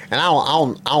and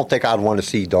I don't think I'd want to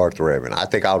see Darth Revan. I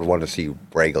think I would want to see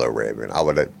regular Revan. I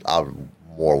would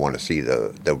more want to see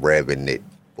the Revan that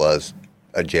was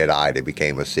a Jedi that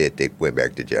became a Sith that went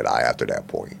back to Jedi after that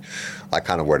point. Like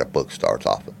kind of where the book starts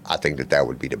off. I think that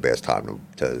would be the best time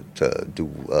to do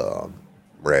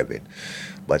Revan.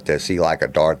 But to see like a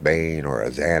Darth Bane or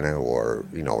a Xana or,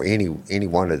 you know, any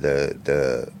one of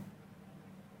the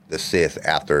Sith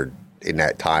after in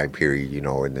that time period, you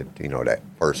know, in the, you know, that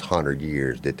first 100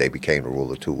 years that they became the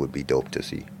ruler too would be dope to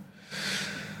see.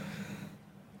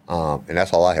 And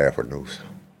that's all I have for news.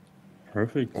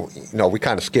 Perfect. You know, we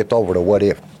kind of skipped over the what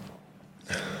if.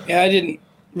 Yeah, I didn't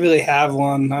really have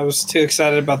one. I was too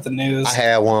excited about the news. I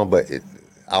had one, but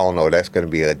I don't know. That's going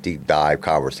to be a deep dive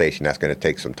conversation. That's going to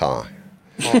take some time.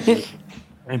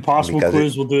 Impossible Because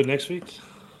quiz. We'll do it next week.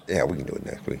 Yeah, we can do it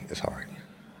next week. It's all right.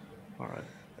 All right.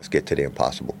 Let's get to the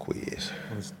impossible quiz.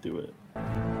 Let's do it.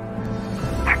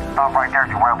 Stop right there,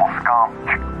 you rebel scum.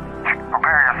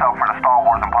 Prepare yourself for the Star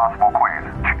Wars Impossible Quiz.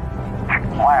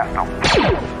 Blast them.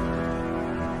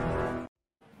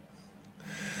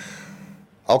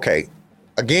 Okay.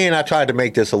 Again, I tried to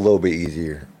make this a little bit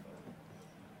easier.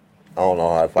 I don't know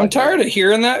how. I'm tired of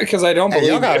hearing that because I don't Hey,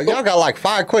 believe y'all got like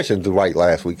 5 questions to write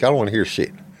last week. I don't want to hear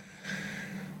shit.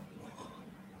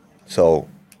 So,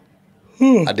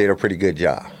 I did a pretty good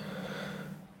job.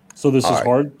 So this All is right.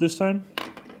 hard this time?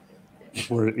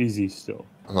 Or easy still?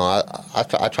 No,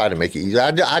 I try to make it easy.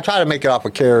 I try to make it off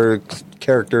of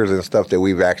characters and stuff that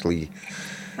we've actually.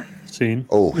 Seen.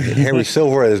 Oh, Henry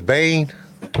Silver as Bane.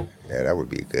 Yeah, that would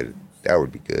be good. That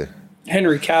would be good.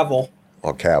 Henry Cavill.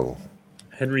 Or Cavill.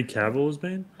 Henry Cavill is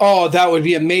Bane? Oh, that would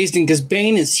be amazing because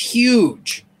Bane is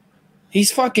huge.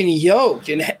 He's fucking yoked,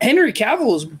 and Henry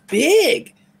Cavill is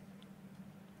big.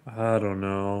 I don't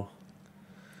know.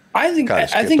 I think Kinda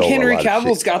skipped over a Henry lot of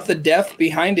Cavill's shit. got the depth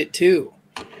behind it too.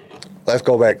 Let's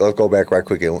go back right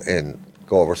quick and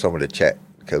go over some of the chat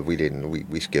because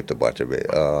we skipped a bunch of it.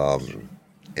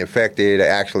 Infected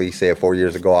actually said 4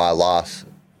 years ago I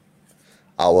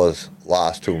was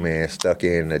lost too, man, stuck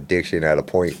in addiction at a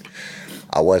point.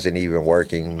 I wasn't even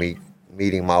working.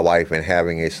 Meeting my wife and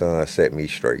having a son set me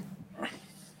straight.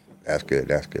 That's good.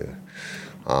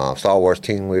 Star Wars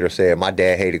team leader said, my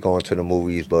dad hated going to the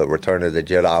movies, but Return of the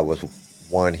Jedi was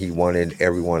one he wanted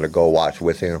everyone to go watch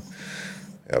with him.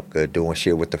 Yep, good doing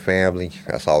shit with the family.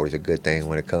 That's always a good thing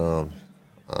when it comes.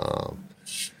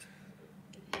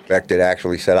 Vector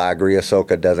actually said, I agree,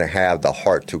 Ahsoka doesn't have the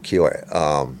heart to kill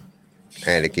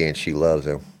Anakin. She loves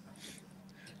him.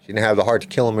 She didn't have the heart to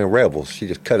kill him in Rebels. She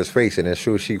just cut his face, and as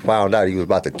soon as she found out he was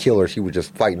about to kill her, she was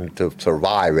just fighting to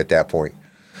survive at that point.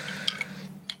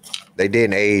 They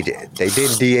didn't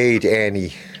de-age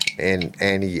Annie and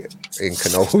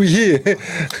Kenobi.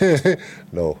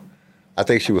 No. I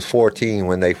think she was 14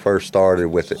 when they first started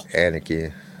with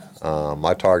Anakin.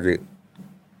 My target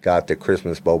got the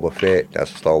Christmas Boba Fett.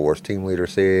 That's what Star Wars team leader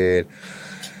said.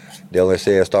 Dylan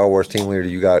said, Star Wars team leader,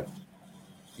 you got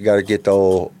to get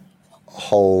the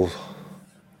whole,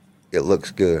 it looks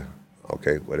good.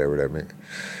 Okay, whatever that meant.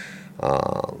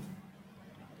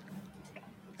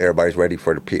 Everybody's ready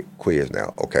for the quiz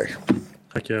now. Okay.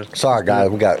 Heck yeah. Sorry, guys.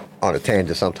 We got on a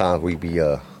tangent. Sometimes we be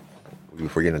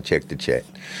forgetting to check the chat.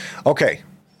 Okay.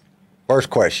 First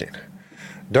question.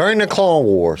 During the Clone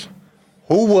Wars,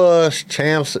 who was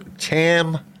Cham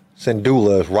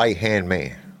Syndulla's right-hand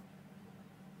man?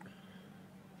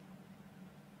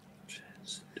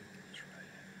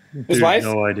 His Dude, wife?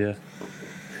 No idea.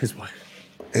 His wife.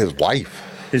 His wife.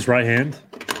 His right hand.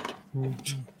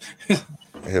 His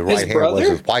right hand brother? was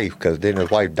his wife, because then his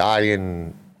wife died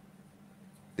in.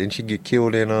 Didn't she get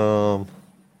killed in I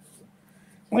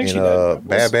think she in died.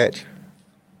 Bad Batch?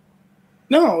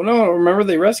 No. Remember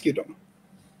they rescued him.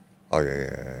 Oh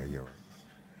yeah. You're right.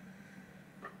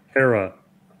 Hera.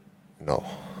 No.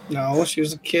 No, she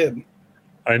was a kid.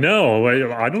 I know.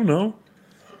 I don't know.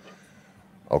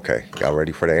 Okay, y'all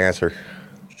ready for the answer?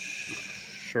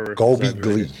 Sure. Gobi Is that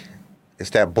Glee. right? It's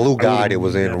that blue guy would've that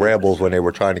was in never- Rebels when they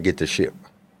were trying to get the ship.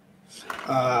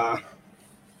 Uh,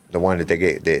 The one that they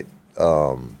get that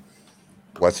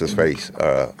what's his face?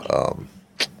 Oh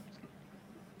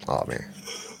man.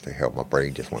 The hell, my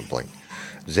brain just went blank.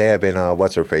 Zeb and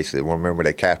what's her face? Remember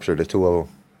they captured the two of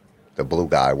them? The blue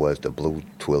guy was, the blue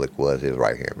Twi'lek was his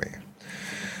right hand man.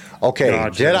 Okay,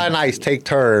 Gotcha. Jedi Knights take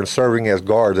turns serving as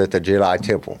guards at the Jedi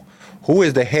Temple. Who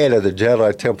is the head of the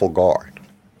Jedi Temple Guard?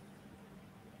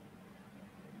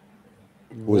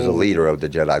 Who is the leader of the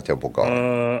Jedi Temple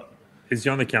Guard? Is he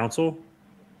on the council?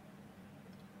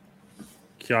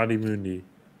 Kiadi Mundi.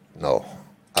 No.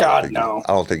 God, no.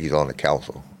 I don't think he's on the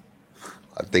council.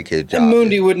 I think his job. And is-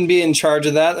 Mundi wouldn't be in charge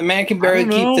of that. The man can barely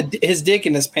don't know. keep his dick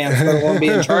in his pants, let alone be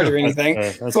in charge of anything.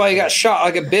 That's why he got shot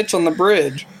like a bitch on the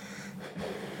bridge.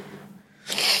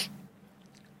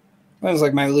 That was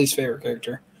like my least favorite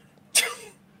character.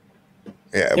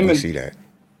 Yeah, him we and- see that.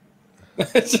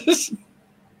 It's just,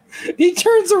 he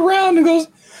turns around and goes,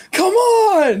 "Come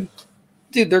on,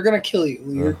 dude! They're gonna kill you.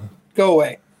 Lear. Go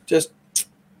away. Just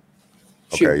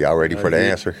shoot." Okay, y'all ready for the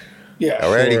answer? Yeah.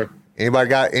 Y'all ready? Sure. Anybody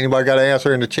got an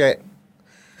answer in the chat?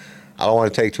 I don't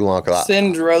want to take too long.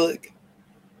 Send relic.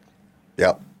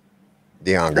 Yep.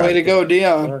 Dion got Way to it. go,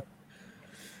 Dion.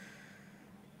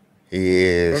 He I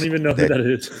is. don't even know who that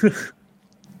is.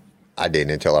 I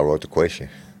didn't until I wrote the question.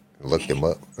 Looked him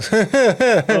up.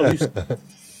 Oh,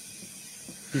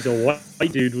 he's a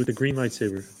white dude with a green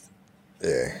lightsaber.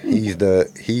 Yeah, he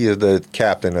is the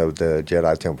captain of the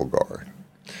Jedi Temple Guard.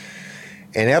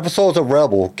 In episodes of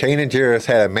Rebel, Kanan Jarrus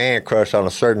had a man crush on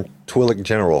a certain Twi'lek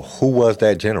general. Who was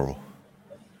that general?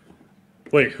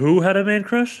 Wait, who had a man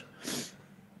crush?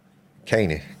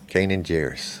 Kanan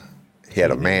Jarrus. He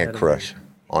had a man crush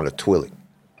on a Twi'lek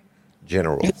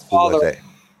general. Who father. was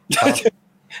that?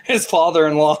 His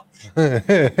father-in-law.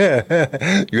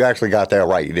 You actually got that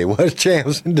right. It was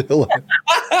Chamson Dillon.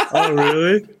 Oh,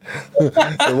 really?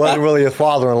 It wasn't really his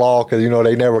father-in-law because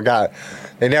they never got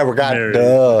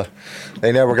Married.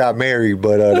 they never got married,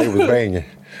 but they was banging.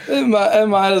 It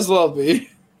might as well be.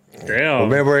 Damn.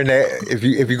 Remember in that if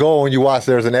you go and you watch,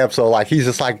 there's an episode like he's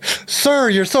just like, "Sir,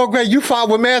 you're so great. You fought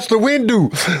with Master Windu.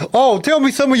 Oh, tell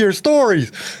me some of your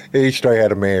stories." And he straight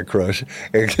had a man crush,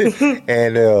 and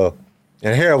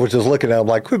Harold was just looking at him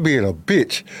like, "Quit being a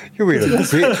bitch. You're being a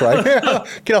bitch right now.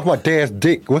 Get off my dad's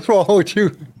dick. What's wrong with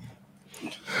you?"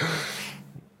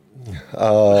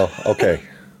 Okay.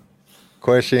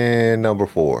 Question number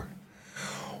 4.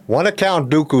 One of Count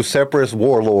Dooku's separatist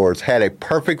warlords had a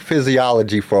perfect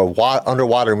physiology for a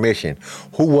underwater mission.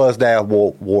 Who was that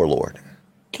warlord?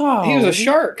 God. He was a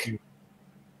shark.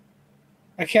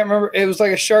 I can't remember. It was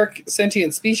like a shark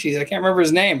sentient species. I can't remember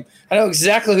his name. I know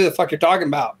exactly who the fuck you're talking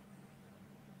about.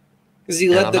 Because he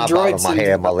And led I'm the not bobbing droids. my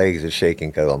head. My legs are shaking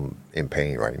because I'm in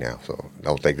pain right now. So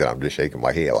don't think that I'm just shaking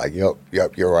my head like, yep,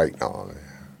 you're right. No,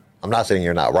 I'm not saying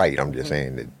you're not right. I'm just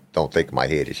saying that don't think my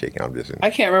head is shaking. I'm just I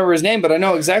can't remember his name, but I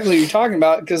know exactly who you're talking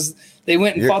about because they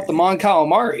went and fought the Mon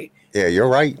Calamari. Yeah, you're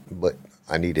right, but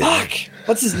I need it. Fuck.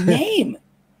 What's his name?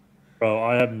 Bro,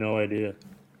 I have no idea.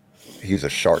 He's a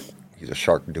shark. He's a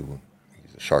shark dude.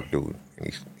 He's a shark dude. And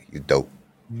he's dope.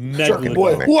 Shark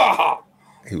boy. Megalodon. Wah!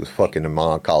 He was fucking the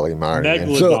Mon Calamari.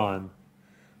 Megalodon.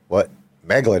 What?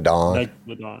 Megalodon?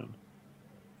 Megalodon.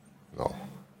 No.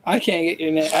 I can't get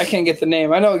your name. I can't get the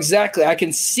name. I know exactly. I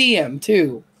can see him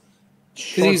too.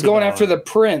 Because he's going after the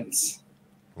prince.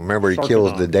 Remember, he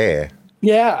kills the dad.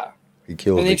 Yeah. He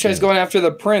kills And he the tries king. going after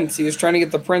the prince. He was trying to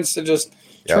get the prince to just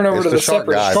Yep, turn over it's to the the shark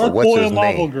separate guy, Shark what's Boy his and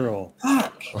Lava name? Girl.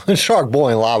 Fuck. Shark Boy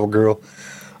and Lava Girl.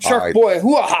 Shark right. boy.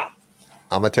 Hoo-ha.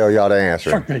 I'm going to tell y'all the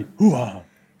answer. Shark Bait. Hoo-ha.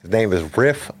 His name is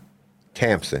Riff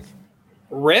Tamson.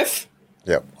 Riff?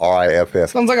 Yep.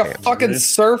 R-I-F-F. Sounds like a Tamson. fucking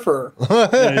surfer.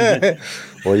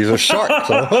 Well, he's a shark,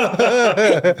 so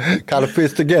kind of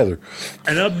fits together.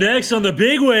 And up next on the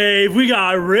big wave, we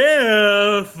got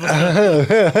Riff.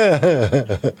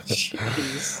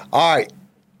 Jeez. All right.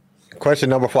 Question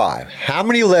number 5. How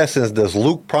many lessons does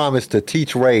Luke promise to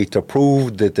teach Rey to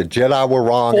prove that the Jedi were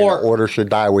wrong 4. and the Order should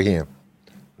die with him?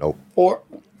 Nope. 4,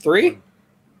 3?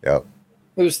 Yep.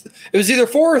 It was either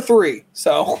 4 or 3.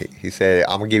 So He said,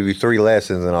 I'm going to give you 3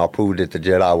 lessons and I'll prove that the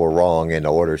Jedi were wrong and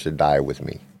the Order should die with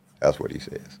me. That's what he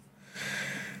says.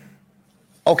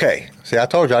 Okay. See, I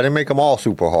told you I didn't make them all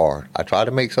super hard. I tried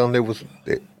to make some that was...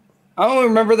 I don't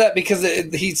remember that because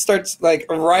he starts like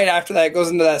right after that. It goes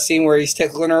into that scene where he's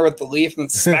tickling her with the leaf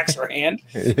and smacks her hand.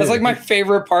 That's like my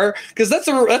favorite part because that's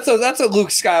a Luke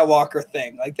Skywalker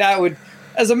thing. Like that would,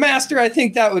 as a master, I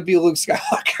think that would be Luke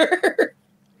Skywalker.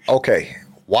 Okay.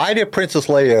 Why did Princess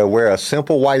Leia wear a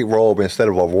simple white robe instead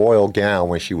of a royal gown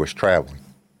when she was traveling?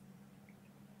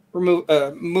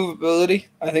 Movability.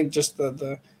 I think just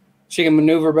the she can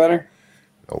maneuver better.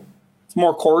 Nope. It's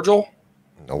more cordial.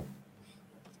 Nope.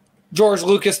 George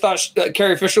Lucas thought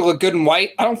Carrie Fisher looked good in white.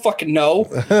 I don't fucking know.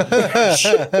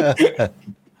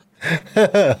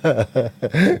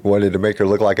 Wanted to make her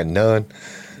look like a nun.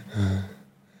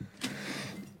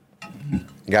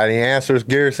 Got any answers,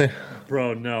 Garrison?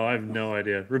 Bro, no, I have no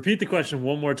idea. Repeat the question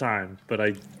one more time, but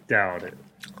I doubt it.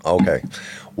 Okay.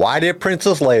 Why did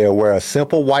Princess Leia wear a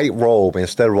simple white robe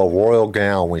instead of a royal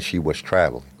gown when she was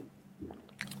traveling?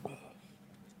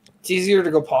 It's easier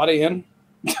to go potty in.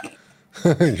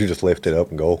 You just lift it up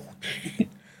and go.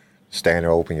 Stand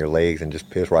there, open your legs, and just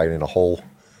piss right in a hole.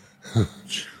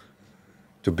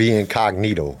 To be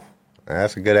incognito.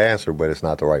 That's a good answer, but it's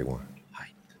not the right one.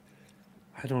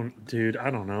 I don't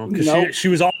know. Because Nope. she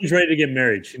was always ready to get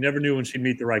married. She never knew when she'd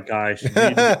meet the right guy. She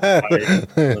needed to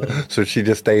get right. So she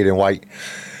just stayed in white.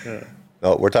 Yeah.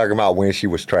 No, we're talking about when she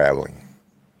was traveling.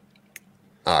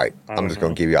 All right, I'm just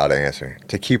going know. to give you all the answer.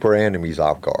 To keep her enemies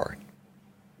off guard.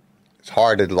 It's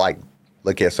hard to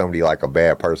look at somebody like a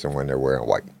bad person when they're wearing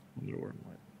white.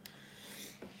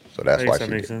 So that's I why guess that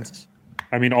she makes did. sense.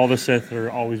 I mean, all the Sith are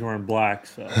always wearing black,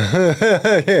 so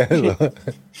Yeah.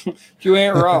 You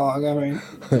ain't wrong. I mean,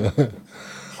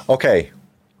 Okay.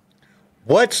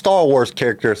 What Star Wars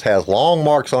characters has long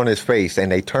marks on his face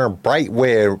and they turn bright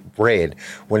red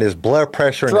when his blood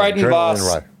pressure and Dryden adrenaline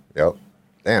Voss. rise? Yep.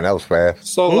 Damn, that was fast.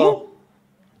 Solo.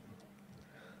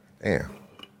 Damn.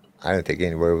 I didn't think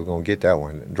anybody was going to get that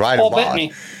one. Dryden Paul Voss.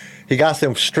 Bettany. He got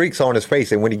some streaks on his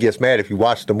face, and when he gets mad, if you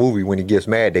watch the movie, when he gets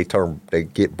mad, they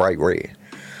get bright red.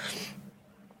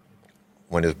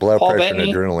 When his blood Paul pressure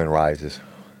Bettany. and adrenaline rises.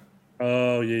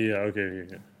 oh yeah, okay.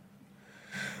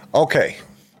 Okay.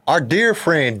 Our dear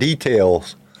friend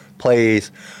Details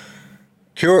plays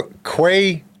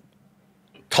Quay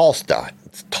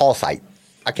Talsite.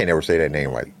 I can't ever say that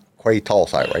name right. Quay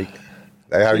Talsite, right?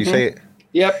 That how you say it?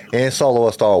 Yep. And Solo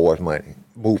a Star Wars movie.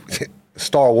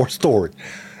 Star Wars story.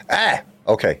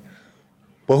 Okay.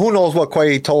 But who knows what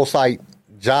Quay Talsite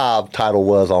job title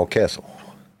was on Kessel?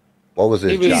 What was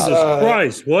his He was, job?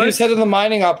 Christ, He what? was head of the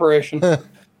mining operation.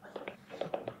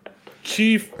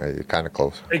 Chief You're kind of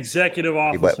close. Executive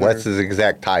Officer. But what's his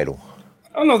exact title?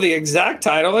 I don't know the exact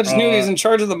title. I just knew he was in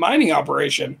charge of the mining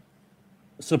operation.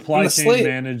 Supply on the chain slate.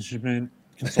 management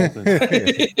consultant.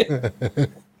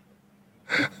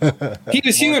 He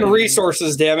was human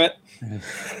resources, damn it.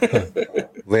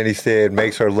 Lenny said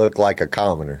makes her look like a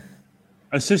commoner.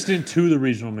 Assistant to the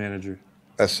regional manager.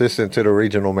 Assistant to the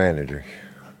regional manager.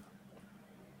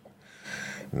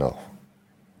 No.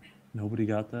 Nobody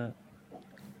got that?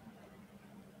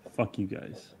 Fuck you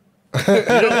guys. You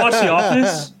don't watch The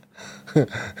Office?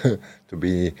 To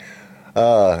be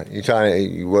you trying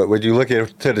to would you look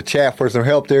to the chat for some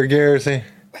help there, Garrison?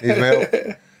 Need some help?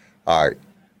 All right.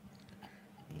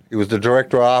 He was the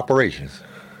director of operations.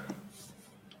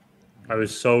 I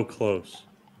was so close.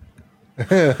 He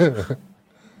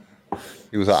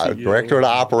was a director of the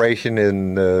operation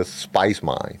in the spice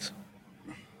mines.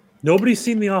 Nobody's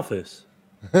seen The Office.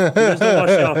 Who doesn't watch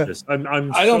The Office? I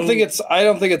don't think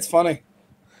it's funny.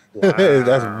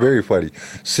 That's very funny.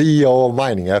 CEO of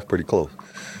mining. That's pretty close.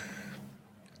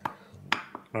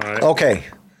 All right. Okay.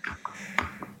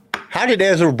 How did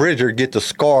Ezra Bridger get the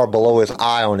scar below his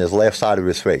eye on his left side of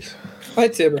his face?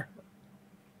 Lightsaber.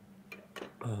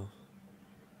 Oh.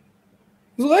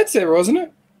 It was a lightsaber, wasn't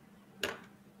it?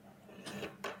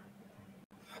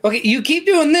 Okay, you keep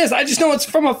doing this. I just know it's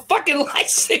from a fucking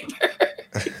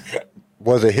lightsaber.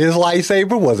 Was it his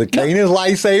lightsaber? Was it Kanan's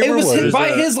lightsaber? It was his, by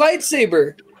his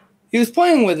lightsaber. He was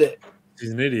playing with it.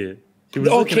 He's an idiot. He was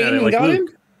Oh, looking at it Kanan like got Luke.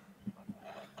 him?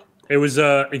 It was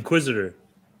Inquisitor.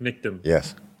 Nicked him.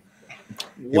 Yes.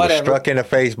 He was Whatever. struck in the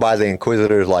face by the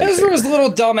Inquisitor's Ezra was lightsaber. a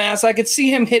little dumbass. I could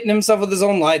see him hitting himself with his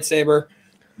own lightsaber.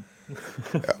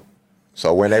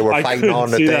 So when they were I fighting couldn't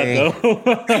on the see thing, that, though.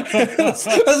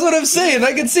 That's what I'm saying.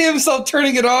 I could see himself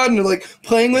turning it on and like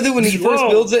playing with it when he first Whoa.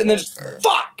 builds it, and then just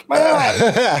fuck my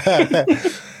eye.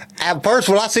 At first,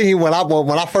 when I seen you, when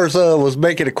I first was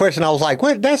making the question, I was like,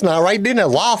 "What? That's not right." Didn't that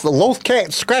Loth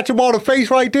cat scratch him on the face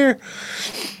right there?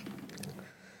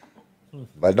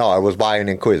 But no, it was by an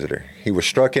Inquisitor. He was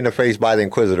struck in the face by the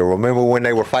Inquisitor. Remember when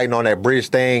they were fighting on that bridge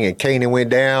thing and Kanan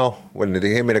went down? When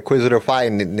him and the Inquisitor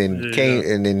fighting, and then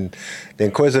and then the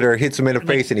Inquisitor hits him in the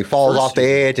face and he falls off the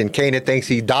edge, and Kanan thinks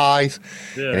he dies,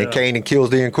 and then Kanan kills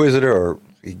the Inquisitor, or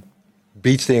he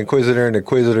beats the Inquisitor, and the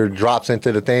Inquisitor drops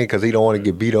into the thing because he don't want to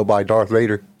get beat up by Darth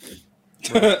Vader.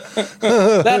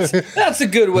 That's a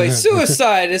good way.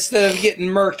 Suicide instead of getting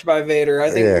murked by Vader.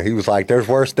 I think. Yeah, he was like, "There's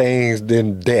worse things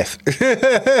than death,"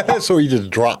 so he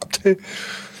just dropped.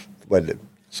 But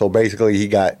so basically, he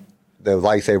got the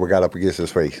lightsaber got up against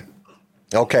his face.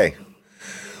 Okay,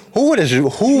 who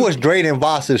was Drayden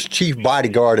Voss's chief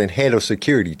bodyguard and head of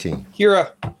security team?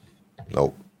 Kira.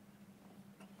 Nope.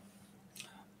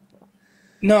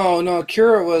 No,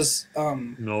 Kira was.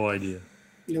 No idea.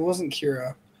 It wasn't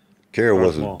Kira. Kira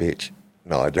was a bitch.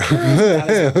 No, I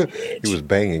don't. He was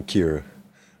banging Kira.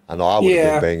 I know I would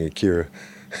have been banging Kira.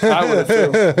 I would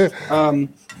have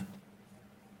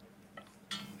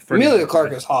too. Emilia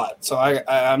Clarke is hot, so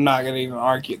I'm not going to even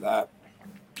argue that.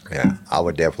 Yeah, I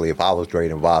would definitely, if I was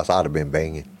Drayden Voss, I'd have been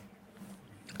banging.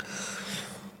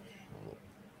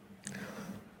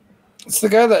 It's the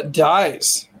guy that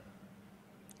dies.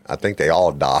 I think they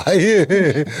all die.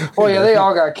 Oh yeah, they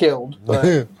all got killed,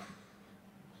 but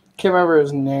can't remember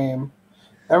his name.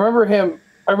 I remember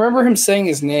him saying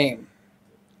his name.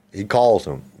 He calls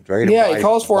him. Drayden he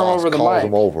calls for him over the calls mic.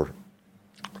 him over.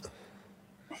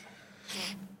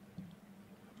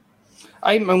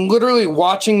 I'm literally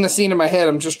watching the scene in my head.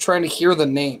 I'm just trying to hear the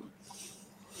name.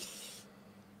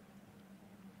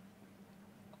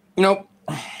 Nope.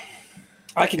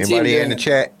 I can see Anybody in the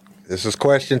chat? This is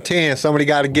question 10. Somebody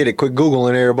got to get it. Quit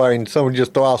Googling everybody, and somebody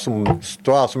just throw out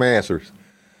some answers.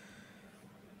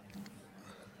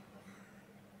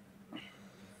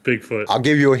 Bigfoot. I'll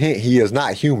give you a hint. He is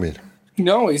not human.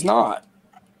 No, he's not.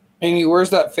 And he wears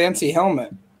that fancy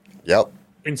helmet. Yep.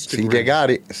 Instagram. CJ got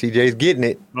it. CJ's getting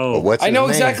it. Oh. But what's I his know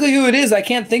name? exactly who it is. I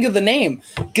can't think of the name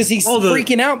because he's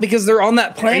freaking out because they're on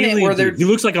that planet Alien where they're dude. He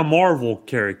looks like a Marvel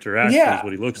character. Actually, Yeah. is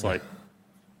what he looks like.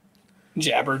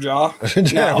 Jabberjaw.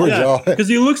 Jabberjaw. Because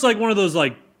he looks like one of those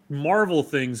like Marvel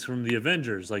things from the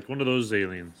Avengers, like one of those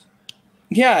aliens.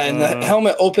 Yeah, and the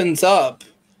helmet opens up.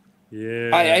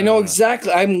 Yeah, I know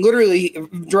exactly. I'm literally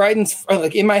Dryden's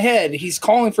like in my head. He's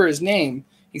calling for his name.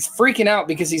 He's freaking out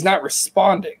because he's not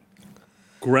responding.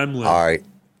 Gremlin. All right.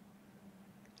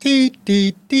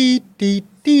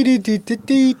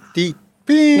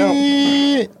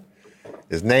 No.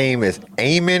 His name is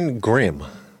Eamon Grimm.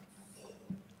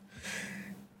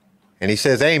 And he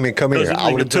says, "Eamon, come here." Doesn't I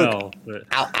ring would a have bell, took. but-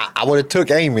 I would have took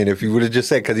Eamon if you would have just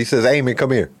said, because he says, "Eamon,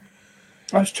 come here."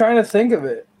 I was trying to think of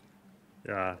it.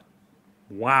 Yeah.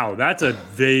 Wow, that's a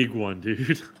vague one,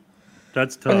 dude.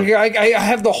 That's tough. I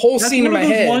have the whole That's scene in one my of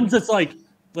those head. ones that's like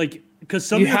because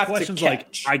some You of your have to questions like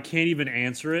catch. I can't even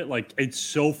answer it. Like it's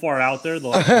so far out there,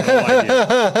 like, no idea.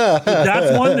 But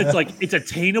that's one that's like it's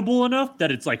attainable enough that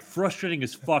it's like frustrating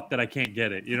as fuck that I can't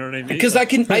get it. You know what I mean? Because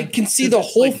Like, I can see the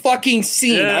whole like- fucking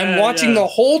scene. Yeah, I'm watching yeah. the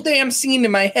whole damn scene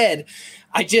in my head.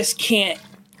 I just can't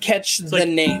catch it's the like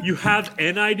name. You have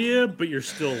an idea, but you're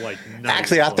still like not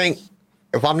Actually, I close. think,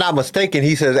 if I'm not mistaken,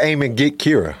 he says, "Eamon, get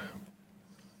Kira."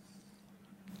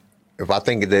 If I'm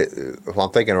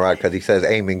thinking right, because he says,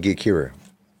 "Eamon, get Kira,"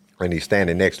 and he's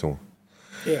standing next to him.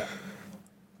 Yeah.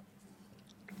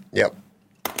 Yep.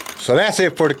 So that's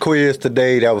it for the quiz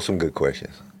today. That was some good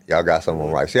questions. Y'all got some of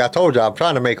them right. See, I told you I'm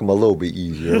trying to make them a little bit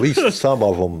easier. At least some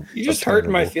of them. You just hurt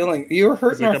my feelings. You were It's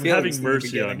hurting like our I'm feelings. having in the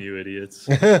mercy on beginning. you, idiots.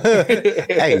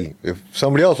 Hey, if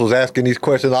somebody else was asking these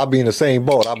questions, I'd be in the same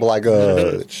boat. I'd be like,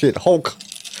 shit, Hulk.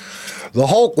 The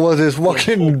Hulk was his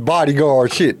fucking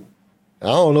bodyguard. Shit. I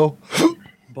don't know.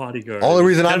 Bodyguard. Only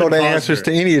reason I know Kevin the answers Costner.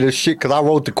 to any of this shit because I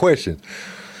wrote the questions.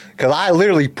 Because I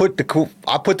literally put the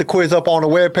quiz up on the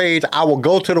webpage. I will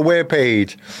go to the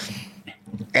webpage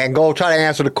and go try to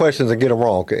answer the questions and get them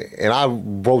wrong. And I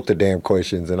wrote the damn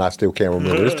questions and I still can't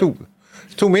remember. It's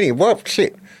too many. What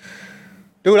shit,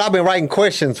 dude? I've been writing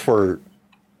questions for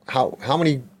how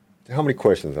many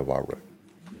questions have I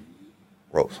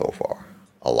wrote so far?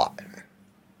 A lot.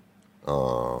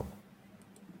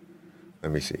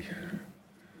 Let me see.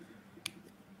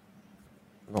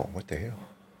 No, what the hell?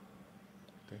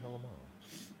 What the hell am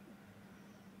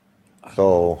I?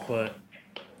 So But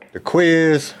the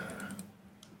quiz.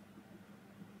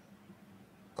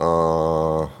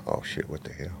 Oh shit! What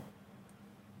the hell?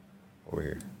 Over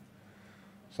here.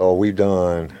 So we've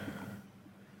done.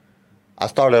 I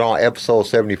started on episode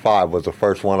 75 was the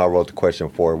first one I wrote the question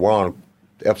for. We're on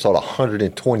episode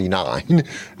 129.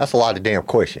 That's a lot of damn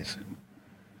questions.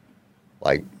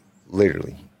 Like,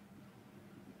 literally.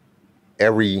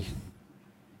 Every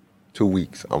 2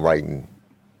 weeks, I'm writing,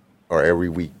 or every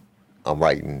week, I'm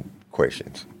writing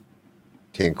questions.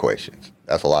 10 questions.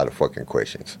 That's a lot of fucking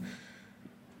questions.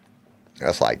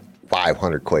 That's like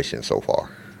 500 questions so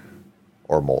far.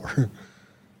 Or more.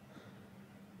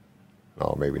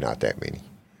 No, maybe not that many.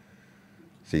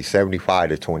 See, 75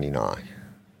 to 29.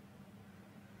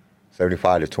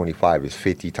 75 to 25 is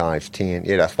 50 times 10.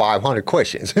 Yeah, that's 500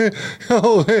 questions. That's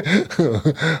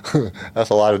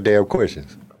a lot of damn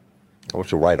questions. I want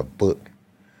you to write a book.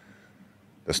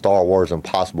 The Star Wars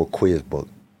Impossible Quiz book.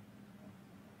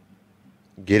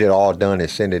 Get it all done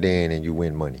and send it in and you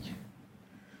win money.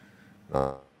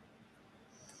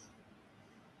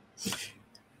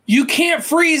 You can't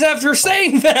freeze after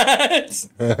saying that.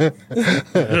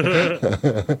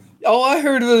 All I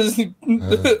heard was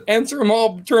answer them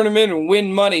all, turn them in, and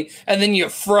win money, and then you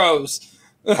froze.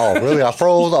 Oh, really? I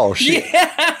froze? Oh, shit.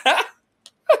 Yeah.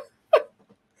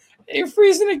 You're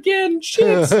freezing again.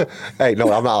 Shit. Hey,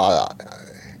 no, I'm not.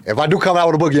 If I do come out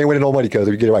with a book, you ain't winning no money, because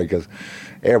if you get it right, because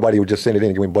everybody would just send it in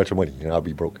and give me a bunch of money, and I'll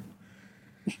be broke.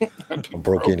 I'm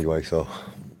broke anyway, so.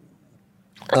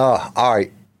 All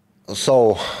right.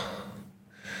 So,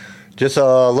 just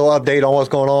a little update on what's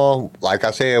going on. Like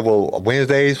I said, well,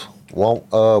 Wednesdays we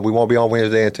won't be on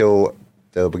Wednesday until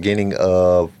the beginning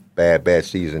of Bad Batch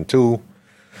Season 2.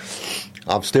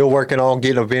 I'm still working on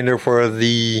getting a vendor for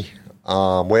the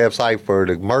website for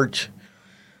the merch.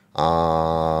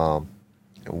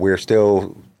 We're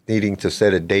still needing to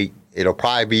set a date. It'll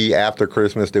probably be after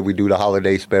Christmas that we do the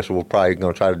holiday special. We're probably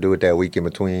going to try to do it that week in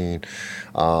between.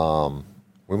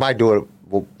 We might do it.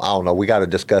 Well, I don't know. We got to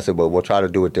discuss it, but we'll try to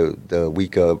do it the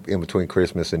week of in between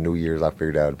Christmas and New Year's. I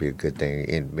figured that would be a good thing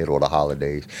in the middle of the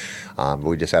holidays.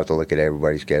 We just have to look at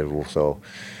everybody's schedule. So,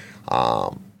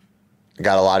 got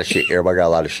a lot of shit. Everybody got a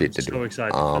lot of shit to do. So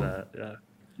excited for that.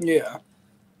 Yeah.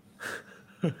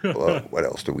 What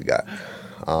else do we got?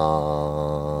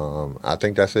 I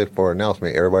think that's it for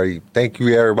announcement. Everybody, thank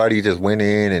you. Everybody just went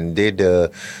in and did the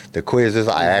quizzes.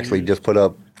 I actually just put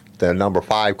up the number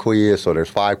 5 quiz, so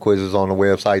there's 5 quizzes on the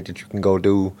website that you can go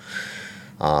do.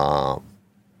 And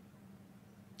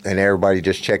everybody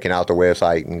just checking out the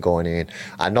website and going in.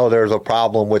 I know there's a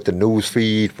problem with the news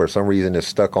feed. For some reason, it's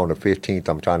stuck on the 15th.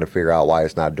 I'm trying to figure out why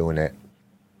it's not doing that.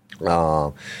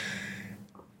 I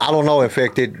don't know,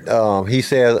 Infected. He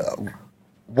said,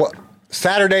 what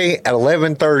Saturday at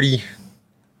 11:30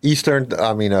 Eastern,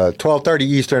 12:30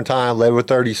 Eastern time,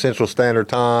 11:30 Central Standard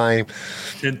Time,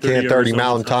 10:30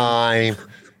 Mountain Time,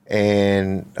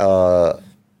 and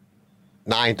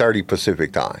 9:30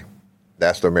 Pacific Time.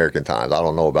 That's the American times. I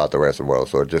don't know about the rest of the world,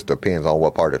 so it just depends on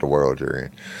what part of the world you're in.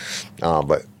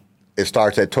 But it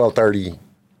starts at 12:30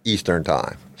 Eastern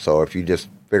Time. So if you just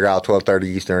figure out 12:30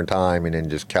 Eastern Time and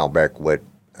then just count back an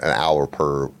hour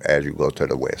per as you go to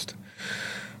the west.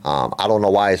 I don't know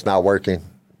why it's not working.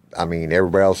 I mean,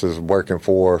 everybody else is working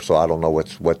so I don't know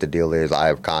what the deal is. I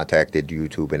have contacted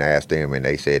YouTube and asked them, and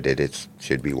they said that it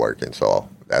should be working. So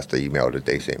that's the email that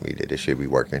they sent me, that it should be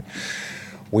working.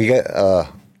 We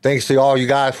got thanks to all you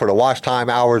guys for the watch time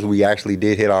hours. We actually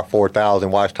did hit our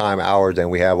 4,000 watch time hours, and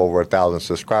we have over 1,000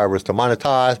 subscribers to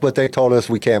monetize. But they told us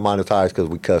we can't monetize because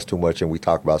we cuss too much and we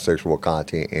talk about sexual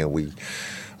content, and we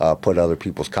put other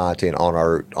people's content on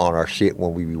our shit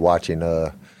when we be watching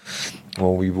the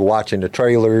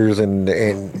trailers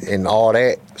and all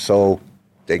that, so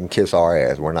they can kiss our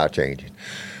ass. We're not changing.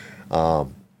 But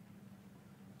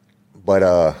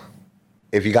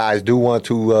if you guys do want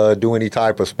to do any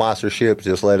type of sponsorship,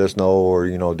 just let us know, or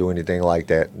do anything like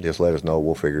that. Just let us know.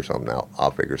 We'll figure something out. I'll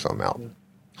figure something out.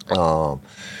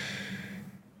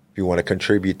 If you want to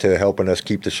contribute to helping us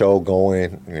keep the show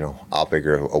going, I'll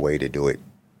figure a way to do it.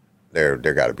 There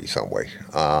got to be some way.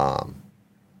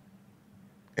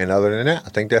 And other than that, I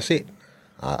think that's it.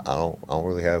 I don't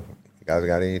really have. You guys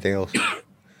got anything else?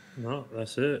 No,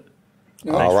 that's it.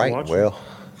 All right. Well,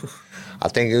 I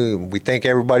think we thank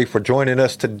everybody for joining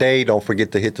us today. Don't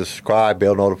forget to hit the subscribe,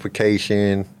 bell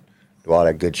notification, do all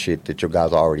that good shit that you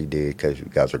guys already did, because you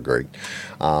guys are great.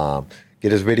 Get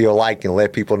this video a like and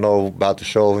let people know about the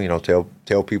show.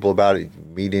 Tell people about it.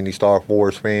 Meet any Star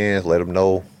Wars fans. Let them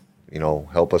know.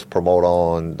 Help us promote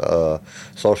on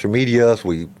social medias.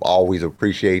 We always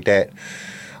appreciate that.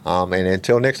 And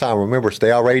until next time, remember, stay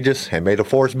outrageous and may the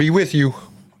Force be with you.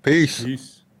 Peace.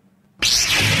 Peace.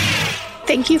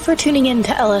 Thank you for tuning in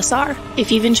to LSR.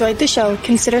 If you've enjoyed the show,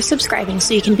 consider subscribing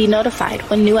so you can be notified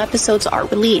when new episodes are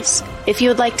released. If you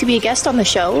would like to be a guest on the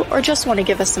show or just want to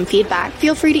give us some feedback,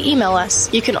 feel free to email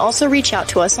us. You can also reach out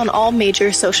to us on all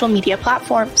major social media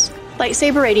platforms.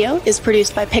 Lightsaber Radio is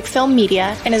produced by Pickfilm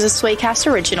Media and is a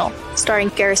Swaycast original, starring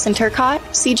Garrison Turcotte,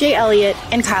 CJ Elliott,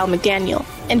 and Kyle McDaniel.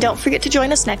 And don't forget to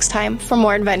join us next time for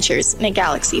more adventures in a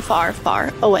galaxy far,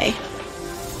 far away.